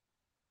sentence?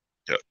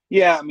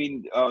 Yeah, I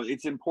mean,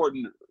 it's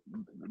important.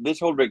 This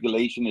whole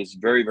regulation is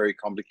very, very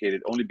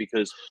complicated only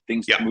because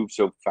things move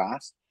so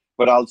fast.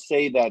 But I'll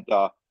say that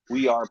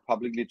we are a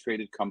publicly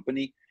traded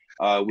company,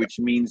 which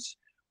means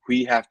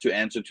we have to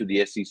answer to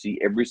the SEC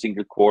every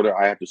single quarter.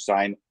 I have to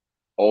sign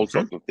all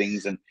sorts of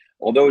things. And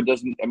although it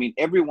doesn't, I mean,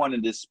 everyone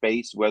in this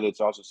space, whether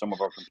it's also some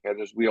of our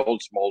competitors, we are all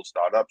small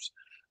startups,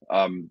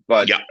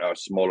 but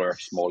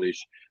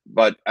smallish.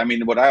 But I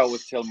mean, what I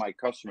always tell my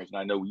customers, and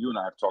I know you and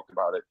I have talked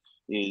about it,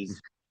 is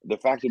the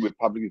fact that we're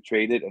publicly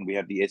traded and we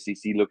have the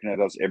SEC looking at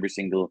us every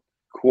single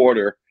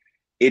quarter.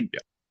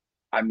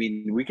 I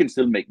mean, we can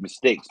still make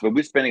mistakes, but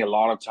we're spending a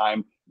lot of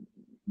time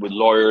with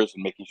lawyers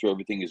and making sure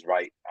everything is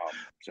right.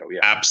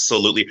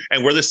 Absolutely.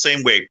 And we're the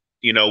same way.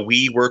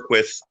 We work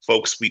with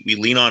folks, we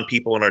lean on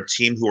people on our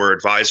team who are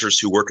advisors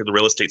who work in the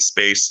real estate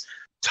space,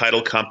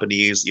 title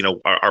companies,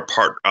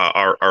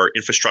 our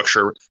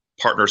infrastructure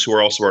partners who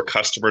are also our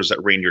customers that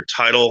reign your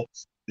title.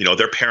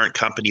 their parent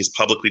company is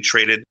publicly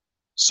traded,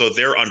 so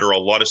they're under a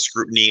lot of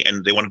scrutiny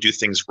and they want to do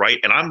things right.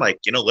 And I'm like,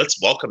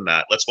 let's welcome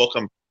that. Let's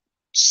welcome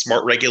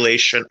smart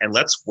regulation, and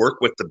let's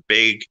work with the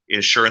big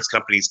insurance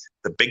companies,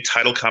 the big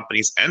title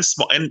companies, and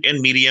small and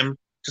medium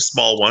to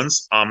small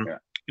ones.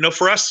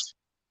 For us,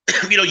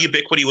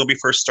 Ubitquity, when we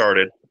first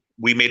started,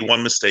 we made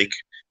one mistake,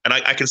 and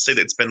I can say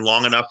that it's been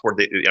long enough where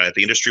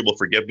the industry will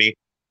forgive me,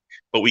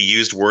 but we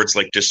used words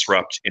like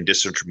disrupt and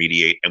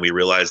disintermediate, and we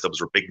realized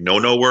those were big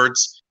no-no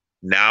words.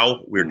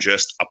 Now we're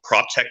just a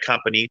prop tech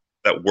company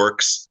that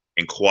works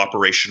in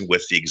cooperation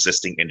with the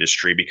existing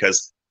industry,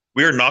 because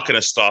we're not going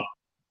to stop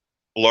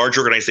large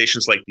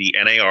organizations like the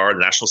NAR, the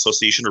National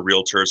Association of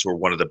Realtors, who are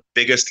one of the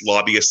biggest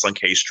lobbyists on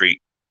K Street.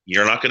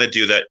 You're not going to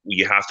do that. What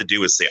you have to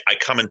do is say, I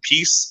come in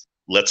peace,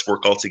 let's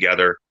work all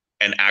together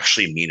and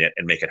actually mean it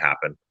and make it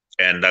happen.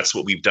 And that's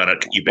what we've done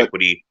at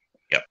Ubitquity.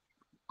 Yep.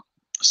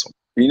 So,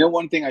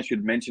 one thing I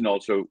should mention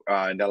also,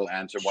 and that'll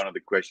answer one of the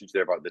questions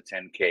there about the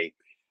 10K.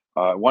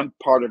 One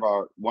part of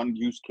one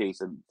use case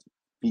and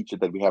feature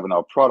that we have in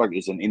our product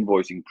is an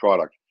invoicing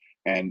product.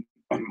 And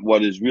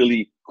what is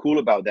really cool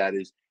about that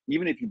is,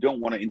 even if you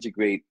don't want to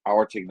integrate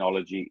our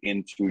technology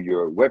into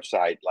your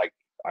website, like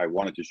I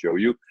wanted to show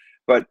you,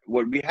 but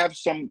what we have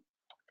some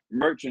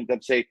merchants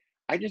that say,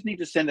 I just need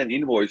to send an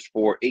invoice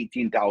for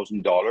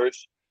 $18,000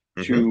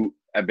 to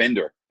a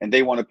vendor, and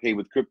they want to pay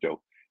with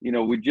crypto.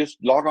 We just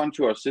log on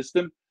to our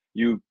system,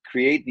 you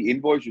create the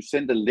invoice, you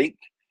send a link,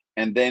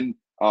 and then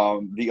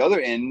the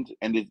other end,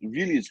 and it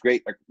really is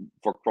great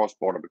for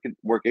cross-border, it can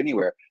work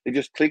anywhere. They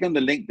just click on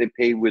the link, they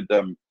pay with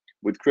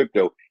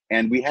crypto.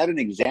 And we had an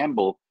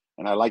example,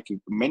 and I like to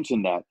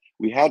mention that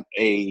we had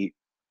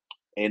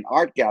an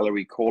art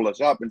gallery call us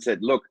up and said,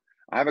 look,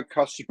 I have a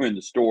customer in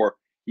the store.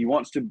 He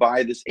wants to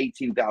buy this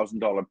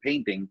 $18,000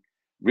 painting,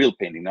 real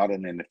painting, not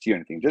an NFT or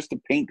anything, just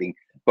a painting,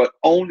 but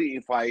only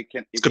if I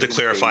can. It's good to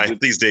clarify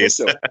these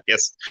days.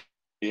 Yes.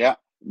 Yeah,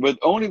 but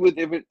only with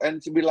it,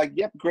 and to be like,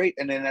 yep, great.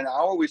 And in an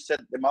hour, we set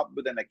them up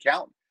with an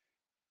account.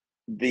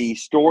 The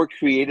store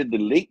created the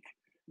link.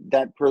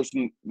 That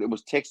person, it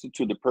was texted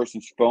to the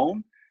person's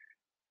phone.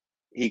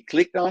 He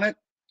clicked on it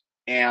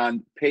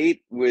and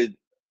paid with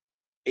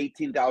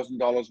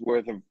 $18,000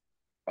 worth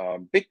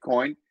of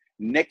Bitcoin.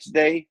 Next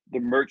day, the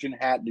merchant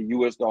had the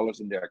US dollars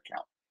in their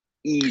account.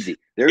 Easy.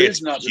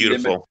 It's not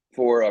beautiful.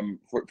 A limit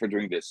for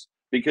doing this,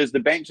 because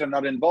the banks are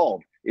not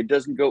involved. It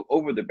doesn't go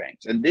over the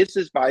banks. And this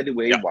is, by the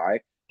way,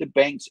 why the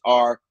banks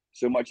are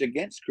so much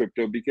against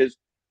crypto, because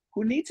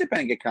who needs a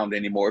bank account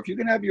anymore? If you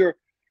can have your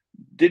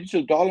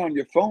digital dollar on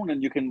your phone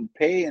and you can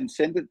pay and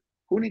send it,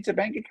 who needs a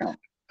bank account?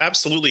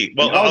 Absolutely.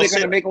 Well, and how are they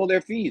going to make all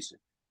their fees?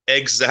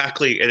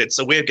 Exactly. And it's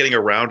a way of getting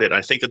around it.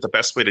 I think that the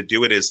best way to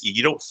do it is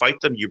you don't fight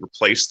them, you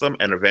replace them,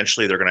 and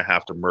eventually they're going to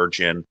have to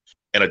merge in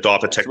and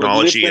adopt the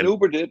technology. And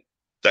Uber did.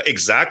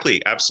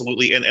 Exactly.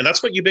 Absolutely. And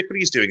that's what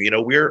Ubitquity is doing.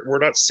 We're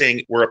not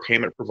saying we're a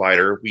payment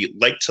provider. We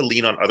like to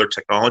lean on other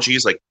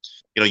technologies. Like,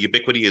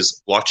 Ubitquity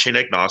is blockchain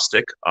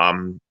agnostic.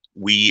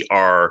 We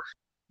are,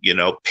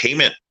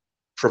 payment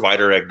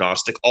provider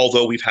agnostic,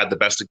 although we've had the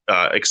best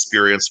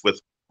experience with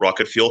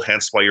Rocketfuel,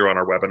 hence why you're on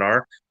our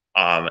webinar.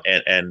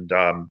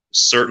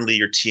 Certainly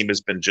your team has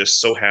been just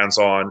so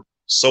hands-on,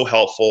 so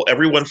helpful.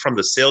 Everyone from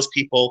the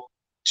salespeople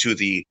to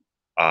the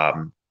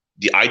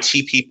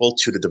IT people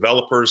to the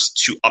developers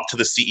to up to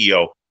the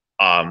CEO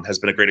has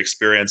been a great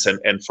experience.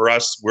 And for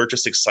us, we're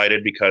just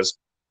excited because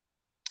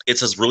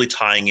it's just really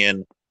tying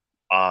in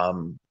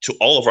to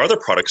all of our other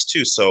products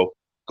too. So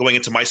going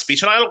into my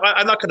speech, and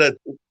I'm not going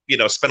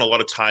to spend a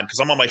lot of time because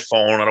I'm on my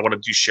phone. I don't want to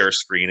do share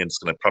screen, and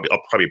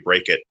I'll probably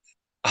break it.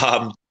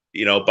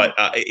 But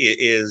it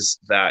is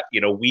that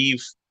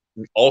we've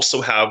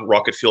also have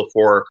Rocketfuel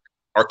for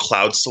our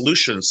cloud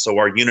solutions. So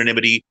our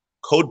Unanimity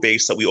code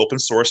base that we open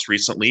sourced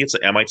recently, it's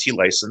an MIT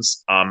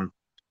license.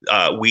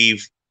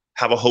 We've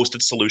have a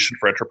hosted solution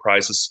for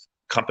enterprises,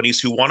 companies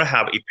who want to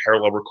have a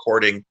parallel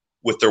recording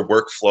with their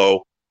workflow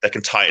that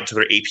can tie it to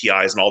their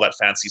APIs and all that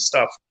fancy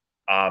stuff.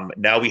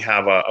 Now we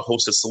have a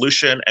hosted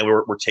solution, and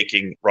we're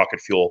taking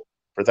Rocketfuel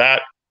for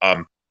that,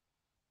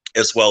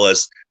 as well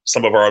as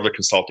some of our other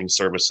consulting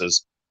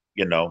services,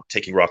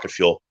 taking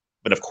Rocketfuel,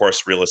 and of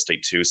course real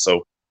estate too.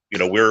 So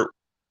we're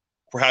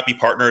happy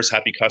partners,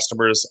 happy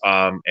customers,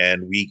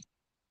 and we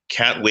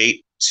can't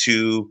wait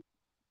to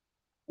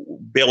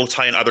be able to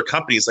tie in other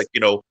companies. Like,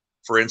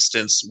 for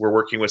instance, we're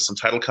working with some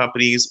title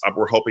companies.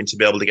 We're hoping to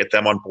be able to get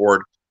them on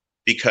board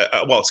because,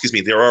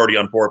 they're already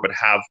on board, but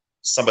have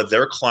some of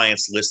their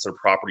clients list their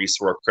properties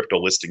through our crypto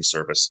listing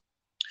service,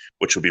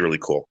 which would be really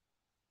cool.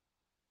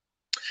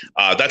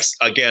 That's,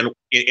 again,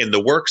 in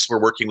the works.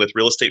 We're working with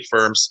real estate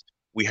firms.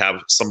 We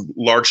have some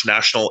large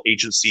national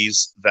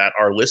agencies that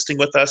are listing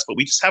with us, but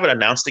we just haven't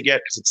announced it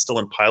yet because it's still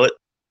in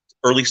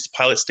early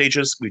pilot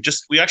stages.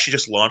 We actually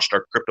just launched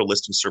our crypto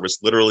listing service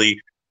literally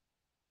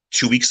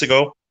 2 weeks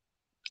ago.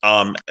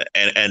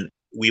 And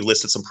we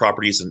listed some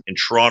properties in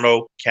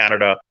Toronto,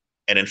 Canada.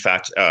 And in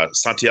fact,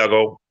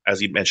 Santiago,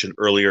 as you mentioned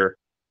earlier,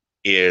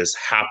 is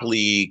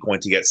happily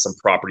going to get some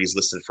properties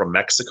listed from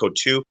Mexico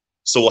too.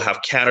 So we'll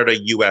have Canada,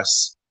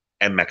 US,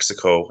 and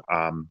Mexico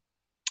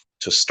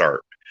to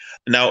start.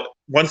 Now,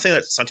 one thing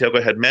that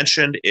Santiago had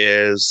mentioned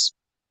is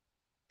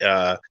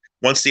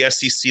once the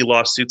SEC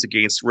lawsuits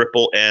against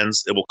Ripple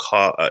ends, it will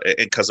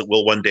because it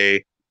will one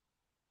day,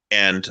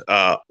 and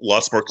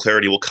lots more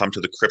clarity will come to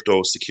the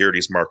crypto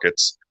securities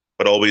markets.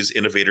 But always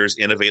innovators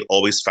innovate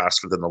always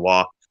faster than the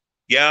law.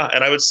 Yeah,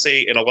 and I would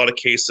say in a lot of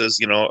cases,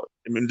 I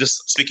mean,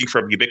 just speaking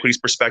from Ubiquity's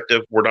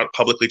perspective, we're not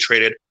publicly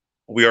traded.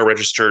 We are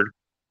registered.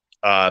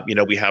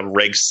 We have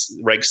Reg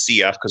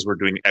CF because we're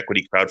doing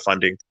equity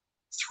crowdfunding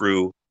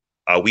through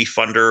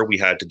WeFunder. We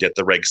had to get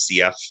the Reg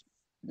CF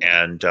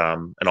and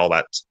all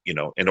that,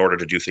 in order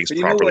to do things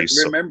But properly.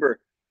 Remember,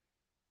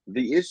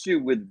 the issue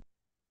with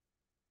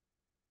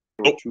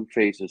two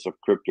phases of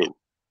crypto.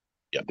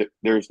 Yeah.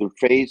 There's the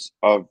phase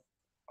of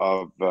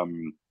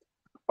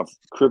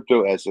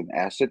crypto as an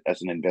asset,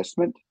 as an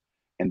investment,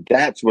 and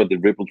that's what the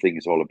Ripple thing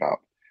is all about.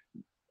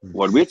 Mm-hmm.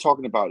 What we're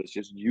talking about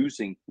is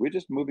we're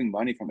just moving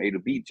money from A to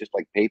B, just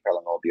like PayPal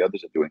and all the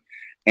others are doing.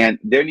 And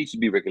there needs to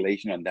be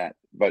regulation on that.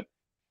 But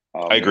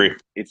I agree.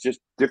 It's just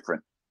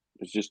different.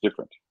 It's just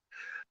different.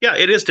 Yeah,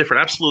 it is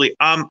different. Absolutely.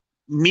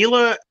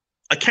 Mila,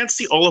 I can't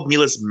see all of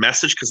Mila's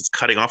message because it's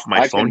cutting off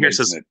my phone here. It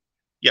says,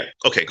 yeah.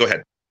 Okay, go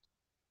ahead.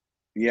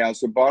 Yeah,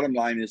 so bottom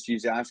line is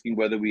she's asking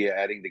whether we are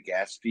adding the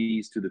gas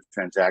fees to the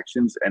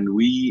transactions, and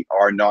we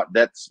are not.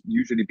 That's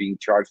usually being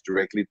charged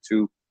directly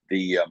to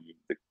the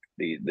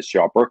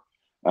shopper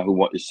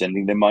who is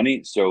sending the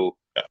money. So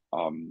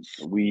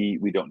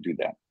we don't do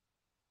that.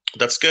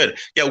 That's good.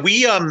 Yeah,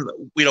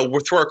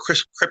 we're through our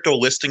crypto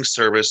listing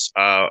service,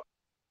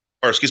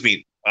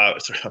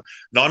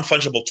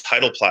 non-fungible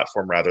title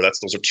platform rather.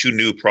 Those are two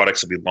new products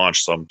that we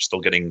launched. So I'm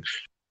still getting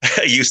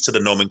used to the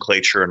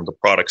nomenclature and the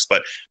products,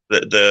 but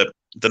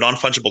the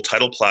non-fungible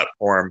title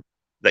platform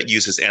that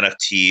uses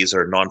NFTs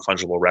or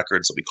non-fungible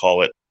records that we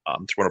call it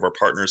through one of our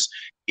partners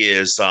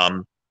is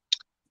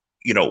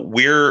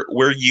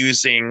we're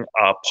using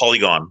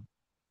Polygon,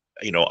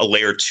 a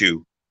layer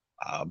 2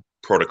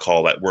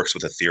 protocol that works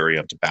with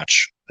Ethereum to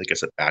batch. I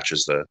guess it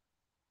batches the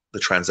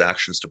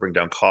transactions to bring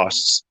down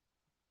costs,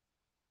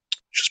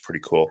 which is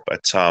pretty cool.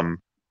 But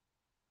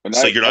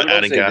so you're not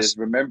adding gas.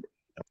 Remember,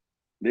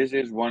 this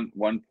is one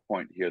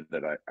point here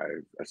that I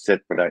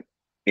said, but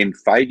in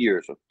 5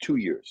 years or 2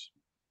 years,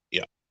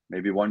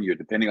 maybe 1 year,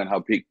 depending on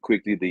how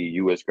quickly the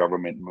U.S.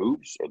 government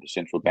moves or the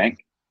central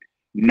bank,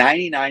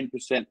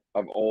 99%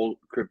 of all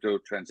crypto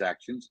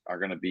transactions are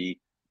going to be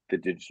the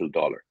digital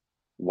dollar.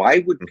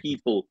 Why would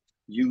people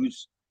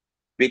use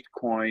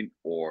Bitcoin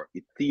or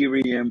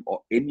Ethereum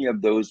or any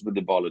of those with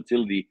the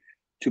volatility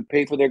to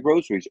pay for their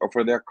groceries or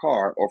for their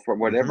car or for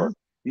whatever?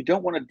 Mm-hmm. You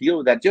don't want to deal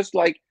with that. Just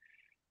like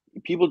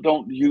people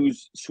don't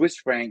use Swiss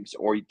francs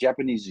or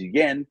Japanese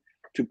yen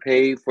to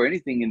pay for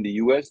anything in the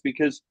US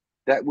because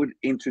that would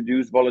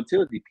introduce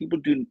volatility.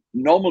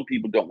 Normal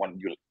people don't want to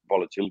use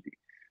volatility.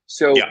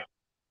 So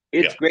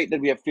it's great that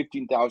we have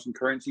 15,000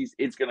 currencies.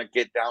 It's going to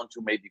get down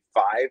to maybe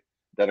 5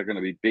 that are going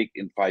to be big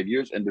in 5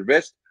 years. And the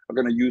rest are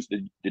going to use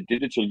the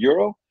digital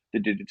euro, the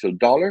digital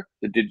dollar,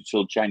 the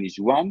digital Chinese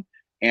yuan,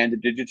 and the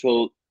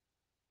digital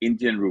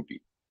Indian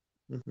rupee.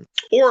 Mm-hmm.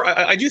 Or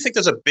I do think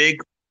there's a big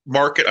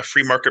market, a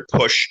free market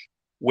push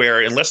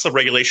where unless the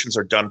regulations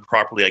are done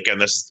properly, again,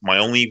 this is my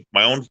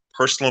own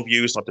personal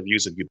views, not the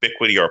views of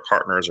Ubiquity or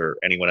partners or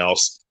anyone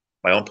else.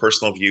 My own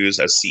personal views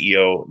as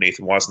CEO,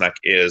 Nathan Wosnack,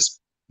 is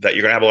that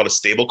you're going to have a lot of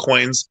stable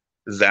coins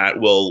that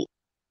will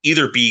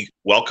either be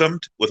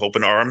welcomed with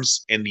open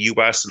arms in the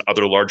US and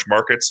other large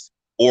markets,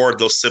 or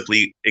they'll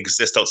simply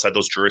exist outside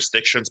those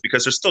jurisdictions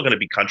because there's still going to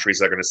be countries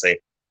that are going to say,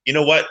 you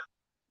know what,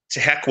 to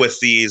heck with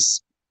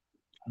these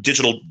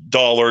digital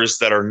dollars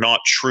that are not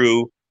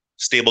true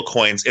stable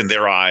coins in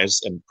their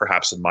eyes, and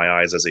perhaps in my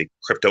eyes as a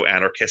crypto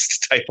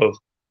anarchist type of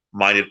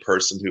minded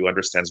person who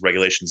understands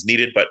regulations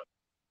needed. But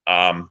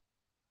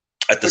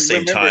at the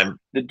same time,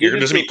 there's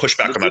going to be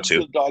pushback on that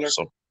too.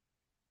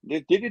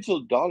 The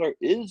digital dollar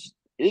is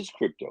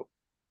crypto.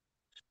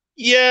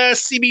 Yeah,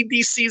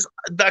 CBDCs,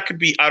 that could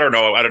be, I don't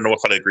know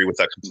if I'd agree with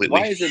that completely.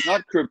 Why is it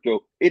not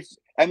crypto?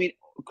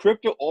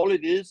 Crypto, all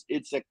it is,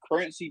 it's a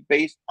currency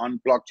based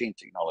on blockchain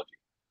technology.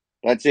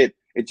 That's it.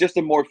 It's just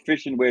a more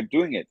efficient way of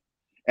doing it.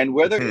 And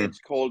whether it's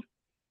called,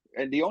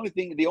 and the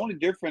only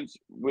difference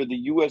with the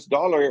US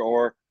dollar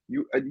or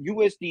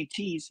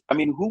USDTs,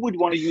 who would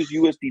want to use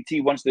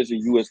USDT once there's a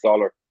US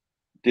dollar,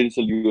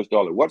 digital US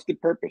dollar? What's the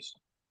purpose?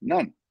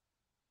 None.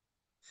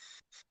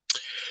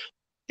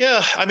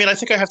 Yeah, I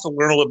think I have to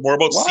learn a little more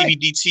about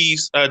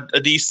CBDTs,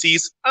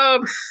 DCs.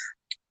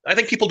 I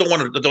think people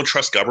don't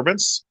trust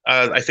governments.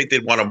 I think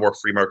they'd want a more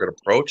free market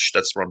approach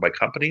that's run by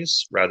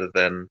companies rather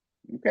than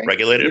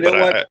regulated. You know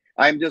what?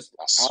 I'll just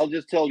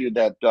tell you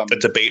that a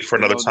debate for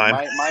another time.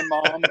 My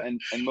mom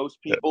and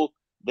most people,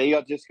 they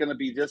are just going to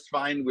be just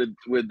fine with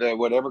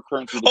whatever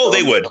currency.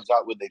 They would. Comes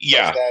out with. They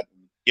trust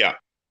that.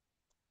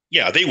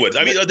 Yeah, they would.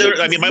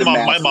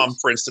 My mom,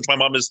 for instance, my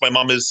mom is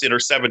in her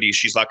 70s.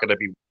 She's not going to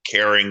be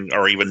caring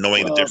or even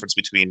knowing the difference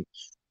between,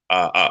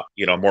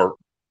 more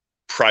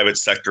private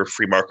sector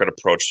free market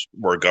approach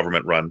or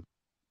government run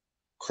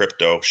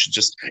crypto. Should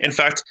just, in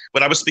fact,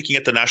 when I was speaking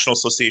at the National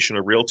Association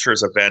of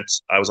Realtors event,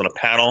 I was on a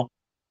panel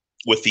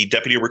with the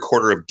Deputy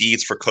Recorder of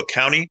Deeds for Cook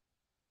County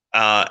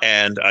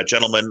and a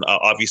gentleman,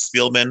 Avi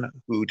Spielman,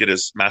 who did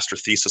his master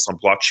thesis on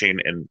blockchain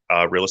and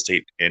real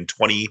estate in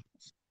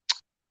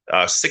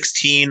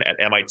 2016 at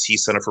MIT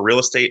Center for Real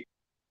Estate.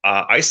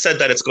 I said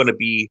that it's going to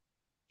be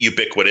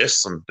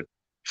ubiquitous, and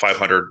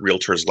 500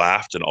 realtors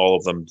laughed, and all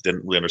of them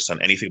didn't really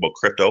understand anything about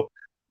crypto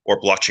or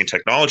blockchain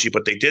technology.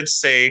 But they did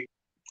say,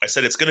 I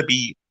said it's going to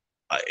be,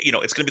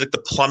 it's going to be like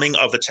the plumbing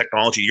of the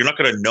technology. You're not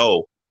going to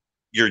know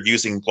you're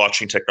using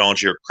blockchain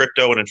technology or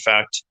crypto. And in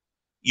fact,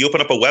 you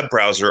open up a web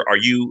browser. Are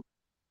you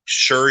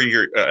sure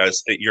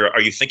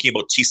are you thinking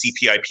about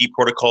TCP/IP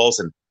protocols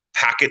and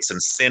packets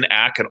and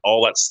SYN-ACK and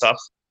all that stuff?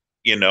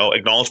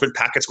 Acknowledgement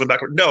packets going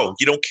back. No,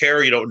 you don't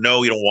care. You don't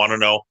know. You don't want to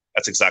know.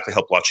 That's exactly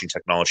how blockchain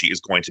technology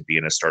is going to be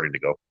and is starting to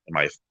go, in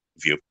my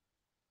view.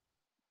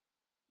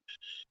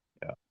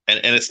 Yeah,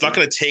 and it's not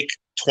going to take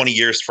 20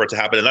 years for it to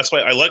happen. And that's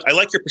why I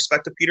like your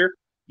perspective, Peter.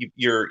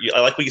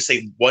 I like when you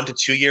say 1 to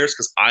 2 years,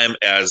 because I am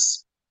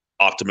as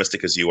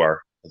optimistic as you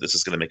are. This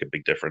is going to make a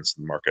big difference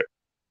in the market.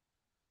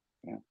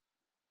 Yeah.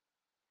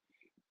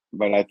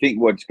 But I think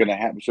what's going to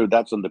happen, so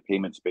that's on the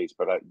payment space,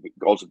 but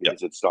also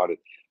because it started.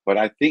 But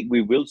I think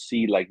we will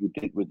see, like we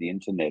did with the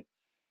internet,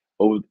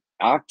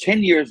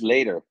 10 years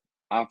later,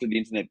 after the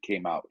internet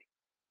came out,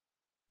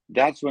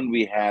 that's when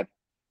we had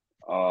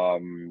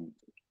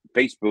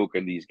Facebook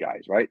and these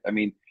guys, right? I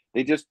mean,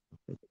 they just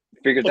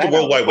figured that the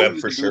World out. Wide Web,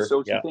 for sure.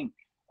 Thing.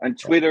 And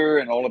Twitter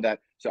and all of that.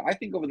 So I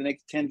think over the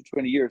next 10 to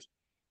 20 years,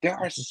 there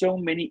are so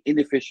many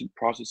inefficient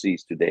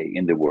processes today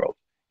in the world,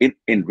 in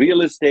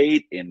real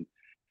estate, in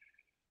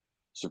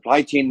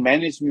supply chain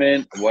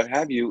management, what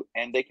have you,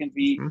 and they can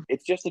be,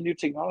 it's just a new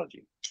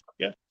technology.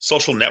 Yeah.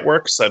 Social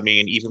networks. I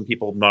mean, even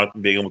people not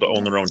being able to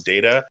own their own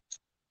data.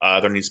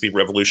 There needs to be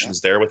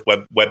revolutions there with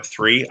Web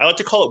 3. I like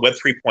to call it Web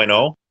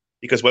 3.0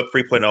 because Web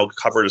 3.0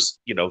 covers,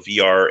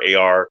 VR,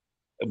 AR,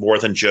 more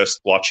than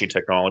just blockchain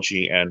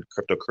technology and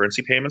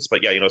cryptocurrency payments.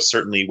 But yeah,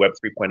 certainly Web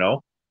 3.0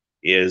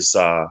 is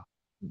going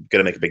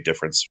to make a big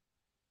difference.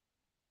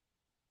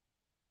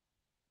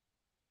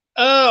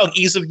 Oh,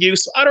 ease of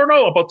use. I don't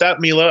know about that,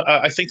 Mila.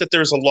 I think that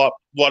there's a lot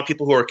of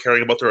people who are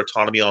caring about their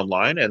autonomy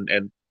online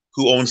and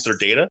who owns their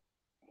data.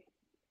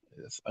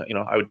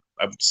 I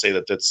would say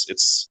that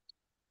it's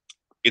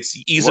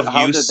ease of use.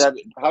 How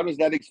does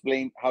that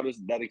explain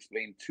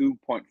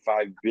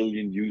 2.5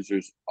 billion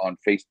users on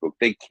Facebook?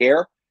 They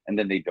care and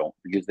then they don't,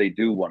 because they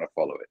do want to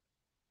follow it.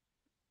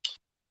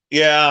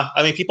 Yeah,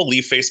 I mean, people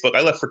leave Facebook.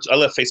 I left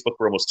Facebook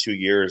for almost 2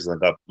 years,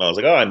 and I was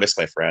like, oh, I miss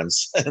my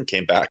friends, and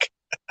came back.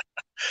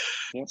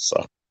 Yeah.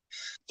 So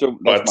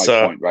that's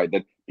my point, right?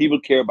 That people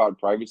care about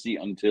privacy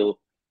until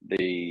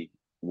they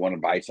want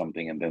to buy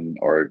something and then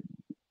or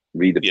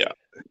read it. Yeah.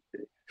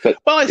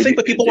 Well, I think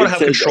that people want to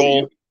have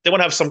control. They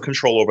want to have some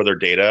control over their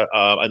data,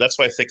 and that's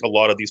why I think a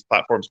lot of these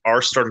platforms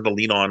are starting to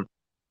lean on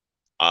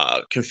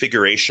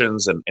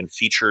configurations and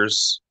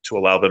features to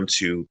allow them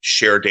to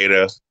share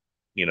data,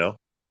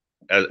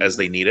 as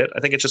they need it. I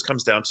think it just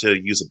comes down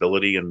to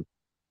usability and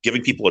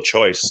giving people a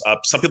choice.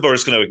 Some people are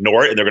just going to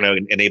ignore it and they're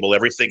going to enable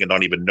everything and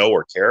not even know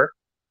or care.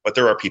 But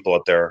there are people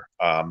out there.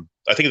 I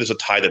think there's a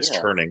tide that's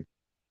turning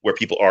where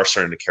people are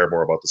starting to care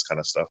more about this kind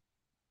of stuff.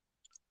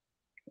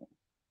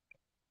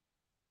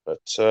 But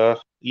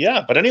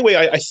but anyway,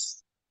 I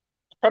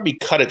probably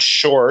cut it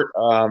short.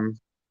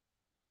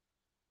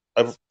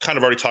 I've kind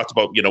of already talked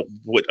about,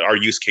 what our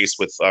use case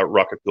with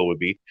Rocketfuel would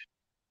be.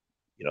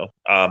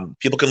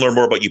 People can learn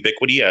more about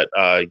Ubitquity at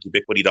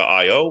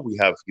ubitquity.io. We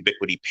have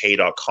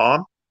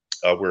ubiquitypay.com.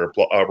 We're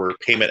a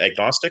payment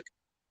agnostic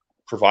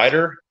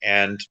provider,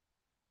 and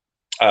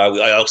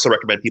I also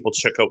recommend people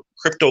check out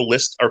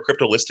our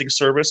crypto listing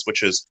service,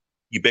 which is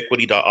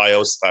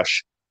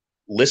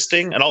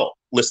ubiquity.io/listing, and I'll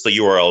list the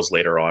URLs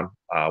later on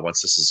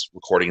once this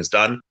recording is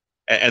done.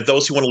 And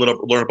those who want to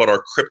learn about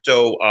our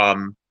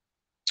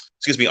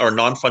our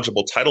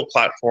non-fungible title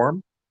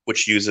platform,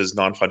 which uses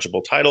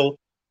non-fungible title,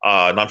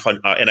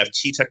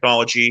 NFT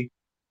technology,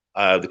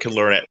 they can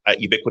learn at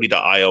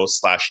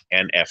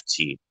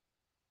ubiquity.io/NFT.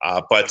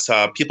 But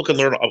people can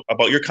learn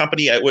about your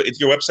company.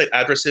 Your website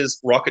address is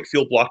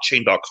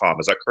rocketfuelblockchain.com.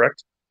 Is that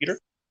correct, Peter?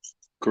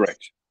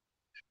 Correct.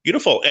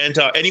 Beautiful. And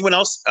anyone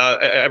else,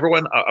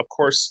 everyone, of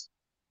course,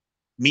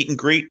 meet and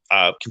greet.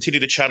 Continue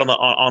to chat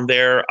on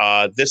there.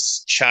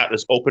 This chat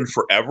is open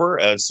forever,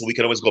 so we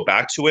can always go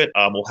back to it.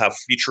 We'll have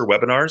future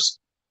webinars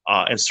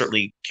and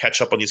certainly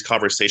catch up on these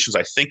conversations.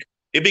 I think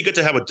it'd be good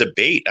to have a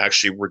debate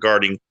actually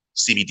regarding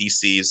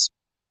CBDCs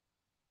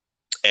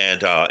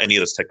and any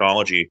of this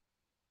technology,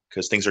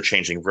 because things are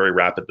changing very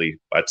rapidly.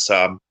 But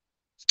on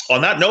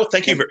that note,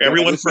 thank you for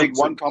everyone for make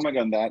one comment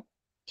on that.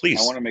 Please.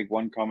 I want to make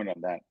one comment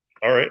on that.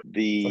 All right.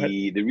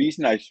 The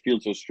reason I feel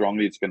so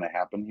strongly it's going to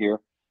happen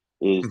here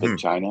is that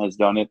China has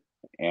done it,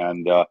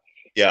 and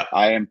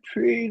I am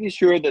pretty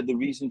sure that the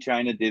reason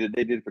China did it,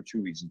 they did it for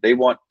two reasons.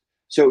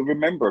 So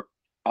remember,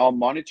 our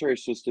monetary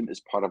system is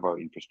part of our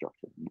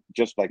infrastructure,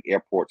 just like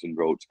airports and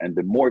roads. And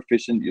the more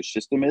efficient your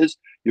system is,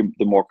 the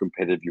more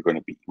competitive you're going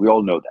to be. We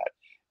all know that.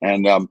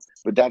 And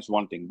but that's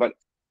one thing. But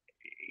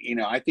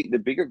I think the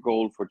bigger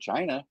goal for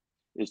China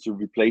is to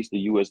replace the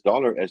US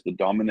dollar as the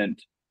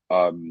dominant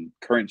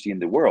currency in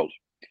the world.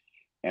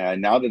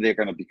 And now that they're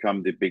going to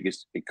become the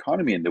biggest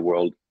economy in the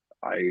world,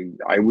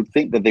 I would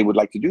think that they would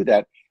like to do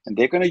that, and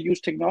they're going to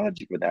use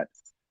technology for that,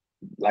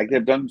 like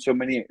they've done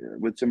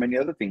with so many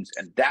other things.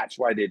 And that's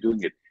why they're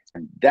doing it.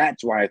 And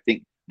that's why I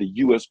think the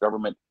US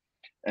government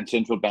and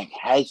central bank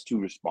has to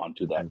respond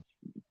to that.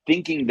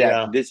 Thinking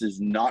that this is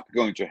not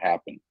going to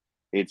happen,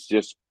 it's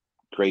just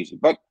crazy.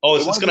 But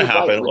it's going to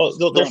happen. Well,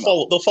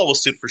 they'll follow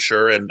suit for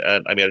sure. And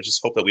I mean, I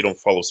just hope that we don't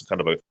follow some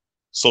kind of a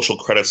social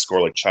credit score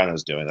like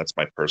China's doing. That's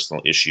my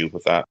personal issue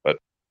with that. But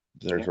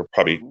they're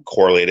probably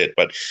correlated.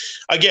 But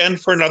again,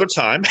 for another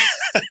time,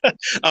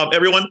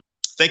 everyone,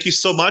 thank you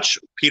so much,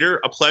 Peter.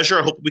 A pleasure.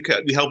 I hope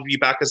we help you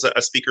back as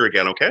a speaker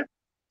again. Okay.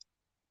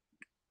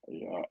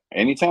 Yeah,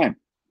 anytime.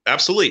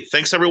 Absolutely.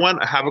 Thanks, everyone.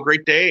 Have a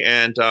great day.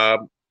 And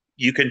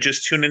you can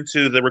just tune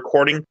into the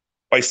recording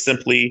by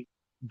simply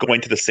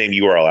going to the same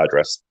URL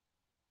address.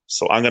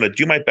 So I'm going to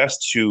do my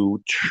best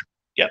to,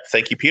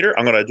 thank you, Peter.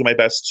 I'm going to do my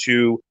best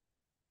to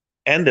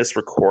end this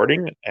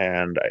recording,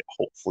 and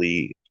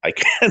hopefully I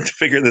can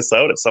figure this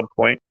out at some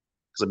point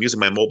because I'm using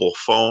my mobile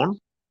phone.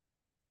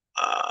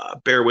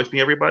 Bear with me,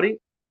 everybody.